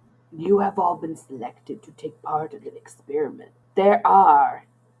this. You have all been selected to take part in an experiment. There are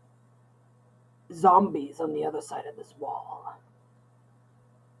zombies on the other side of this wall.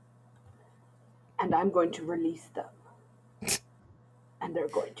 And I'm going to release them. And they're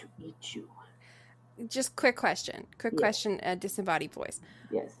going to eat you. Just quick question. Disembodied voice.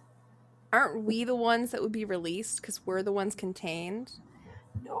 Yes. Aren't we the ones that would be released because we're the ones contained?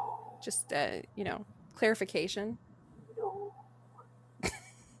 No. Just, clarification. No.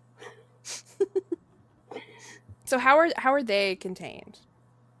 So how are they contained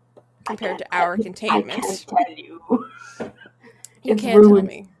compared to our containment? I can't tell you. You can't tell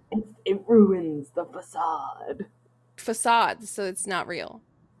me. It ruins the facade. Facade, so it's not real.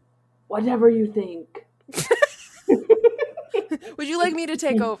 Whatever you think. Would you like me to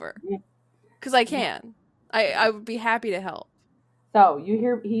take over? Because I can. I would be happy to help. So you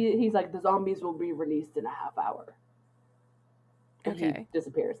hear he's like, the zombies will be released in a half hour. And Okay. he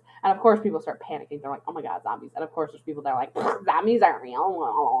disappears. And of course people start panicking. They're like, oh my god, zombies. And of course there's people that are like, zombies aren't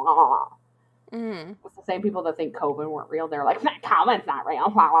real. It's the same people that think COVID weren't real. They're like, COVID's not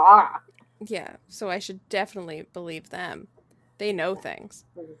real. Yeah, so I should definitely believe them. They know things.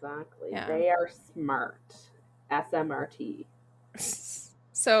 Exactly. Yeah. They are smart. SMRT.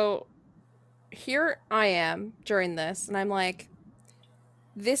 So here I am during this, and I'm like,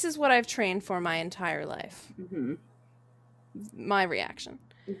 This is what I've trained for my entire life. Mm-hmm. My reaction.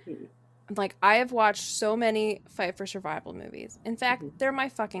 Mm-hmm. Like, I have watched so many Fight for Survival movies. In fact, Mm-hmm. they're my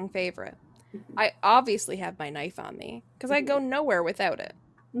fucking favorite. Mm-hmm. I obviously have my knife on me because I go nowhere without it.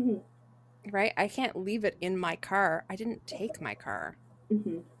 Mm-hmm. Right? I can't leave it in my car. I didn't take my car.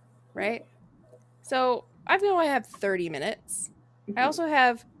 Mm-hmm. Right? So I know I have 30 minutes. I Mm-hmm. also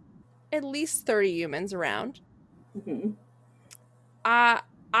have at least 30 humans around. Mm-hmm.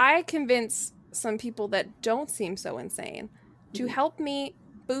 I convince some people that don't seem so insane to help me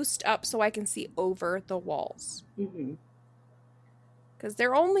boost up so I can see over the walls. Mm-hmm. Because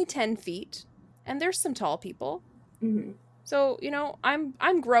they're only 10 feet, and there's some tall people. Mm-hmm. So,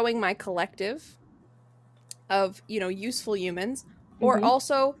 I'm growing my collective of, useful humans, or Mm-hmm.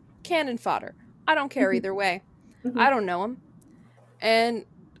 also cannon fodder. I don't care either way. Mm-hmm. I don't know them. And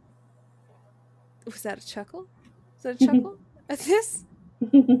was that a chuckle? Is that a chuckle at this?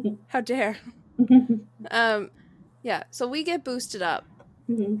 How dare. Yeah, so we get boosted up.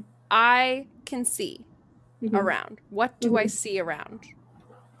 Mm-hmm. I can see Mm-hmm. around. What do I see around?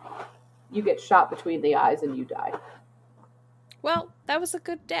 You get shot between the eyes and you die. Well, that was a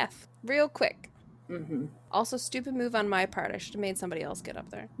good death. Real quick. Mm-hmm. Also, stupid move on my part. I should have made somebody else get up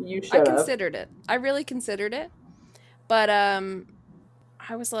there. You should I have. considered it. I really considered it. But,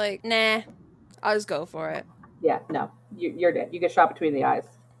 I was like, nah, I'll just go for it. Yeah, no. You're dead. You get shot between the eyes.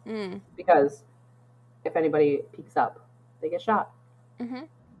 Because if anybody peeks up, they get shot. Mm-hmm.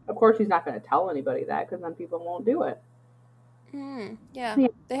 Of course, he's not going to tell anybody that because then people won't do it. Yeah. Yeah.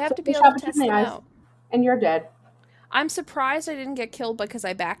 They have So to be you able shot to test between the them eyes. out. And you're dead. I'm surprised I didn't get killed because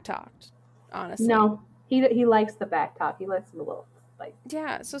I backtalked, honestly. No, he likes the back talk. He likes him a little like.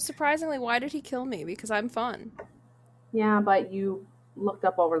 Yeah, so surprisingly, why did he kill me? Because I'm fun. Yeah, but you looked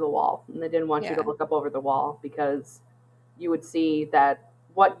up over the wall, and they didn't want you to Yeah. look up over the wall because you would see that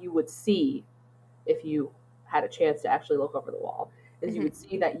what you would see if you had a chance to actually look over the wall is you would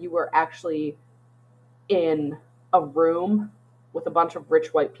see that you were actually in a room with a bunch of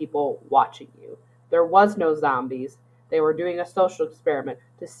rich white people watching you. There was no zombies. They were doing a social experiment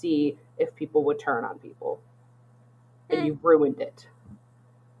to see if people would turn on people. And you ruined it.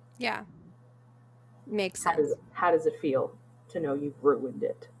 Yeah. Makes sense. How does it feel to know you've ruined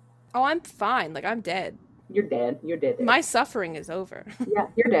it? Oh, I'm fine. Like, I'm dead. You're dead. You're dead. My suffering is over. Yeah,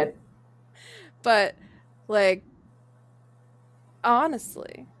 you're dead. But, like,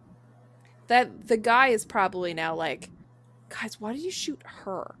 honestly, that the guy is probably now like, guys, why did you shoot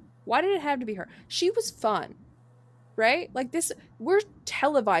her? Why did it have to be her? She was fun, right? Like, this, we're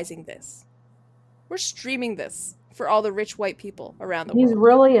televising this. We're streaming this for all the rich white people around the world. He's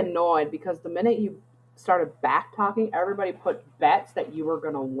really annoyed because the minute you started back talking, everybody put bets that you were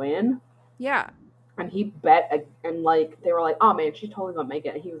going to win. Yeah. And he bet, and like, they were like, oh man, she's totally going to make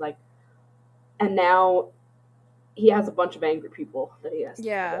it. And he was like, and now he has a bunch of angry people that he has to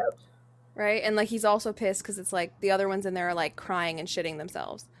Yeah. put out. Right? And like, he's also pissed because it's like the other ones in there are like crying and shitting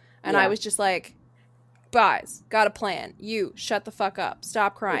themselves. And Yeah. I was just like, guys, got a plan. You shut the fuck up.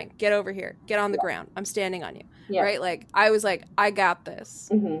 Stop crying. Get over here. Get on the ground. I'm standing on you. Yeah. Right? Like, I was like, I got this.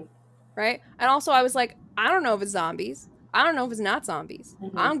 Mm-hmm. Right? And also I was like, I don't know if it's zombies. I don't know if it's not zombies.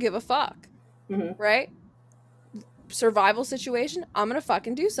 Mm-hmm. I don't give a fuck. Mm-hmm. Right? Survival situation. I'm going to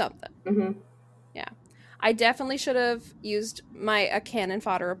fucking do something. Mm-hmm. Yeah. I definitely should have used a cannon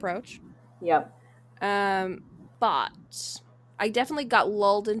fodder approach. Yep. But I definitely got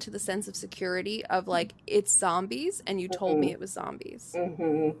lulled into the sense of security of like, it's zombies, and you told me it was zombies.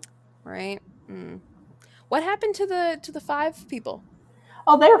 Mm-hmm. Right? What happened to the 5 people?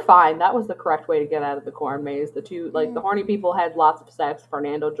 Oh, they're fine. That was the correct way to get out of the corn maze. The two, like, the horny people had lots of sex.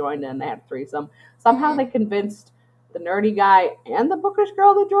 Fernando joined in. They had a threesome. Somehow they convinced the nerdy guy and the bookish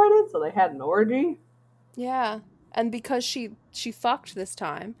girl to join in, so they had an orgy. Yeah. And because she fucked this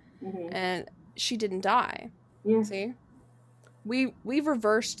time, and she didn't die. Yeah. See? We've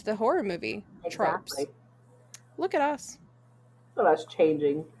reversed the horror movie tropes. Exactly. Look at us. So that's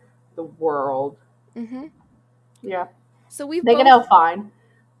changing the world. Mm-hmm. Yeah. So they get out fine.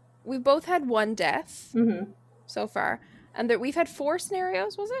 We both had 1 death so far. And we've had 4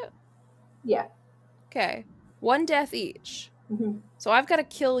 scenarios, was it? Yeah. Okay. 1 death each. Mm-hmm. So I've got to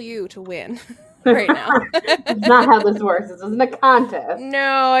kill you to win right now. It's not how this works. This isn't a contest.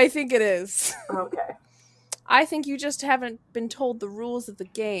 No, I think it is. Okay. I think you just haven't been told the rules of the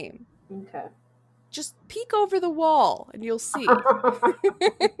game. Okay. Just peek over the wall and you'll see.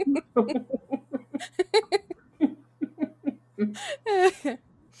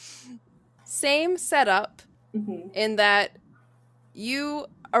 Same setup in that you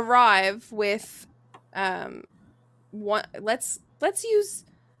arrive with one. Let's let's use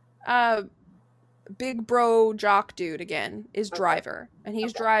big bro jock dude again is driver, and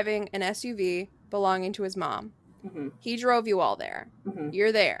he's driving an SUV belonging to his mom. Mm-hmm. He drove you all there. Mm-hmm.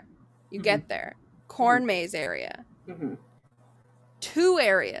 You're there. You Mhm. get there. Corn maze area. Mm-hmm. 2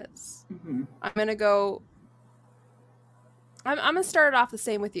 areas. Mm-hmm. I'm gonna start it off the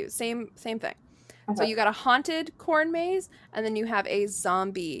same with you. Same thing. Okay. So you got a haunted corn maze, and then you have a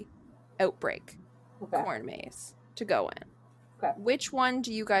zombie outbreak corn maze to go in. Okay. Which one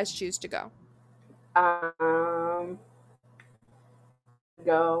do you guys choose to go?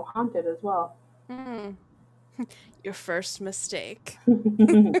 Go haunted as well. Your first mistake.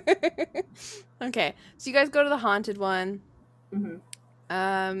 Okay, so you guys go to the haunted one.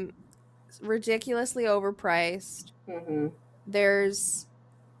 Mm-hmm. Ridiculously overpriced. Mm-hmm. There's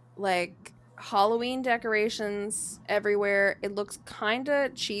like Halloween decorations everywhere. It looks kind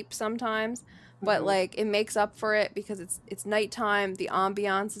of cheap sometimes, but like it makes up for it because it's nighttime. The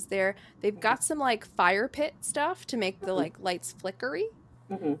ambiance is there. They've got some like fire pit stuff to make the like lights flickery,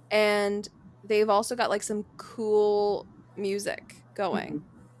 and they've also got like some cool music going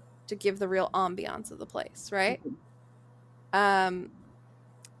to give the real ambiance of the place, right?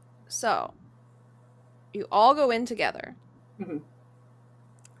 So you all go in together.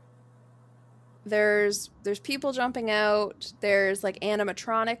 There's people jumping out. There's like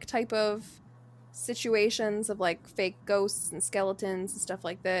animatronic type of situations of like fake ghosts and skeletons and stuff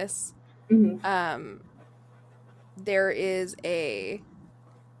like this. There is a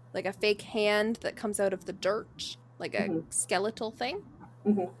fake hand that comes out of the dirt, like a skeletal thing.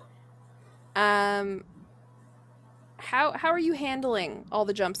 How are you handling all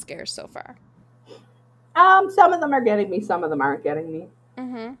the jump scares so far? Some of them are getting me, some of them aren't getting me.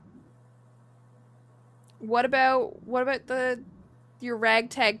 What about your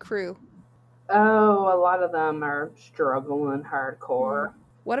ragtag crew? Oh, a lot of them are struggling hardcore.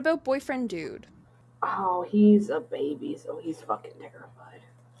 What about boyfriend dude? Oh, he's a baby, so he's fucking terrified.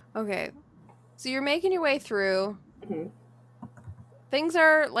 Okay, so you're making your way through. Things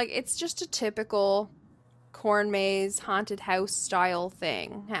are like, it's just a typical corn maze haunted house style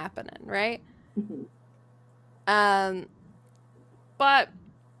thing happening, right? But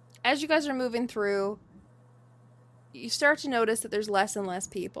as you guys are moving through, you start to notice that there's less and less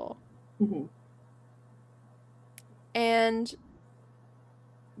people. And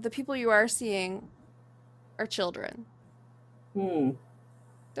the people you are seeing are children.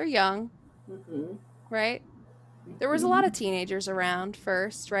 They're young, right? There was a lot of teenagers around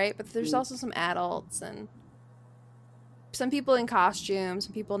first, right? But there's also some adults and some people in costumes,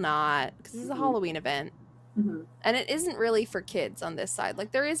 some people not, because this is a Halloween event. And it isn't really for kids on this side.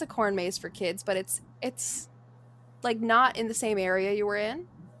 Like, there is a corn maze for kids, but it's like not in the same area you were in.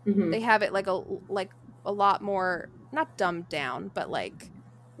 They have it like a lot more, not dumbed down, but like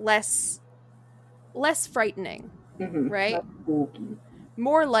less frightening, right?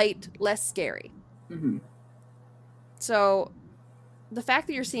 More light, less scary. So the fact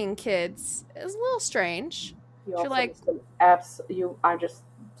that you're seeing kids is a little strange. You're like, I'm just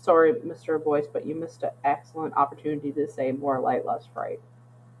sorry, Mr. Boyce, but you missed an excellent opportunity to say more light, less fright.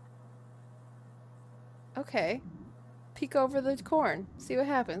 Okay. Peek over the corn. See what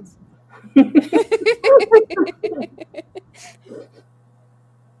happens.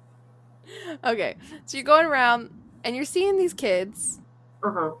 Okay. So you're going around and you're seeing these kids,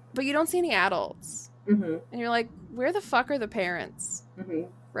 but you don't see any adults. And you're like, where the fuck are the parents?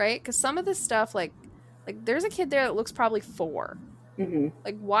 Right? Because some of this stuff, like there's a kid there that looks probably 4.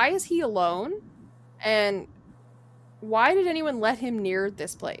 Like, why is he alone? And why did anyone let him near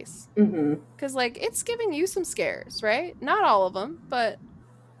this place? Because, like, it's giving you some scares, right? Not all of them, but,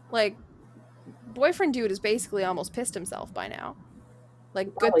 like, boyfriend dude is basically almost pissed himself by now.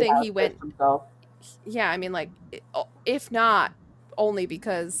 Like, good thing he went. Yeah, I mean, like, if not, only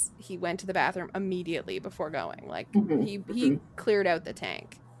because he went to the bathroom immediately before going. Like, he cleared out the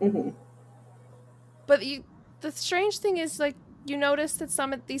tank. But the strange thing is, like, you notice that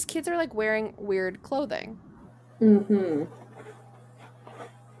some of these kids are, like, wearing weird clothing. The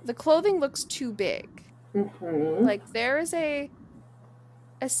clothing looks too big. Like, there is a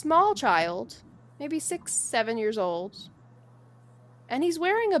small child, maybe 6, 7 years old, and he's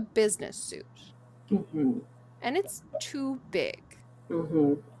wearing a business suit. And it's too big.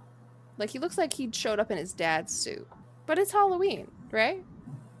 Like, he looks like he'd showed up in his dad's suit. But it's Halloween, right?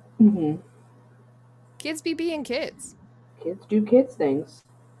 Kids be being kids. Kids do kids things.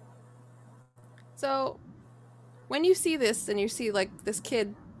 So, when you see this and you see, like, this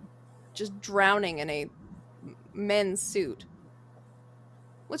kid just drowning in a men's suit,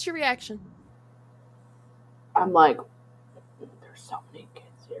 what's your reaction? I'm like, there's so many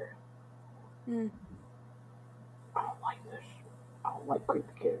kids here. Mm. I don't like this. I don't like creepy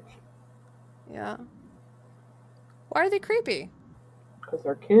kids. Yeah. Why are they creepy? Because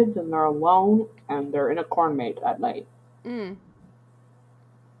they're kids and they're alone and they're in a corn maze at night. Mm.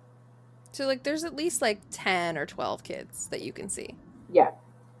 So, like, there's at least, like, 10 or 12 kids that you can see. Yeah.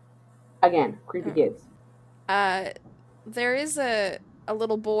 Again, creepy kids. There is a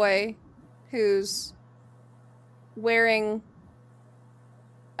little boy who's wearing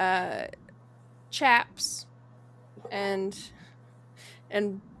chaps and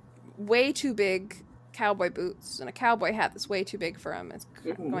way too big cowboy boots and a cowboy hat that's way too big for him. It's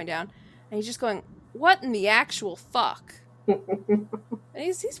going down, and he's just going, "What in the actual fuck?" And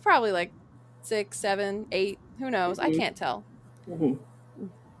he's probably like 6, 7, 8. Who knows? I can't tell.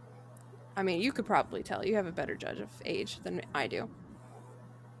 I mean, you could probably tell. You have a better judge of age than I do.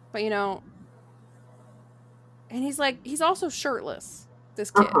 But, you know, and he's also shirtless, this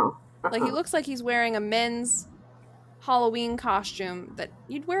kid. Like, he looks like he's wearing a men's Halloween costume that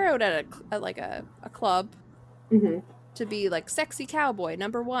you'd wear out at a club to be, like, sexy cowboy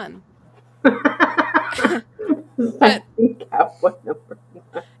number 1. Sexy cowboy number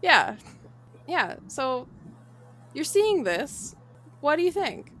 1. Yeah. Yeah, so you're seeing this. What do you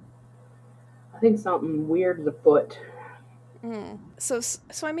think? I think something weird is afoot. So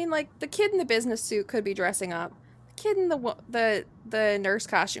I mean, like, the kid in the business suit could be dressing up. The kid in the nurse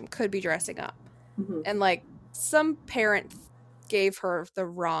costume could be dressing up. And, like, some parent gave her the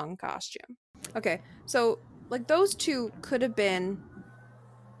wrong costume. Okay, so, like, those two could have been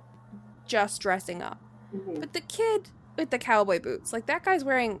just dressing up. But the kid with the cowboy boots, like, that guy's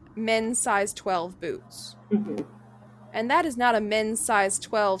wearing men's size 12 boots. And that is not a men's size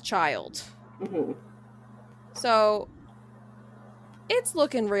 12 child. So it's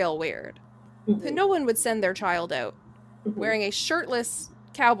looking real weird. No one would send their child out wearing a shirtless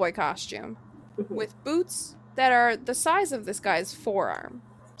cowboy costume with boots that are the size of this guy's forearm.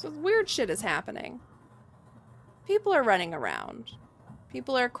 So weird shit is happening. People are running around.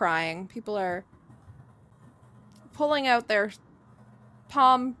 People are crying. People are pulling out their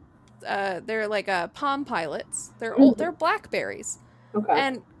palm. They're like Palm Pilots. They're Blackberries. Okay.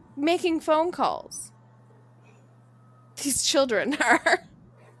 And making phone calls. These children are.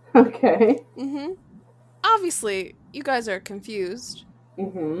 Okay. Obviously, you guys are confused.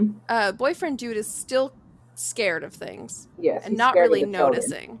 Boyfriend dude is still scared of things. Yes. And not really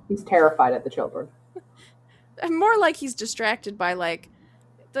noticing. Children. He's terrified at the children. More like he's distracted by, like,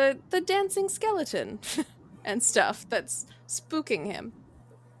 the dancing skeleton and stuff that's spooking him.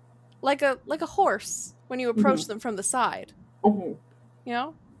 Like a horse when you approach them from the side. You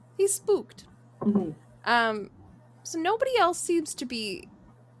know? He's spooked. So nobody else seems to be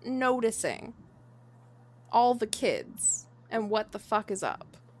noticing all the kids and what the fuck is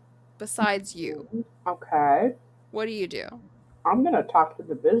up besides you. Okay. What do you do? I'm going to talk to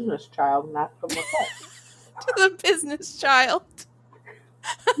the business child and ask him what's up. To the business child.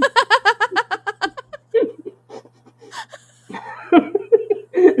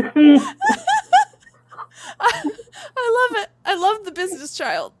 I love it. I love the business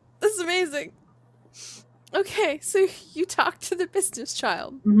child. This is amazing. Okay, so you talk to the business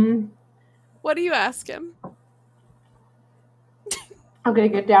child. What do you ask him? I'm going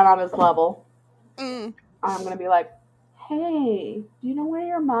to get down on his level. I'm going to be like, hey, do you know where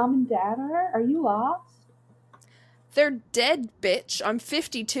your mom and dad are? Are you lost? They're dead, bitch. I'm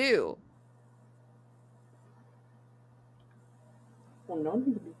 52. Well, no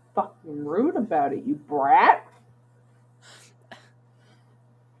need to be fucking rude about it, you brat.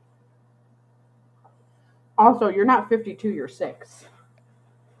 Also, you're not 52, you're 6.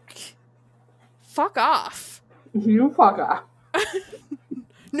 Fuck off. You fuck off.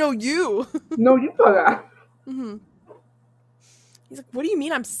 No, you. No, you fuck off. He's like, what do you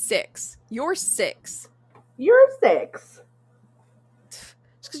mean I'm 6? You're 6. You're 6. Just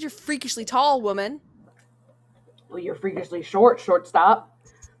because you're freakishly tall, woman. Well, you're freakishly short, shortstop.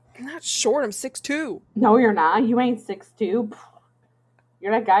 I'm not short, I'm 6'2". No, you're not. You ain't 6'2".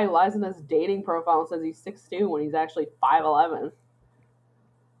 You're that guy who lies in his dating profile and says he's 6'2" when he's actually 5'11".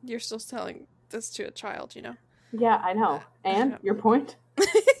 You're still telling this to a child, you know? Yeah, I know. And your point?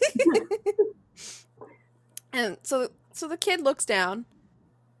 And so the kid looks down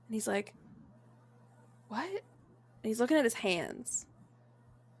and he's like, what? And he's looking at his hands.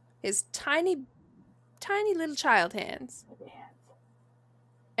 His tiny, tiny little child hands.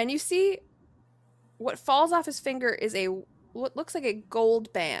 And you see what falls off his finger is what looks like a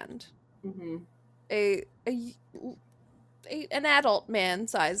gold band. An adult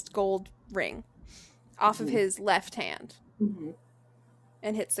man-sized gold ring off of his left hand.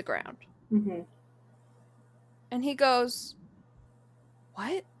 and hits the ground. Mm-hmm. And he goes,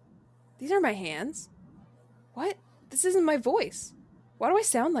 "What? These are my hands. What? This isn't my voice. Why do I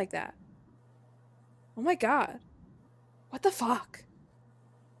sound like that? Oh my god. What the fuck?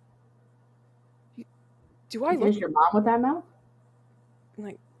 Do I look Is your mom with that mouth?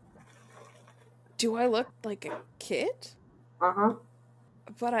 like, do I look like a kid? Uh-huh.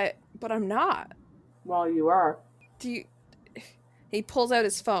 But I'm not. Well, you are. He pulls out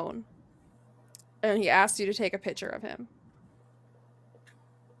his phone and he asks you to take a picture of him.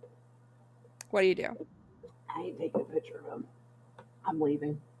 What do you do? I ain't taking a picture of him. I'm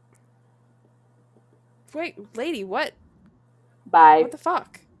leaving. Wait, lady, what? Bye. What the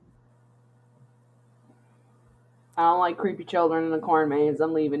fuck? I don't like creepy children in the corn maze.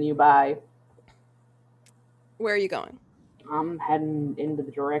 I'm leaving you. Bye. Where are you going? I'm heading into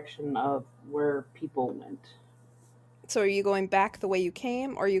the direction of where people went. So are you going back the way you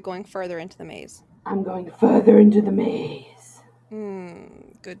came, or are you going further into the maze? I'm going further into the maze.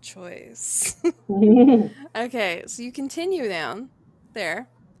 Good choice. Okay, so you continue down there.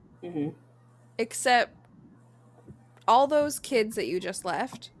 Mm-hmm. Except all those kids that you just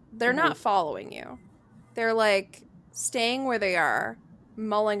left, they're not following you. They're like staying where they are,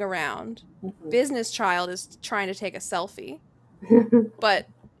 mulling around. Mm-hmm. Business child is trying to take a selfie, but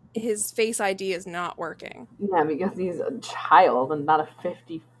his Face ID is not working. Yeah, because he's a child and not a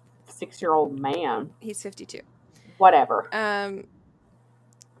 56-year-old man. He's 52. Whatever.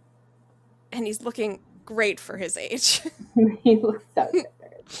 And he's looking great for his age. He looks so good for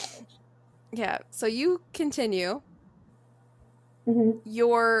his age. Yeah, so you continue. Mm-hmm.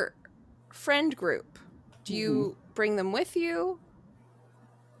 Your friend group, do you bring them with you?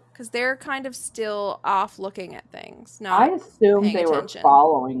 Because they're kind of still off looking at things. Not I assumed paying they attention. were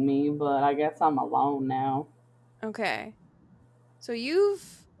following me, but I guess I'm alone now. Okay. So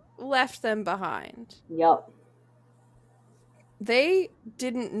you've left them behind. Yep. They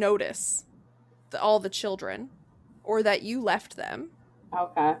didn't notice all the children or that you left them.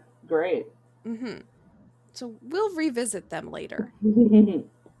 Okay, great. So we'll revisit them later.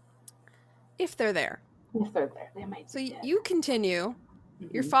 If they're there. If they're there, they might So be dead. you continue.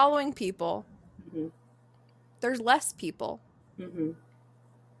 You're following people. There's less people.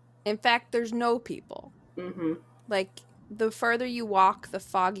 In fact, there's no people. Like, the further you walk, the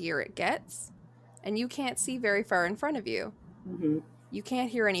foggier it gets. And you can't see very far in front of you. You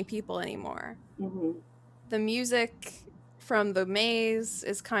can't hear any people anymore. The music from the maze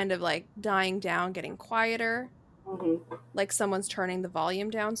is kind of like dying down, getting quieter. Like someone's turning the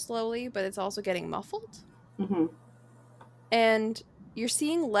volume down slowly, but it's also getting muffled. And you're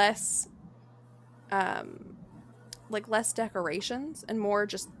seeing less less decorations and more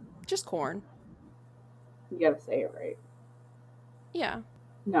just corn. You gotta say it right. Yeah.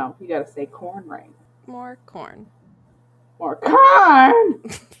 No, you gotta say corn right. More corn. More corn!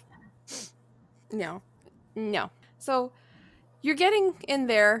 No. So you're getting in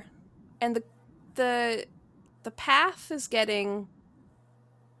there, and the path is getting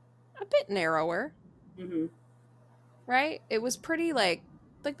a bit narrower. Right? It was pretty like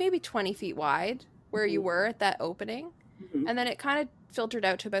maybe 20 feet wide where you were at that opening. And then it kind of filtered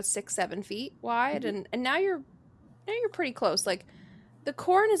out to about 6-7 feet wide, and now you're pretty close. Like, the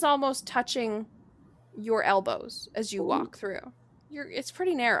corn is almost touching your elbows as you walk through. It's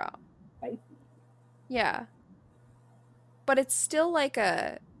pretty narrow. Yeah. But it's still like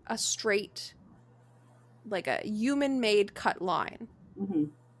a straight, like a human-made cut line.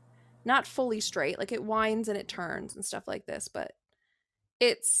 Not fully straight. Like, it winds and it turns and stuff like this, but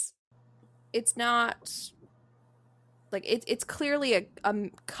it's not like it's clearly a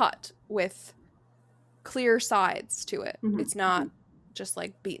cut with clear sides to it. It's not just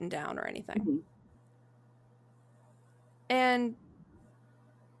like beaten down or anything. And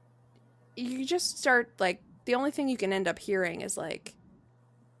you just start like, the only thing you can end up hearing is like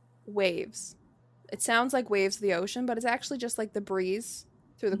waves. It sounds like waves of the ocean, but it's actually just like the breeze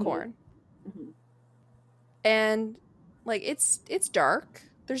through the corn. And like it's dark.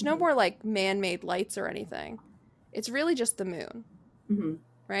 There's no more like man-made lights or anything. It's really just the moon.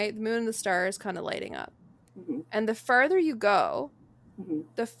 Right? The moon and the stars kind of lighting up. And the farther you go,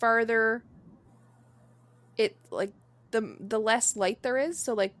 the farther it like the less light there is.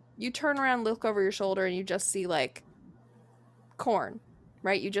 So like you turn around, look over your shoulder, and you just see like corn,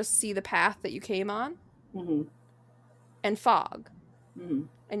 right? You just see the path that you came on and fog.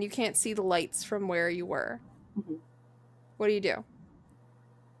 And you can't see the lights from where you were. What do you do?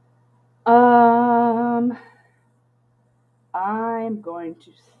 I'm going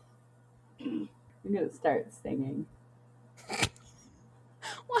to start singing.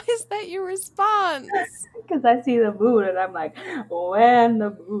 Why is that your response? Because I see the moon and I'm like, when the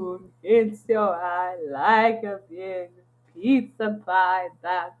moon hits your eye like a big pizza pie,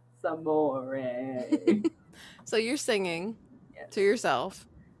 that's amore. So you're singing Yes. to yourself.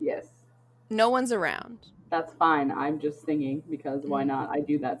 Yes. No one's around. That's fine. I'm just singing because why not? I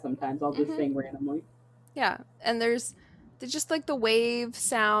do that sometimes. I'll just Mm-hmm. sing randomly. Yeah, and there's just like the wave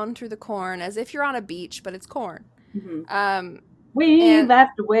sound through the corn as if you're on a beach, but it's corn. Mm-hmm. Um, Wave and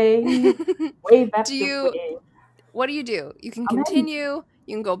after wave, wave do after you? wave. What do? You can I'm in. continue.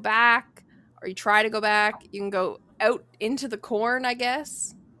 You can go back, or you try to go back. You can go out into the corn, I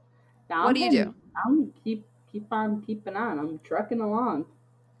guess. Now What I'm do you heading. do? I'm keep on keeping on. I'm trucking along.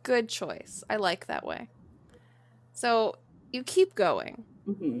 Good choice. I like that way. So you keep going.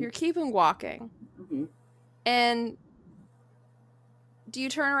 Mm-hmm. You're keeping walking. Mm-hmm. And do you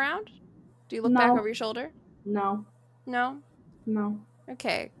turn around? Do you look back No, over your shoulder? no, No? no.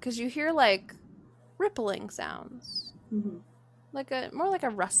 Okay, because you hear like rippling sounds. Mm-hmm. More like a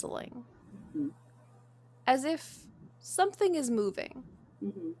rustling. Mm-hmm. As if something is moving.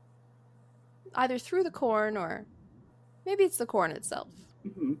 Mm-hmm. Either through the corn or maybe it's the corn itself.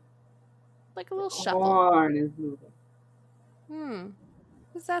 Mm-hmm. Like a The little shuffle. corn is moving.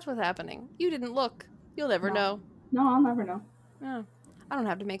 Is that what's happening? You didn't look. You'll never No, know. no, I'll never know. Oh, I don't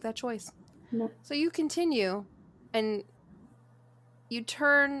have to make that choice. No. So you continue and you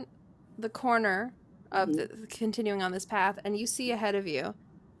turn the corner of Mm-hmm. continuing on this path and you see ahead of you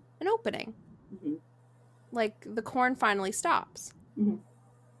an opening. Mm-hmm. Like the corn finally stops. Mm-hmm.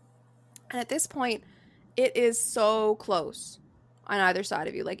 And at this point, it is so close on either side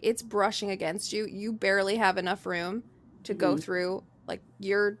of you. Like it's brushing against you. You barely have enough room to go through. Like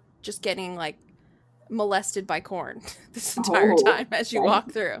you're just getting like molested by corn this entire time as you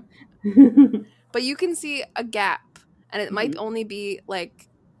walk through. But you can see a gap and it might only be like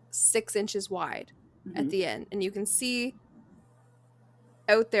 6 inches wide at the end. And you can see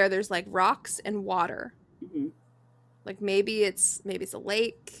out there's like rocks and water. Mm-hmm. Like maybe it's a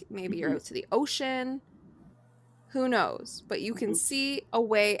lake, maybe you're out to the ocean. Who knows? But you can see a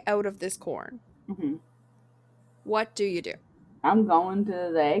way out of this corn. Mm-hmm. What do you do? I'm going to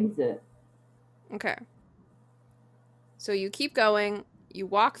the exit. Okay. So you keep going, you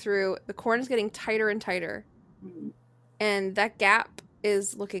walk through, the corn is getting tighter and tighter. Mm-hmm. And that gap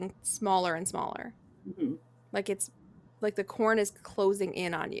is looking smaller and smaller. Mm-hmm. Like it's like the corn is closing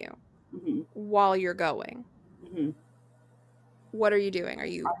in on you while you're going. Mm-hmm. What are you doing? Are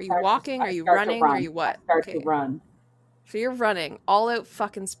you walking? Are you running? Are you what? I start to run. So you're running, all out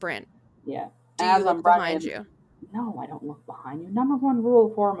fucking sprint. Yeah. Do you look behind you? No, I don't look behind you. Number one rule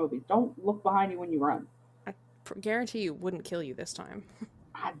of horror movies: don't look behind you when you run. I guarantee you wouldn't kill you this time.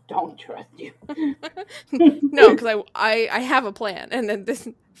 I don't trust you. No, because I have a plan, and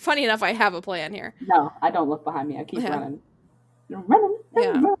then funny enough, I have a plan here. No, I don't look behind me. I keep running. You're running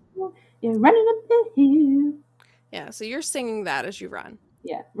up the hill. Yeah, so you're singing that as you run.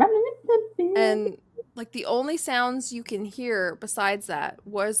 Yeah, running up the hill. And like the only sounds you can hear besides that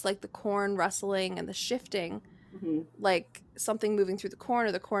was like the corn rustling and the shifting, like something moving through the corn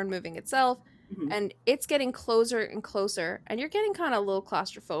or the corn moving itself. And it's getting closer and closer, and you're getting kind of a little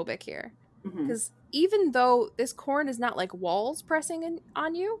claustrophobic here. Because even though this corn is not like walls pressing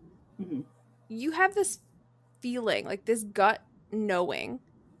on you, you have this feeling, like this gut knowing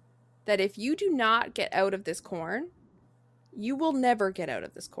that if you do not get out of this corn, you will never get out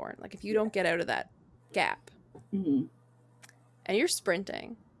of this corn. Like if you don't get out of that gap. And you're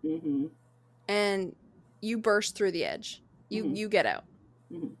sprinting. And you burst through the edge. You get out.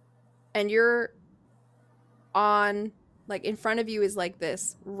 And you're on, like in front of you is like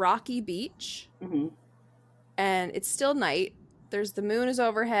this rocky beach. And it's still night. The moon is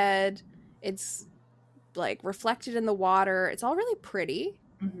overhead. It's like reflected in the water. It's all really pretty.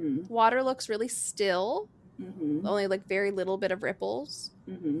 Water looks really still. Only like very little bit of ripples.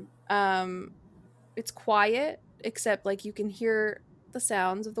 It's quiet, except like you can hear the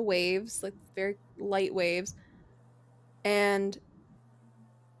sounds of the waves, like very light waves. And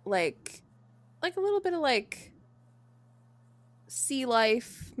like a little bit of like sea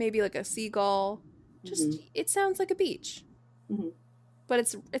life, maybe like a seagull. Just it sounds like a beach. But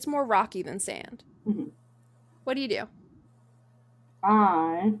it's more rocky than sand. What do you do?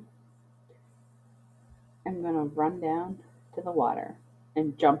 I am gonna run down to the water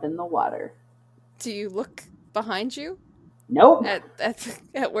and jump in the water. Do you look behind you? Nope.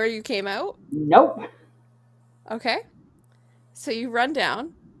 At where you came out? Nope. Okay. So you run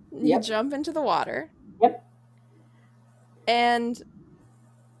down, you jump into the water. Yep. And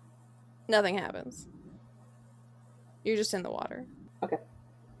nothing happens. You're just in the water. Okay.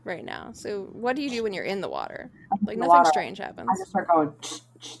 right now. So what do you do when you're in the water? Like, In the nothing water, strange I happens. just start going,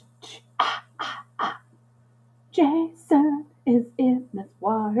 Jason is in this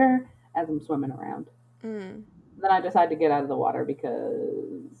water as I'm swimming around. Mm, Then I decide to get out of the water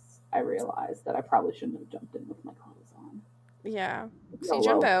because I realized that I probably shouldn't have jumped in with my clothes on. yeah. So you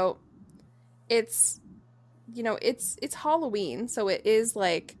jump YOLO. out. It's, it's Halloween, so it is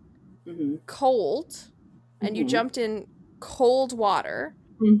like Mm-hmm. cold, and you Mm-hmm. jumped in cold water.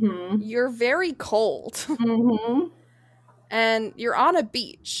 Mm-hmm. You're very cold, Mm-hmm. and you're on a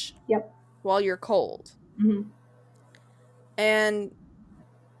beach Yep. while you're cold. Mm-hmm. And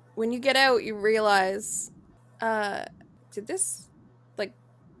when you get out, you realize, uh, did this, like,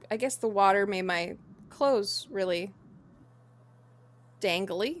 I guess the water made my clothes really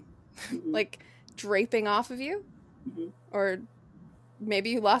dangly, Mm-hmm. like draping off of you, Mm-hmm. or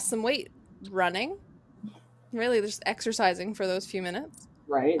maybe you lost some weight running. Really, just exercising for those few minutes.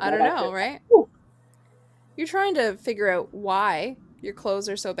 Right? I That don't actually. know, right? Whew. You're trying to figure out why your clothes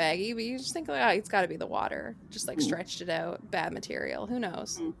are so baggy, but you just think, like, oh, it's got to be the water. Just like Mm-hmm. stretched it out, bad material. Who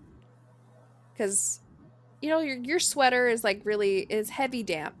knows? Mm-hmm. Because your sweater is like really is heavy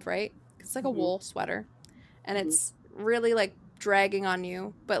damp, right? It's like a Mm-hmm. wool sweater, and Mm-hmm. it's really like dragging on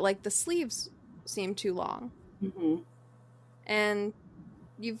you, but like the sleeves seem too long, Mm-hmm. and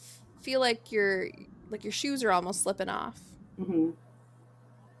you feel like your shoes are almost slipping off. Mm-hmm.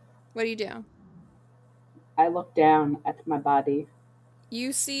 What do you do? I look down at my body.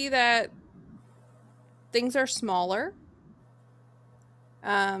 You see that things are smaller.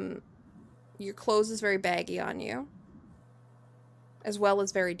 Um, your clothes is very baggy on you, as well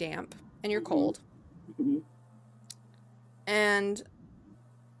as very damp, and you're Mm-hmm. cold. Mm-hmm. And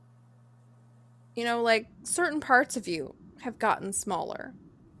like certain parts of you have gotten smaller,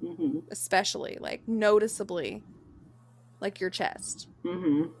 Mm-hmm. especially like noticeably, like your chest.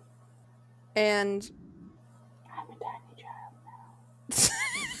 Mm-hmm. And I'm a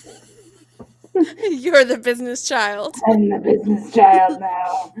tiny you're the business child. child. I'm the business child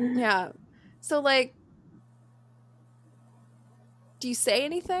now. Yeah. So like, do you say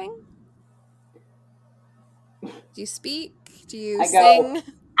anything? Do you speak? Do you I sing?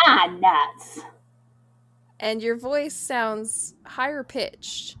 go, nuts. And your voice sounds higher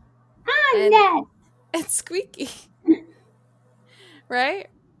pitched and Nuts. it's squeaky. Right?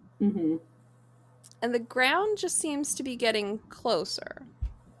 Mm-hmm. And the ground just seems to be getting closer.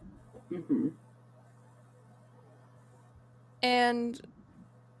 Mm-hmm. And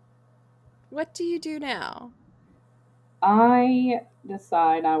what do you do now? I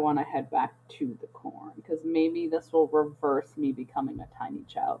decide I want to head back to the corn because maybe this will reverse me becoming a tiny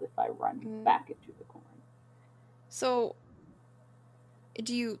child if I run back into the corn. So,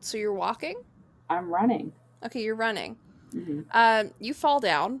 so you're walking? I'm running. Okay, you're running. Mm-hmm. You fall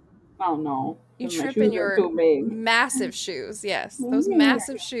down. Oh no. You My trip shoes in are your too big. massive shoes. Yes, those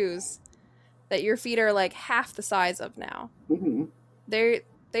massive shoes that your feet are like half the size of now. Mm-hmm.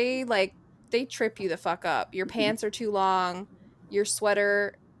 They trip you the fuck up. Your pants are too long. Your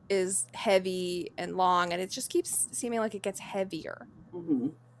sweater is heavy and long, and it just keeps seeming like it gets heavier. Mm-hmm.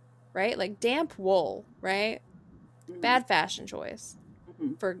 Right? Like damp wool, right? Mm-hmm. Bad fashion choice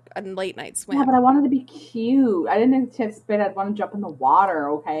for a late night swim. Yeah, but I wanted to be cute. I didn't anticipate I'd want to jump in the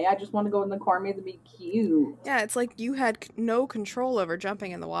water, okay? I just want to go in the corn maze and be cute. Yeah, it's like you had no control over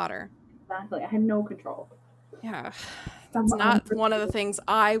jumping in the water. Exactly. I had no control. Yeah. That's not one of the things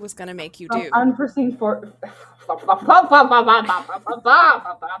I was going to make you do. Unforeseen for...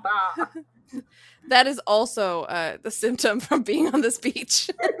 That is also the symptom from being on this beach.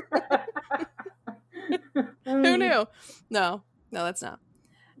 Who knew? No, that's not.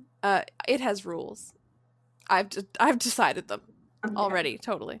 It has rules. I've decided them already.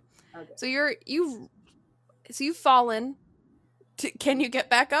 Totally. Okay. So you've fallen. Can you get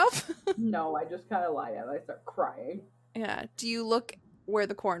back up? No, I just kind of lie down. I start crying. Yeah. Do you look where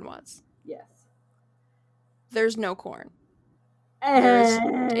the corn was? Yes. There's no corn.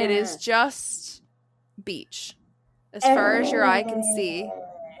 It is just beach, as far as your eye can see.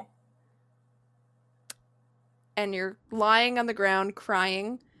 And you're lying on the ground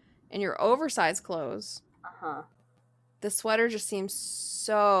crying in your oversized clothes. Uh-huh. The sweater just seems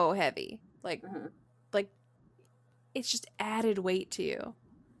so heavy. Like it's just added weight to you.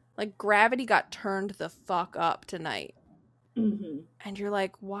 Like gravity got turned the fuck up tonight. Mm-hmm. And you're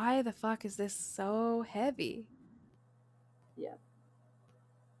like, why the fuck is this so heavy? Yeah.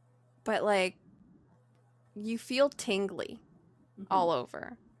 But like, you feel tingly all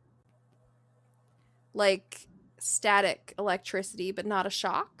over. Like static electricity, but not a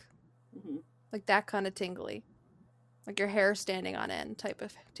shock. Like that kind of tingly. like your hair standing on end type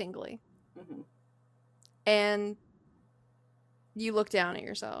of tingly. Mm-hmm. And you look down at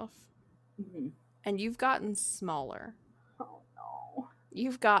yourself, Mm-hmm. and you've gotten smaller. Oh no.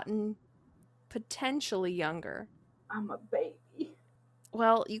 You've gotten potentially younger. I'm a baby.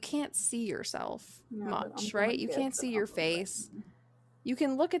 Well, you can't see yourself Yeah, but I'm much, gonna right? You guess can't that see I'm your a face. baby. You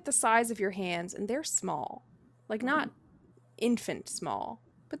can look at the size of your hands, and they're small. Like, not infant small,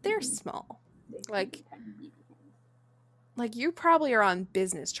 but they're small. They can Like, be tiny baby hands. like you probably are on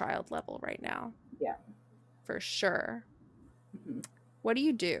business child level right now. Yeah. For sure. Mm-hmm. What do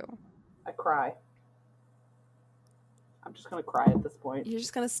you do? I cry. I'm just gonna cry at this point. You're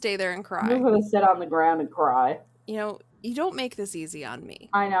just gonna stay there and I'm cry. just gonna sit on the ground and cry. You know, you don't make this easy on me.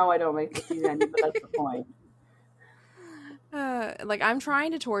 I know I don't make this easy on you, but that's the point. Like, I'm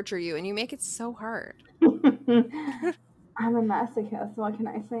trying to torture you, and you make it so hard. I'm a masochist. What can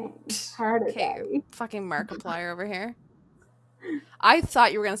I say? Harder, Okay, daddy. fucking Markiplier over here. I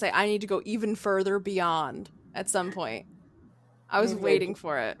thought you were gonna say I need to go even further beyond at some point. I was waiting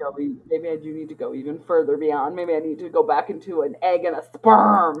for it. Maybe I do need to go even further beyond. Maybe I need to go back into an egg and a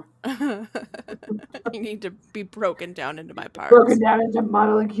sperm. You need to be broken down into my parts. Broken down into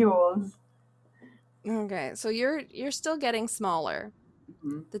molecules. Okay, so you're still getting smaller.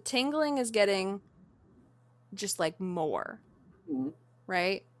 Mm-hmm. The tingling is getting just like more, Mm-hmm.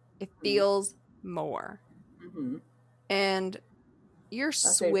 right? It feels more. Mm-hmm. And you're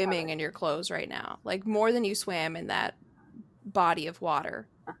swimming in your clothes right now, like more than you swam in that body of water,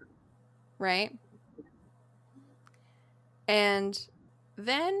 right? And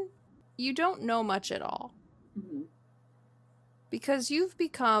then you don't know much at all, Mm-hmm. because you've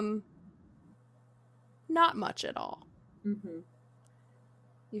become not much at all. Mm-hmm.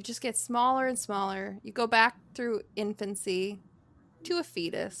 You just get smaller and smaller. You go back through infancy to a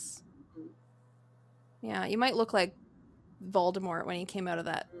fetus. Yeah, you might look like Voldemort when he came out of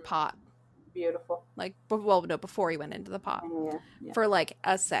that pot. Beautiful. Like, well, no, before he went into the pot. Yeah. For like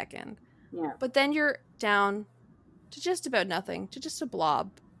a second. Yeah. But then you're down to just about nothing, to just a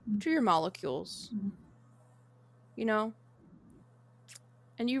blob, to your molecules. Mm-hmm. You know?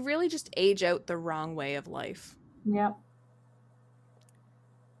 And you really just age out the wrong way of life. Yep.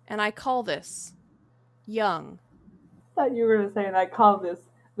 And I call this young. I thought you were going to say, and I call this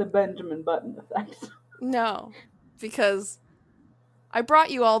the Benjamin Button effect. No, because I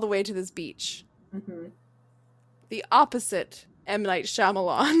brought you all the way to this beach. Mm-hmm. The opposite M. Night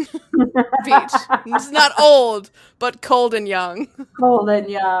Shyamalan beach. It's not old, but cold and young. Cold and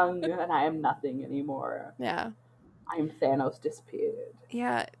young, and I am nothing anymore. Yeah. I am Thanos disappeared.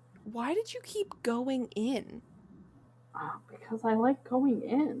 Yeah. Why did you keep going in? Because I like going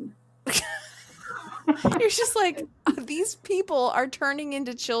in. You're just like, these people are turning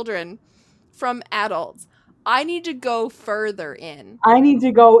into children from adults. I need to go further in. I need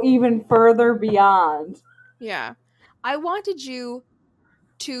to go even further beyond. Yeah. I wanted you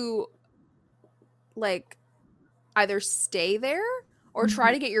to, like, either stay there or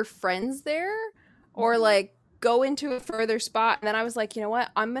try to get your friends there or, like, go into a further spot. And then I was like, you know what?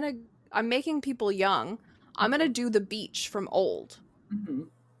 I'm making people young. I'm going to do the beach from old,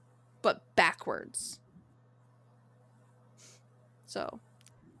 but backwards. So,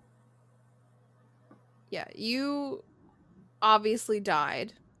 yeah, you obviously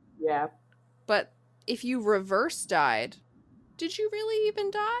died. Yeah. But if you reverse died, did you really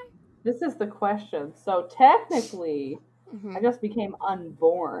even die? This is the question. So technically, I just became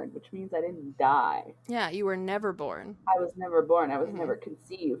unborn, which means I didn't die. Yeah, you were never born. I was never born. I was never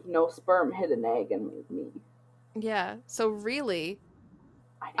conceived. No sperm hit an egg and made me. Yeah, so really,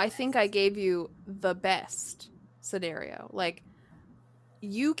 I think I gave you the best scenario. Like,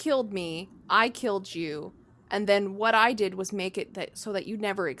 you killed me, I killed you, and then what I did was make it so that you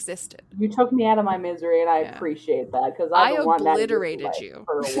never existed. You took me out of my misery, and I appreciate that, because I obliterated you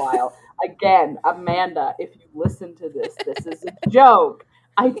for a while. Again, Amanda, if you listen to this, this is a joke.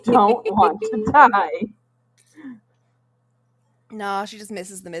 I don't want to die. No, she just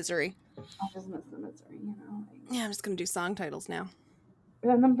misses the misery. I just miss the misery, you know. Yeah, I'm just gonna do song titles now.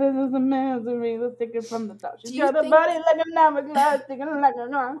 And the business of misery, let's take it from the top. She's got a body like an hourglass, thinking like a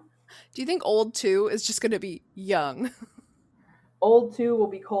norm. Do you think old 2 is just gonna be young? Old 2 will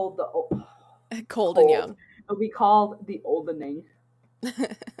be called the cold and young. It'll be called the oldening.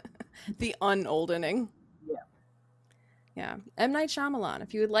 The unoldening. Yeah. Yeah. M. Night Shyamalan,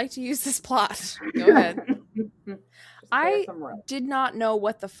 if you would like to use this plot, go ahead. I did not know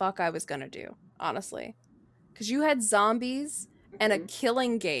what the fuck I was gonna do, honestly. Because you had zombies and a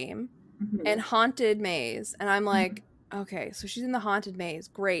killing game and haunted maze. And I'm like, okay, so she's in the haunted maze.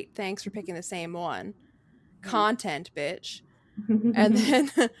 Great. Thanks for picking the same one. content, bitch. And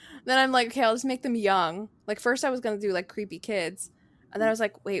then I'm like, okay, I'll just make them young. Like, first I was gonna do like creepy kids, and then I was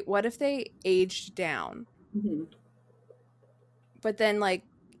like, wait, what if they aged down? Mhm. But then, like,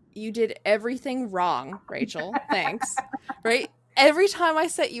 you did everything wrong, Rachel. Thanks. Right? Every time I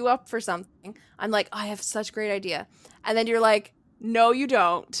set you up for something, I'm like, I have such a great idea. And then you're like, no, you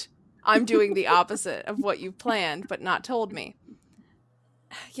don't. I'm doing the opposite of what you planned, but not told me.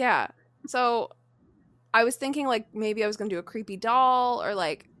 Yeah. So I was thinking, like, maybe I was going to do a creepy doll or,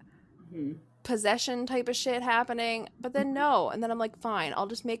 like, Mhm. possession type of shit happening. But then no. And then I'm like, fine, I'll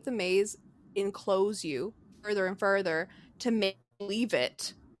just make the maze enclose you further and further to make leave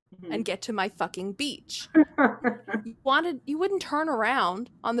it and get to my fucking beach. You wouldn't turn around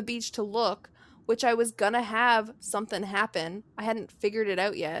on the beach to look, which I was gonna have something happen. I hadn't figured it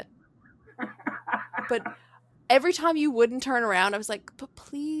out yet. But every time you wouldn't turn around, I was like, but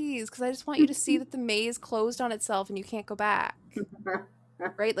please, because I just want you to see that the maze closed on itself and you can't go back.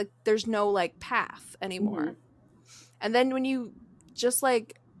 Right? Like, there's no, like, path anymore. Mhm. And then when you just,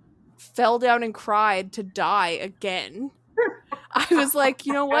 like, fell down and cried to die again, I was like,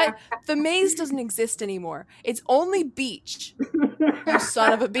 you know what? The maze doesn't exist anymore. It's only beach. You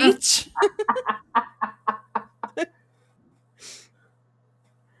son of a beach.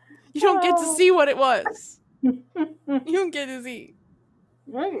 You don't get to see what it was. You don't get to see.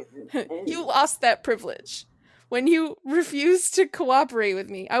 You lost that privilege when you refused to cooperate with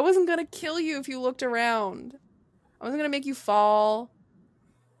me. I wasn't going to kill you if you looked around. I wasn't going to make you fall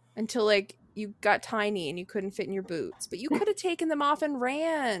until, like, you got tiny and you couldn't fit in your boots. But you could have taken them off and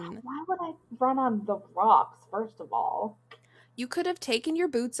ran. Why would I run on the rocks, first of all? You could have taken your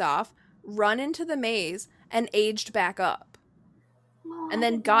boots off, run into the maze, and aged back up. And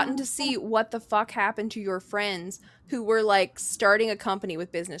then gotten to see what the fuck happened to your friends who were, like, starting a company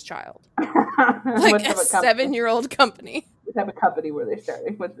with Business Child. Like a 7-year-old company. We have a company where they're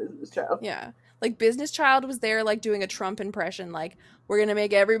starting with Business Child. Yeah. Like, Business Child was there, like, doing a Trump impression, like, we're gonna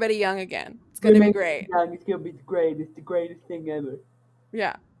make everybody young again. It's gonna be great. Young. It's gonna be great. It's the greatest thing ever.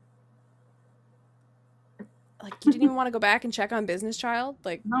 Yeah. Like, you didn't even want to go back and check on Business Child?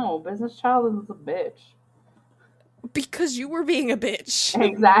 Like, no, Business Child is a bitch. Because you were being a bitch.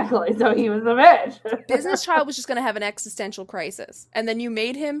 Exactly. So he was a bitch. Business Child was just going to have an existential crisis. And then you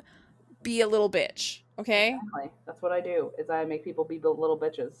made him be a little bitch. Okay? Exactly. That's what I do, is I make people be the little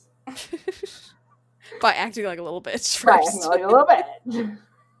bitches. By acting like a little bitch By first. acting like a little bitch.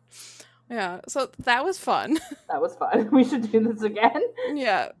 Yeah. So that was fun. That was fun. We should do this again.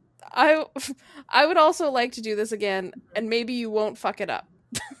 Yeah. I would also like to do this again, and maybe you won't fuck it up.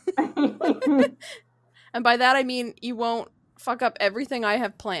 And by that I mean you won't fuck up everything I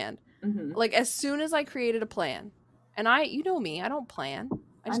have planned. Mm-hmm. Like, as soon as I created a plan, and you know me, I don't plan.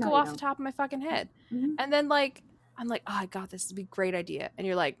 I just go off the top of my fucking head. Mm-hmm. And then, like, I'm like, oh, I got this. This would be a great idea. And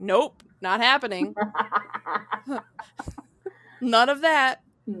you're like, nope, not happening. None of that.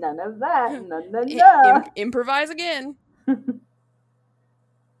 None of that. None. Improvise again.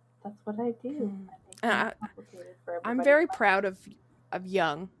 That's what I do. I'm very proud of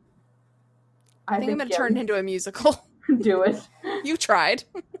Young. I think I'm going to turn it into a musical. Do it. You tried.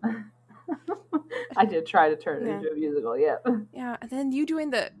 I did try to turn it into a musical, yeah. Yeah, and then you doing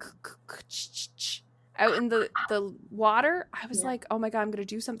the out in the water. I was like, oh my God, I'm going to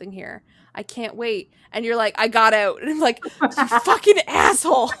do something here. I can't wait. And you're like, I got out. And I'm like, you fucking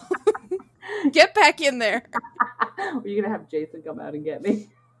asshole. Get back in there. Are you going to have Jason come out and get me?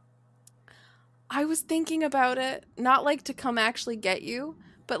 I was thinking about it. Not like to come actually get you,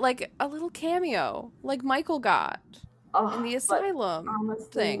 but like a little cameo, like Michael got in the asylum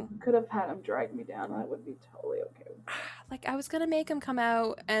thing. Could have had him drag me down. That would be totally okay. Like, I was gonna make him come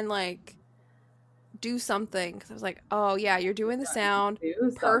out and like do something, because I was like, oh yeah, you're doing the sound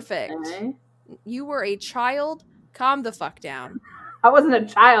perfect. You were a child. Calm the fuck down. I wasn't a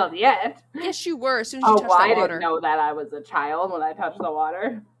child yet. Yes, you were. As soon as you touched the water. I didn't know that I was a child when I touched the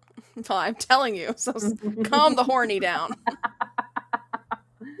water. Well, I'm telling you. So calm the horny down.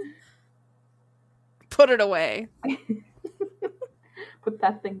 Put it away. Put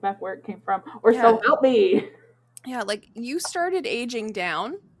that thing back where it came from. Or so help me. Yeah, like, you started aging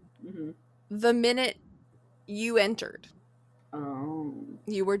down the minute you entered. Oh.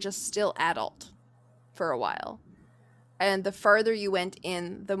 You were just still adult for a while. And the farther you went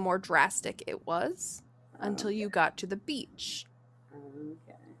in, the more drastic it was until you got to the beach.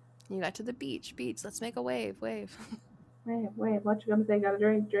 Okay. You got to the beach. Let's make a wave. Wave. What you gonna say? Got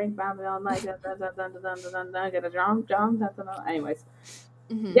a drink, bound all night. Get a jump. Anyways,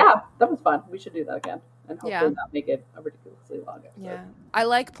 yeah, that was fun. We should do that again, and hopefully not make it a ridiculously long episode. Yeah, I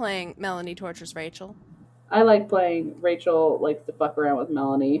like playing Melanie Tortures Rachel. I like playing. Rachel likes to fuck around with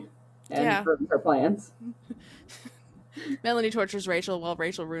Melanie and Yeah. ruin her plans. Melanie tortures Rachel while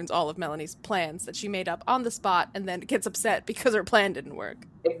Rachel ruins all of Melanie's plans that she made up on the spot and then gets upset because her plan didn't work.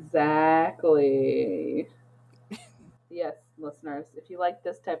 Exactly. Yes, listeners, if you like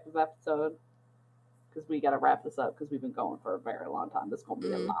this type of episode, because we got to wrap this up because we've been going for a very long time. This is going to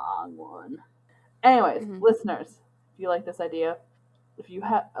be a long one. Anyways, listeners, if you like this idea, if you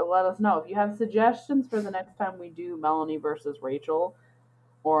have, let us know. If you have suggestions for the next time we do Melanie versus Rachel,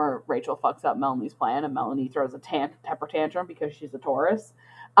 or Rachel fucks up Melanie's plan and Melanie throws a temper tantrum because she's a Taurus,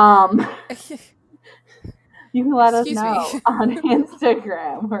 you can let us Excuse know me. on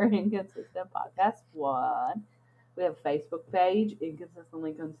Instagram. We're Inconsistent Podcast 1. We have a Facebook page,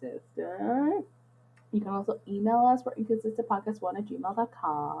 Inconsistently Consistent. You can also email us. We're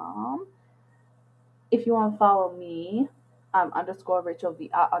inconsistentpodcast1@gmail.com. If you want to follow me, underscore Rachel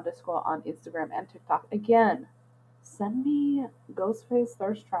V underscore on Instagram and TikTok. Again, send me Ghostface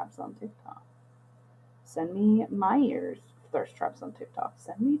thirst traps on TikTok. Send me my ears thirst traps on TikTok.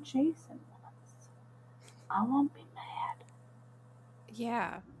 Send me Jason ones. I won't be mad.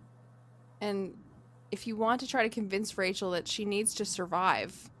 Yeah. And if you want to try to convince Rachel that she needs to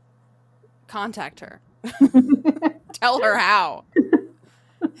survive, contact her. Tell her how.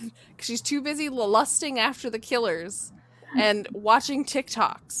 Because she's too busy lusting after the killers and watching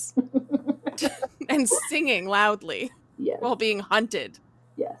TikToks and singing loudly while being hunted.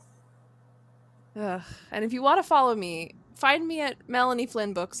 Yes. And if you want to follow me, find me at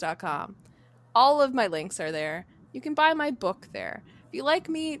melanieflynnbooks.com. All of my links are there. You can buy my book there. If you like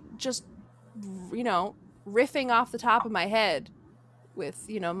me just, riffing off the top of my head with,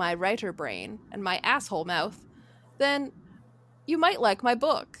 my writer brain and my asshole mouth, then you might like my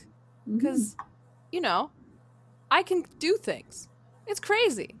book. Because, I can do things. It's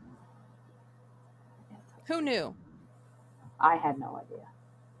crazy. Who knew? I had no idea.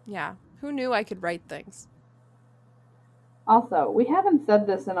 Yeah. Who knew I could write things? Also, we haven't said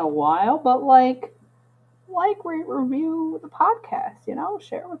this in a while, but rate, review the podcast,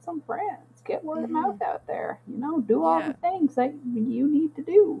 share with some friends, get word of mouth out there, do all the things that you need to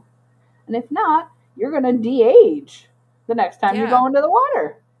do. And if not, you're going to de-age the next time you go into the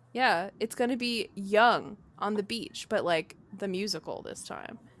water. Yeah, it's going to be Young on the beach, but like the musical this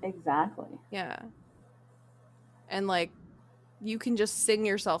time. Exactly. Yeah. And like, you can just sing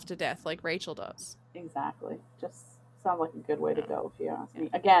yourself to death like Rachel does. Exactly. Just sounds like a good way to go, if you ask me.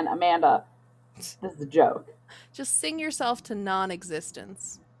 Again, Amanda, this is a joke. Just sing yourself to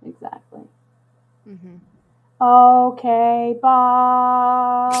non-existence. Exactly. Mm-hmm. Okay,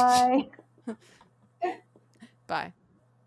 bye. Bye.